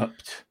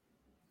derped.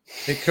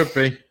 It could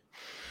be.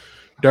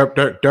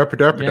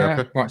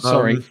 Derp. Right,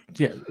 sorry.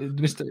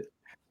 Mr.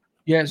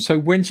 Yeah, so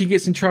when she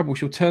gets in trouble,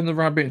 she'll turn the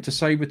rabbit into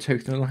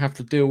Sabretooth and they'll have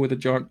to deal with a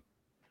giant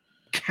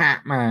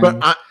cat man.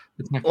 But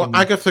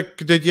Agatha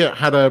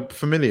had a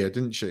familiar,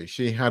 didn't she?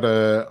 She had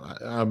a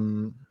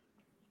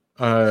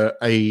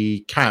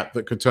cat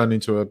that could turn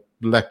into a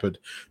leopard,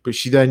 but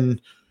she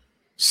then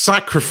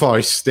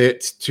sacrificed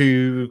it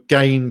to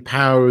gain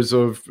powers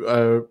of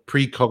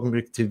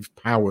precognitive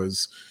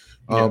powers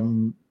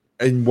in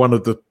one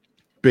of the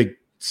big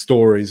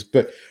stories.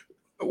 But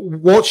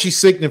what she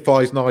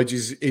signifies, Nigel,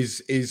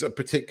 is a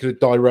particular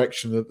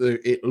direction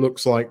that it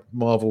looks like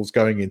Marvel's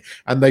going in.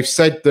 And they've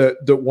said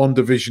that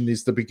WandaVision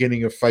is the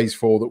beginning of Phase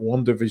 4, that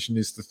WandaVision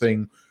is the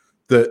thing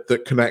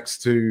that connects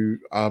to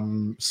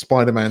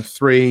Spider-Man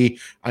 3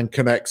 and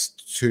connects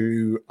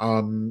to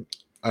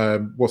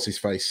what's his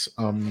face?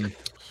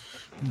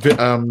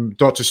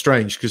 Doctor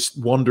Strange, because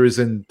Wanda is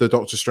in the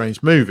Doctor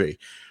Strange movie.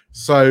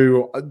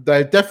 So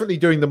they're definitely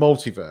doing the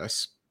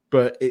multiverse,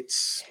 but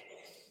it's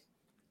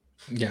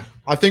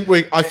I think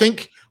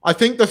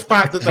the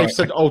fact that they've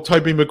said,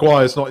 Tobey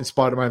Maguire's not in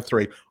Spider-Man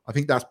 3, I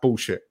think that's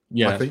bullshit.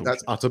 I think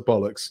that's utter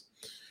bollocks.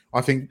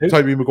 I think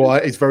Tobey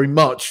Maguire is very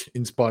much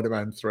in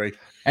Spider-Man 3.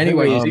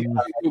 Anyway,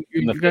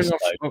 you're going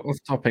off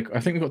topic. I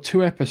think we've got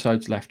 2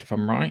 episodes left, if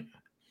I'm right.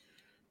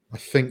 I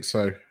think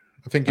so.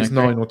 I think it's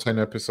 9 or 10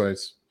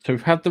 episodes. So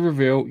we've had the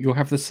reveal. You'll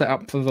have the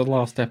setup for the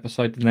last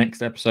episode, the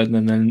next episode,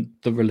 and then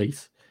the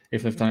release,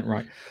 if they've done it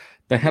right.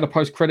 They had a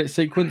post-credit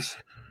sequence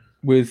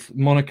with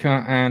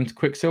Monica and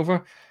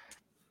Quicksilver.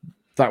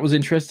 That was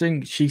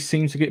interesting. She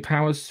seems to get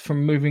powers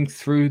from moving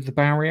through the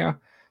barrier.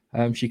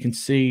 She can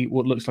see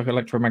what looks like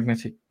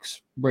electromagnetic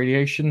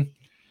radiation.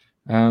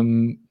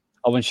 When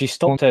she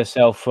stopped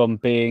herself from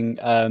being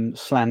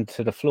slammed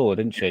to the floor,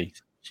 didn't she?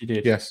 She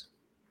did. Yes.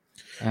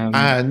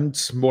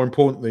 And more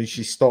importantly,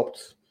 she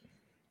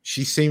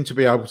seemed to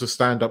be able to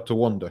stand up to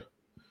Wanda,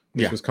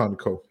 which was kind of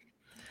cool.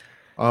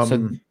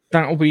 So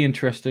that'll be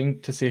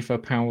interesting to see if her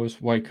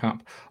powers wake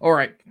up. All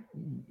right.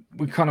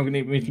 We kind of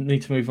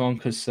need to move on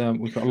because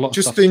we've got a lot of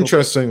stuff. Just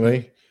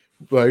interestingly,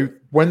 though,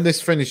 when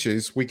this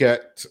finishes, we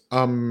get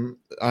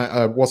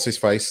what's his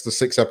face, the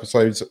 6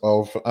 episodes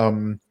of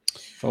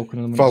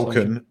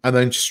Falcon, and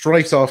then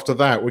straight after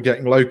that, we're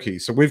getting Loki.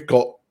 So we've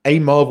got a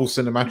Marvel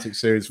Cinematic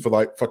Series for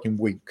like fucking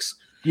weeks.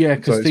 Yeah,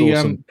 because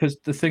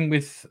the thing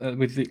with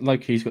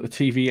Loki, he's got the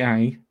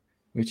TVA,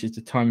 which is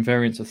the Time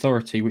Variance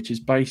Authority, which is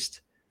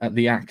based at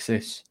the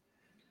Axis.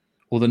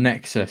 Or the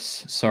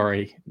Nexus,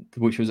 sorry,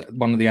 which was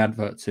one of the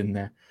adverts in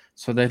there.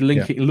 So they're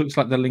linking. It looks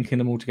like they're linking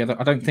them all together.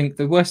 I don't think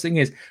the worst thing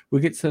is we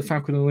get to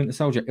Falcon and the Winter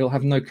Soldier. It'll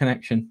have no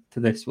connection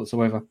to this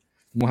whatsoever.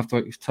 We'll have to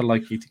wait to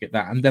Loki to get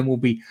that, and then we'll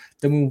be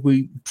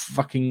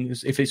fucking.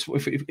 If it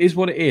is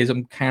what it is,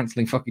 I'm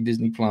cancelling fucking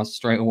Disney Plus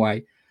straight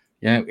away.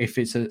 Yeah, if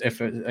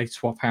they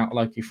swap out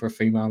Loki for a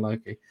female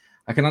Loki,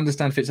 I can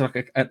understand if it's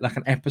like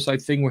an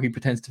episode thing where he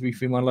pretends to be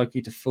female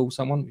Loki to fool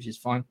someone, which is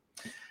fine.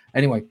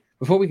 Anyway,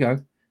 before we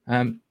go,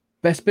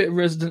 best bit of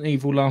Resident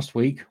Evil last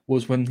week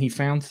was when he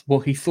found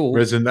what he thought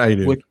Resident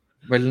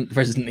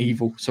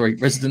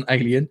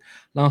Alien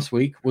last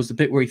week was the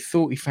bit where he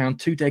thought he found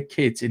 2 dead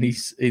kids in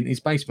his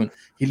basement.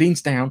 He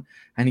leans down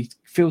and he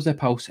feels their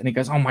pulse and he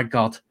goes, "Oh my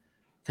god,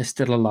 they're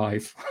still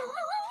alive."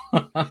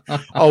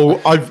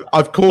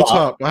 I've caught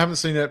up. I haven't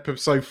seen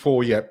episode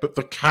 4 yet, but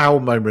the cow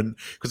moment,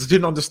 because I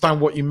didn't understand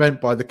what you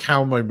meant by the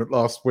cow moment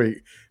last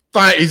week.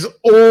 That is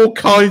all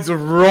kinds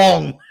of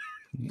wrong,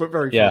 but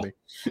very funny.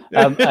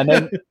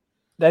 And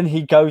then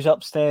he goes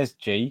upstairs,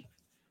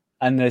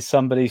 and there's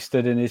somebody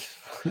stood in his.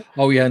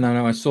 Oh yeah,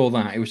 no, I saw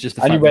that. It was just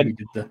the fact that we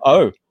did the.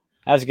 Oh,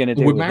 how's he going to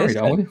do? We're with married, this,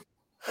 are we?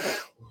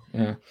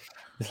 Yeah.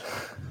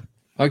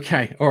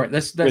 Okay, all right.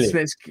 Let's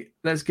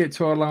get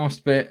to our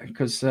last bit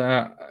because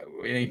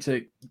we need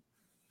to.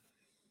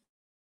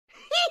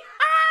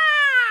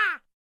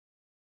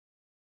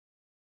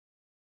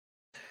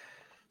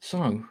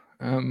 So,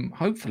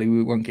 hopefully,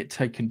 we won't get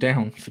taken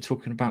down for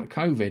talking about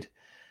COVID.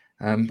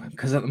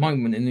 Because at the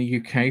moment in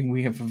the UK,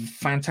 we have a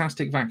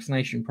fantastic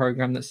vaccination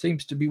program that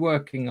seems to be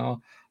working. Our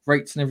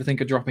rates and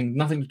everything are dropping.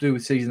 Nothing to do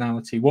with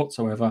seasonality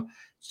whatsoever.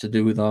 It's to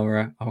do with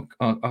our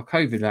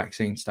COVID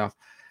vaccine stuff.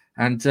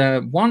 And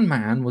one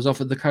man was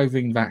offered the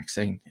COVID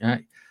vaccine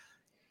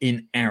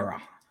in error.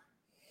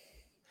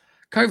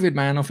 COVID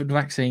man offered the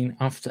vaccine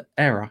after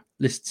error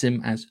lists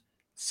him as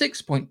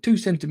 6.2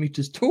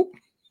 centimeters tall,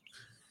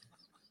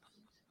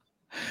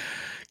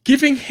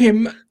 giving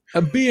him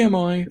a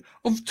BMI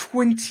of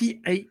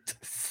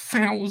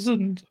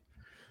 28,000.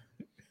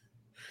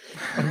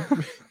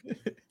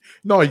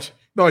 Nige,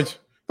 that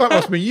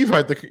must mean you've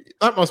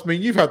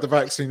had the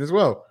vaccine as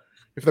well.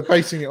 If they're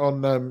basing it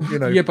on,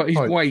 yeah, but his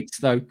weight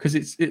though, because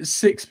it's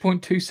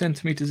 6.2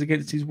 centimeters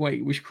against his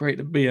weight, which create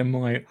a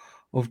BMI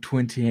of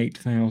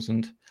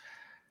 28,000.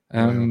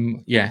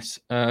 Yes,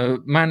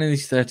 man in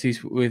his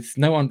 30s with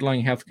no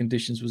underlying health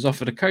conditions was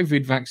offered a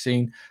COVID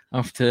vaccine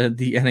after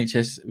the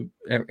NHS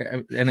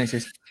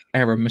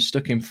error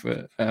mistook him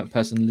for a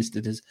person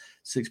listed as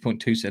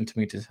 6.2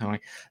 centimeters high.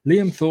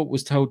 Liam Thorpe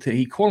was told that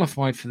he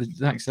qualified for the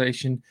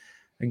vaccination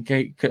and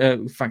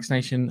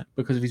vaccination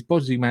because of his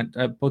body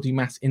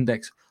mass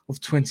index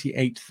of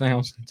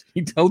 28,000.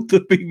 He told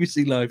the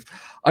BBC Live,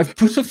 "I've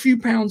put a few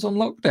pounds on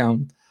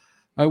lockdown.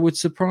 I was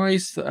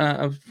surprised.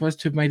 I was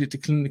surprised to have made it to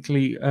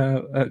clinically.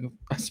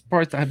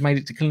 Surprised that I had made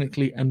it to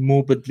clinically and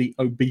morbidly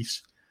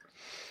obese."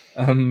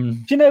 Do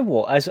you know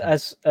what?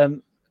 As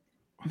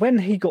when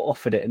he got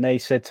offered it and they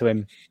said to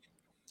him,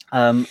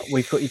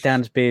 we've got you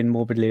down as being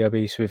morbidly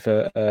obese with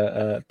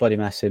a body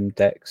mass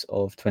index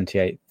of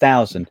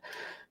 28,000.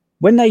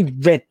 When they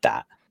read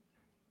that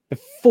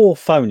before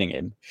phoning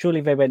him,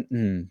 surely they went,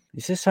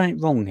 is there something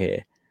wrong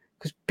here?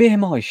 Because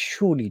BMI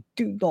surely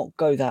do not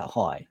go that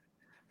high.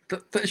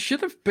 There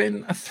should have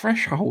been a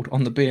threshold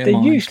on the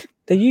BMI.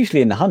 They're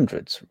usually in the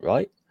hundreds,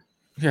 right?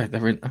 Yeah,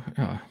 they're in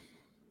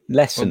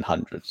less than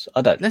hundreds.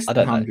 I don't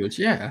know. Hundreds,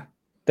 yeah.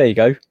 There you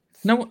go.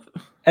 No,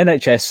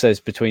 NHS says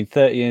between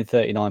 30 and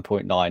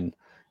 39.9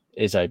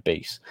 is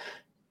obese.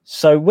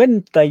 So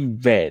when they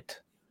read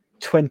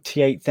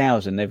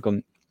 28,000, they've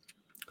gone,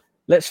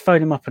 let's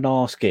phone him up and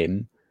ask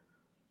him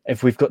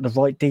if we've got the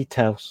right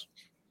details.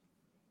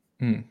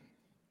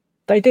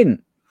 They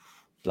didn't.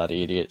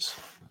 Bloody idiots.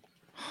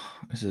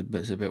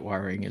 It's a bit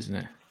worrying, isn't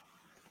it?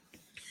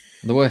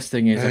 The worst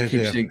thing is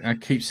I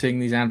keep seeing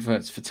these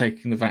adverts for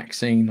taking the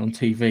vaccine on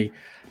TV,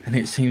 and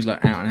it seems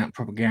like out and out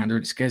propaganda.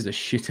 It scares the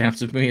shit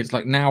out of me. It's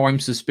like, now I'm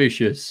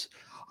suspicious.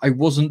 I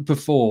wasn't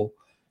before.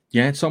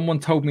 Yeah, someone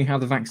told me how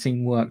the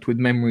vaccine worked with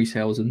memory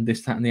cells and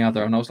this, that, and the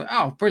other, and I was like,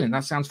 oh, brilliant,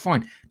 that sounds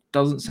fine.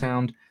 Doesn't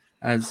sound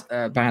as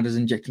bad as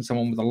injecting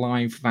someone with a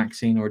live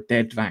vaccine or a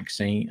dead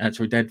vaccine,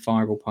 dead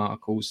viral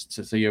particles,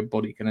 so your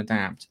body can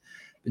adapt.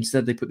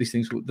 Instead, they put these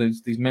things,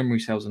 these memory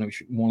cells, and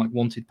more like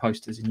wanted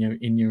posters in your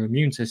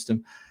immune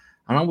system.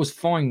 And I was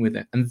fine with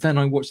it. And then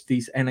I watched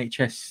these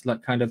NHS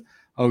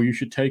you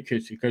should take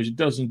it. It goes, it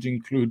doesn't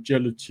include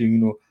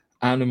gelatin or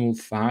animal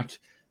fat.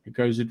 It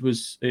goes,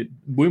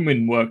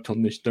 women worked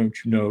on this, don't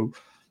you know?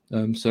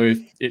 So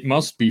it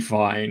must be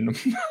fine.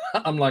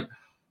 I'm like,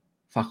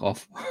 fuck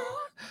off.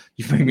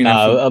 You've made me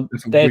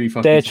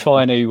they're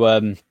trying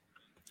to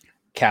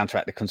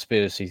counteract the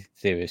conspiracy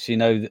theorists,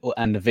 and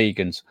the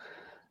vegans.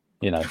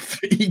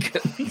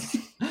 Vegans.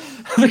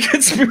 The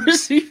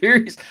conspiracy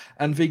theories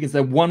and vegans,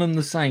 they're one and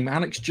the same.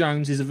 Alex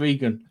Jones is a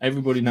vegan.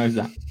 Everybody knows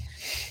that.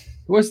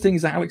 The worst thing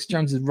is that Alex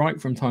Jones is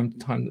right from time to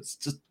time. That's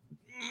just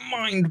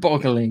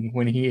mind-boggling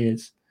when he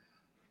is.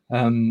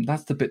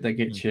 That's the bit that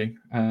gets you.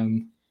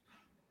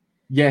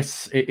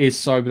 Yes, it is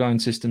Cyberdyne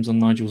Systems on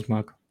Nigel's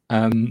mug.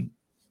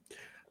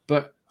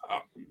 But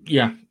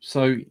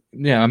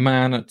a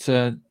man at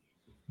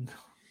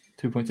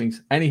 2 point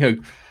things.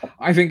 Anywho,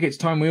 I think it's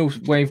time we all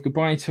wave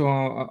goodbye to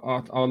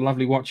our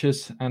lovely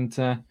watchers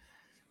and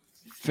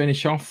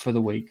finish off for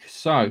the week.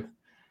 So,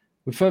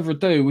 with further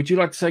ado, would you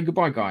like to say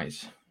goodbye,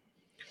 guys?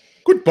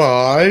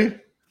 Goodbye.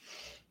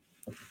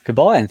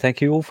 Goodbye, and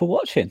thank you all for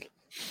watching.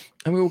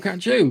 And we will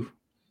catch you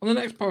on the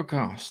next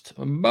podcast.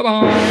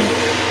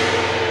 Bye-bye.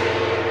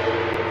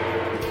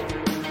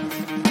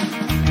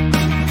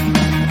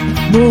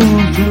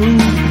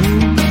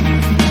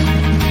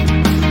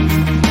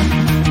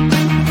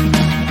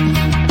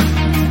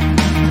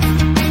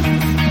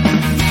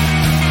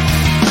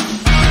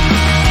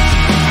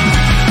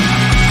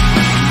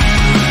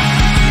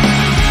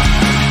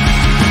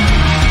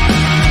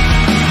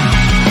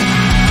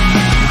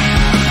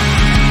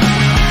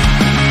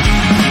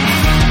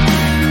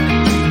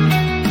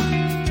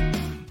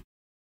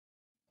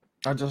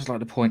 I'd just like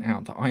to point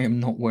out that I am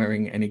not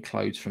wearing any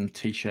clothes from the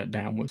t-shirt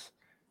downwards,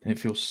 and it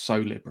feels so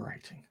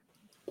liberating.